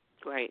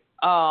 Right.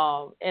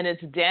 And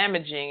it's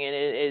damaging,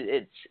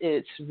 and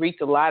it's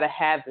wreaked a lot of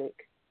havoc.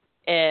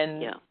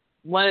 And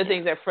one of the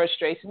things that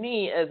frustrates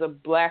me as a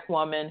black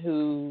woman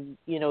who,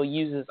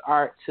 uses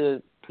art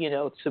to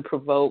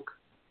provoke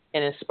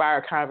and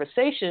inspire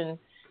conversation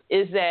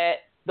is that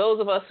those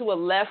of us who are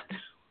left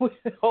with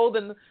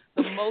holding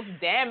the most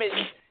damage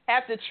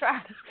have to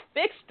try to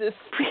fix this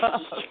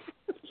stuff.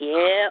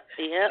 Yep.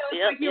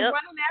 You're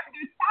running after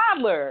a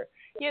toddler.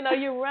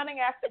 You're running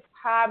after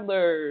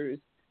toddlers,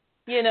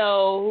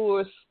 who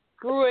are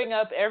screwing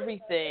up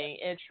everything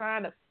and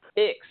trying to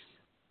fix.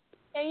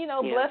 And,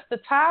 bless the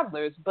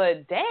toddlers.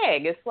 But,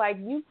 dang, it's like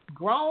you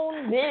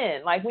grown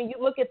men. Like, when you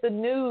look at the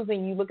news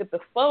and you look at the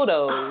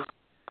photos,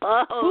 who's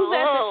at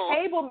the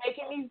table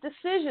making these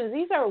decisions?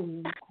 These are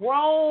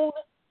grown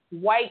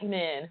white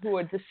men who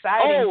are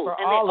deciding old, for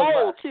and all they're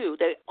of old us. too.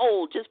 They're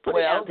old. Just put it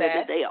Well, out there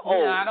that they are you know,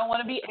 old. I don't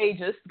want to be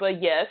ageist,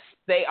 but yes,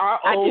 they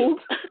are I old.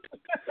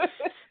 do.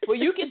 Well,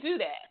 you can do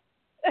that.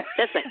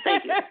 That's it.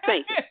 Thank you.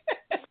 Thank you.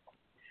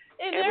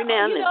 And Every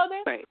now and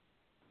then. Right.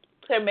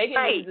 They're making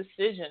these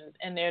decisions,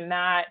 and they're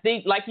not,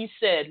 like you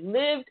said,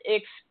 lived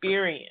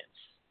experience.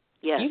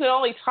 Yes. You can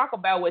only talk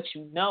about what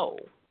you know,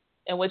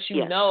 and what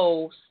you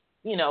know,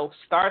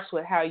 starts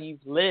with how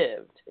you've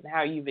lived and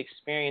how you've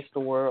experienced the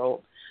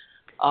world,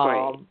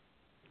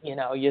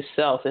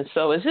 yourself. And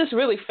so it's just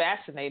really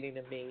fascinating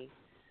to me,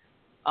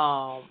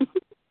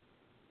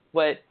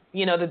 what,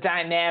 the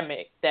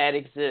dynamic that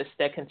exists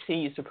that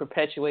continues to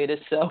perpetuate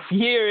itself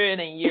year in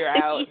and year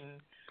out. And,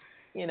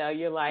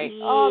 you're like,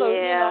 all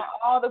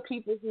the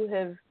people who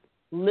have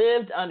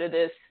lived under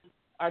this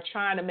are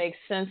trying to make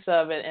sense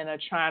of it and are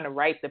trying to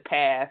write the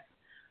path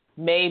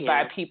made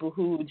by people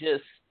who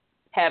just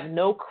have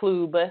no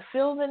clue, but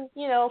feel it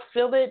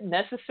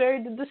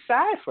necessary to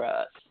decide for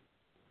us.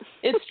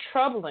 It's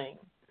troubling.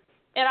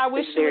 And I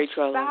wish it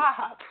would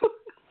stop.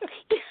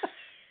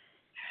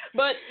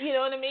 But,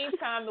 in the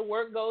meantime, the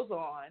work goes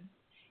on.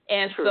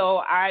 And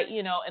so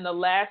in the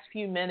last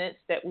few minutes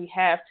that we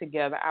have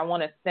together, I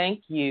want to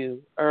thank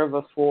you,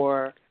 Erva,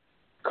 for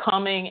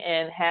coming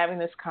and having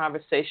this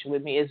conversation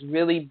with me. It's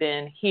really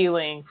been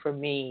healing for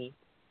me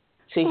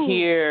to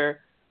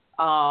hear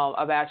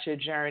about your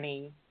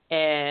journey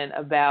and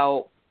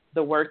about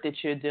the work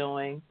that you're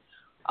doing.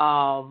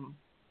 And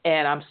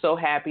I'm so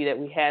happy that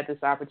we had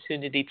this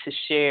opportunity to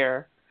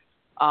share.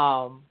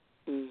 So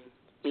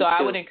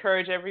I would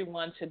encourage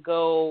everyone to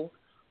go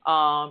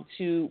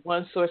to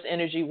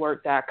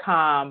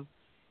onesourceenergywork.com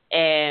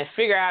and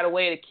figure out a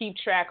way to keep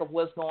track of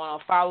what's going on.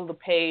 Follow the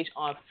page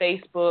on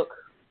Facebook.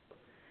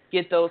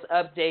 Get those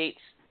updates.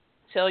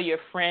 Tell your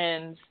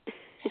friends.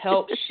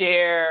 Help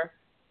share.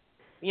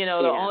 The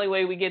only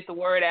way we get the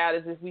word out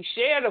is if we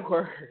share the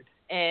word.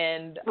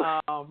 And,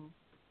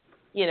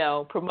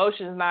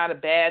 promotion is not a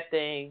bad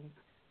thing.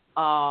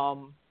 I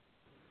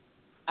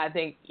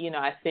think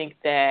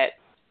that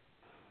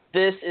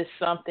this is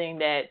something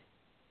that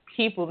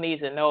people need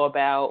to know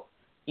about.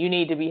 You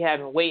need to be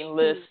having waiting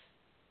lists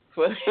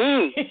for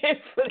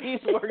for these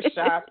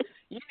workshops.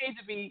 You need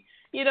to be,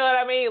 you know what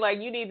I mean? Like,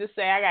 you need to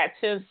say, I got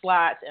 10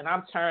 slots and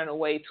I'm turning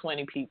away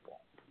 20 people.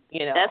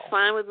 That's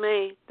fine with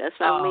me. That's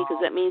fine with me,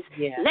 because that means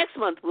next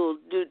month we'll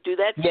do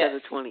that instead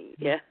of 20.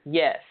 Yeah.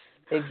 Yes,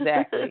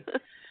 exactly.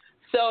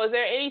 So is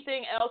there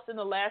anything else in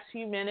the last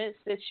few minutes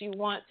that you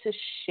want to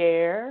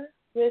share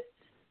with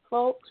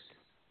folks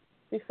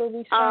before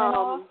we sign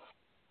off?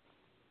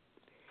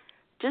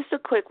 Just a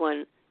quick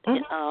one.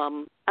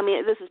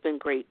 This has been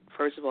great,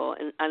 first of all,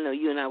 and I know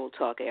you and I will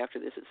talk after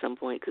this at some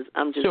point, because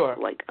I'm just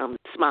I'm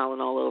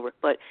smiling all over.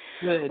 But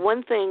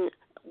one thing,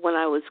 when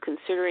I was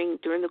considering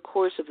during the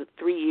course of the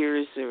 3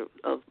 years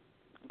of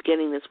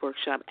getting this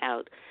workshop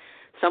out,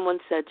 someone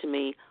said to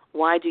me,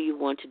 "Why do you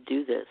want to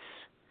do this?"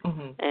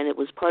 And it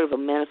was part of a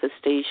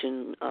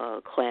manifestation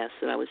class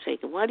that I was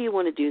taking. Why do you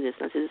want to do this?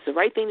 And I said, it's the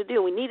right thing to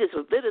do. We need this.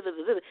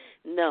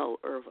 No,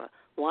 Erva,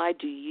 why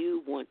do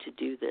you want to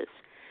do this?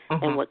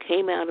 And what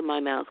came out of my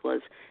mouth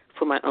was,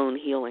 for my own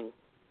healing.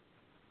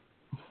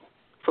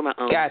 For my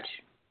own.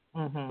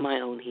 My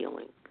own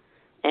healing.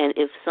 And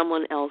if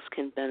someone else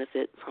can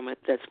benefit from it,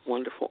 that's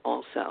wonderful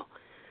also.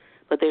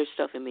 But there's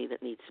stuff in me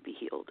that needs to be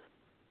healed.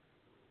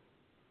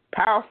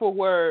 Powerful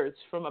words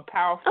from a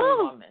powerful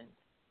woman.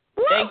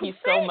 Thank you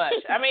so much.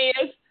 I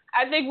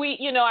think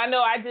I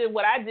know I did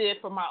what I did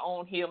for my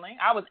own healing.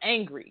 I was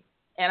angry,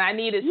 and I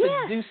needed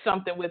to do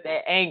something with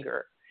that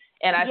anger.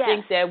 And I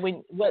think that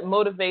what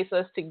motivates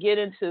us to get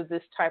into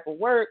this type of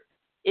work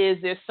is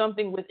there's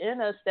something within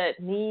us that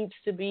needs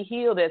to be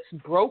healed, that's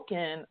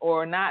broken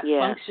or not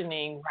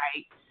functioning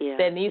right,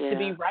 that needs to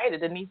be righted,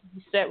 that needs to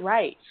be set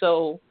right.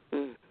 So,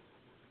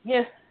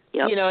 it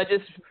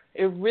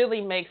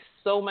really makes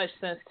so much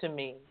sense to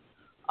me.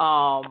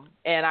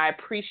 And I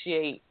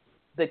appreciate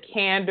the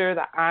candor,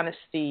 the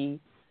honesty,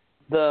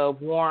 the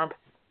warmth,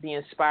 the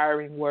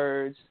inspiring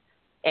words,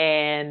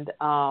 and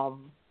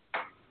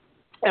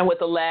with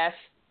the last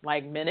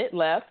minute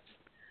left,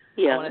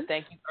 I want to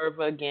thank you,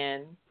 Erva,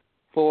 again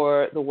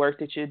for the work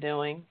that you're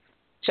doing.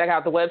 Check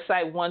out the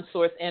website,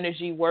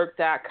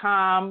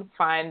 onesourceenergywork.com.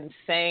 Find the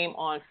same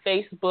on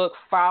Facebook.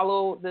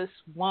 Follow this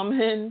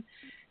woman.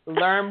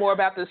 Learn more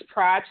about this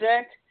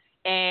project.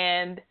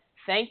 And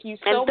thank you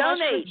so much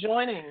for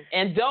joining.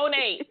 And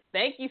donate.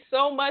 Thank you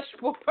so much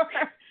for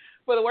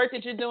the work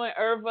that you're doing,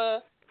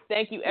 Erva.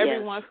 Thank you,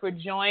 everyone, for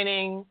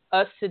joining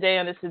us today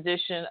on this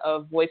edition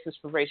of Voices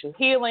for Racial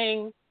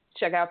Healing.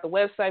 Check out the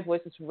website,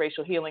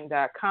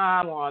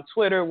 voicesforracialhealing.com. We're on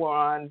Twitter. We're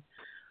on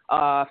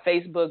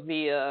Facebook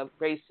via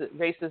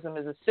Racism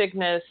is a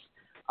Sickness.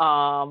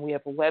 We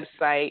have a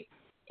website.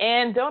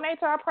 And donate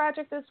to our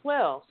project as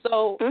well.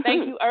 So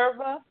thank you,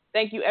 Erva.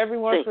 Thank you,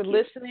 everyone, for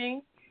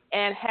listening.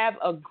 And have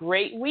a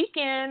great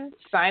weekend.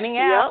 Signing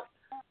out.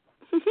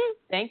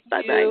 Thank you.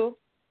 Bye-bye.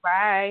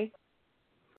 Bye.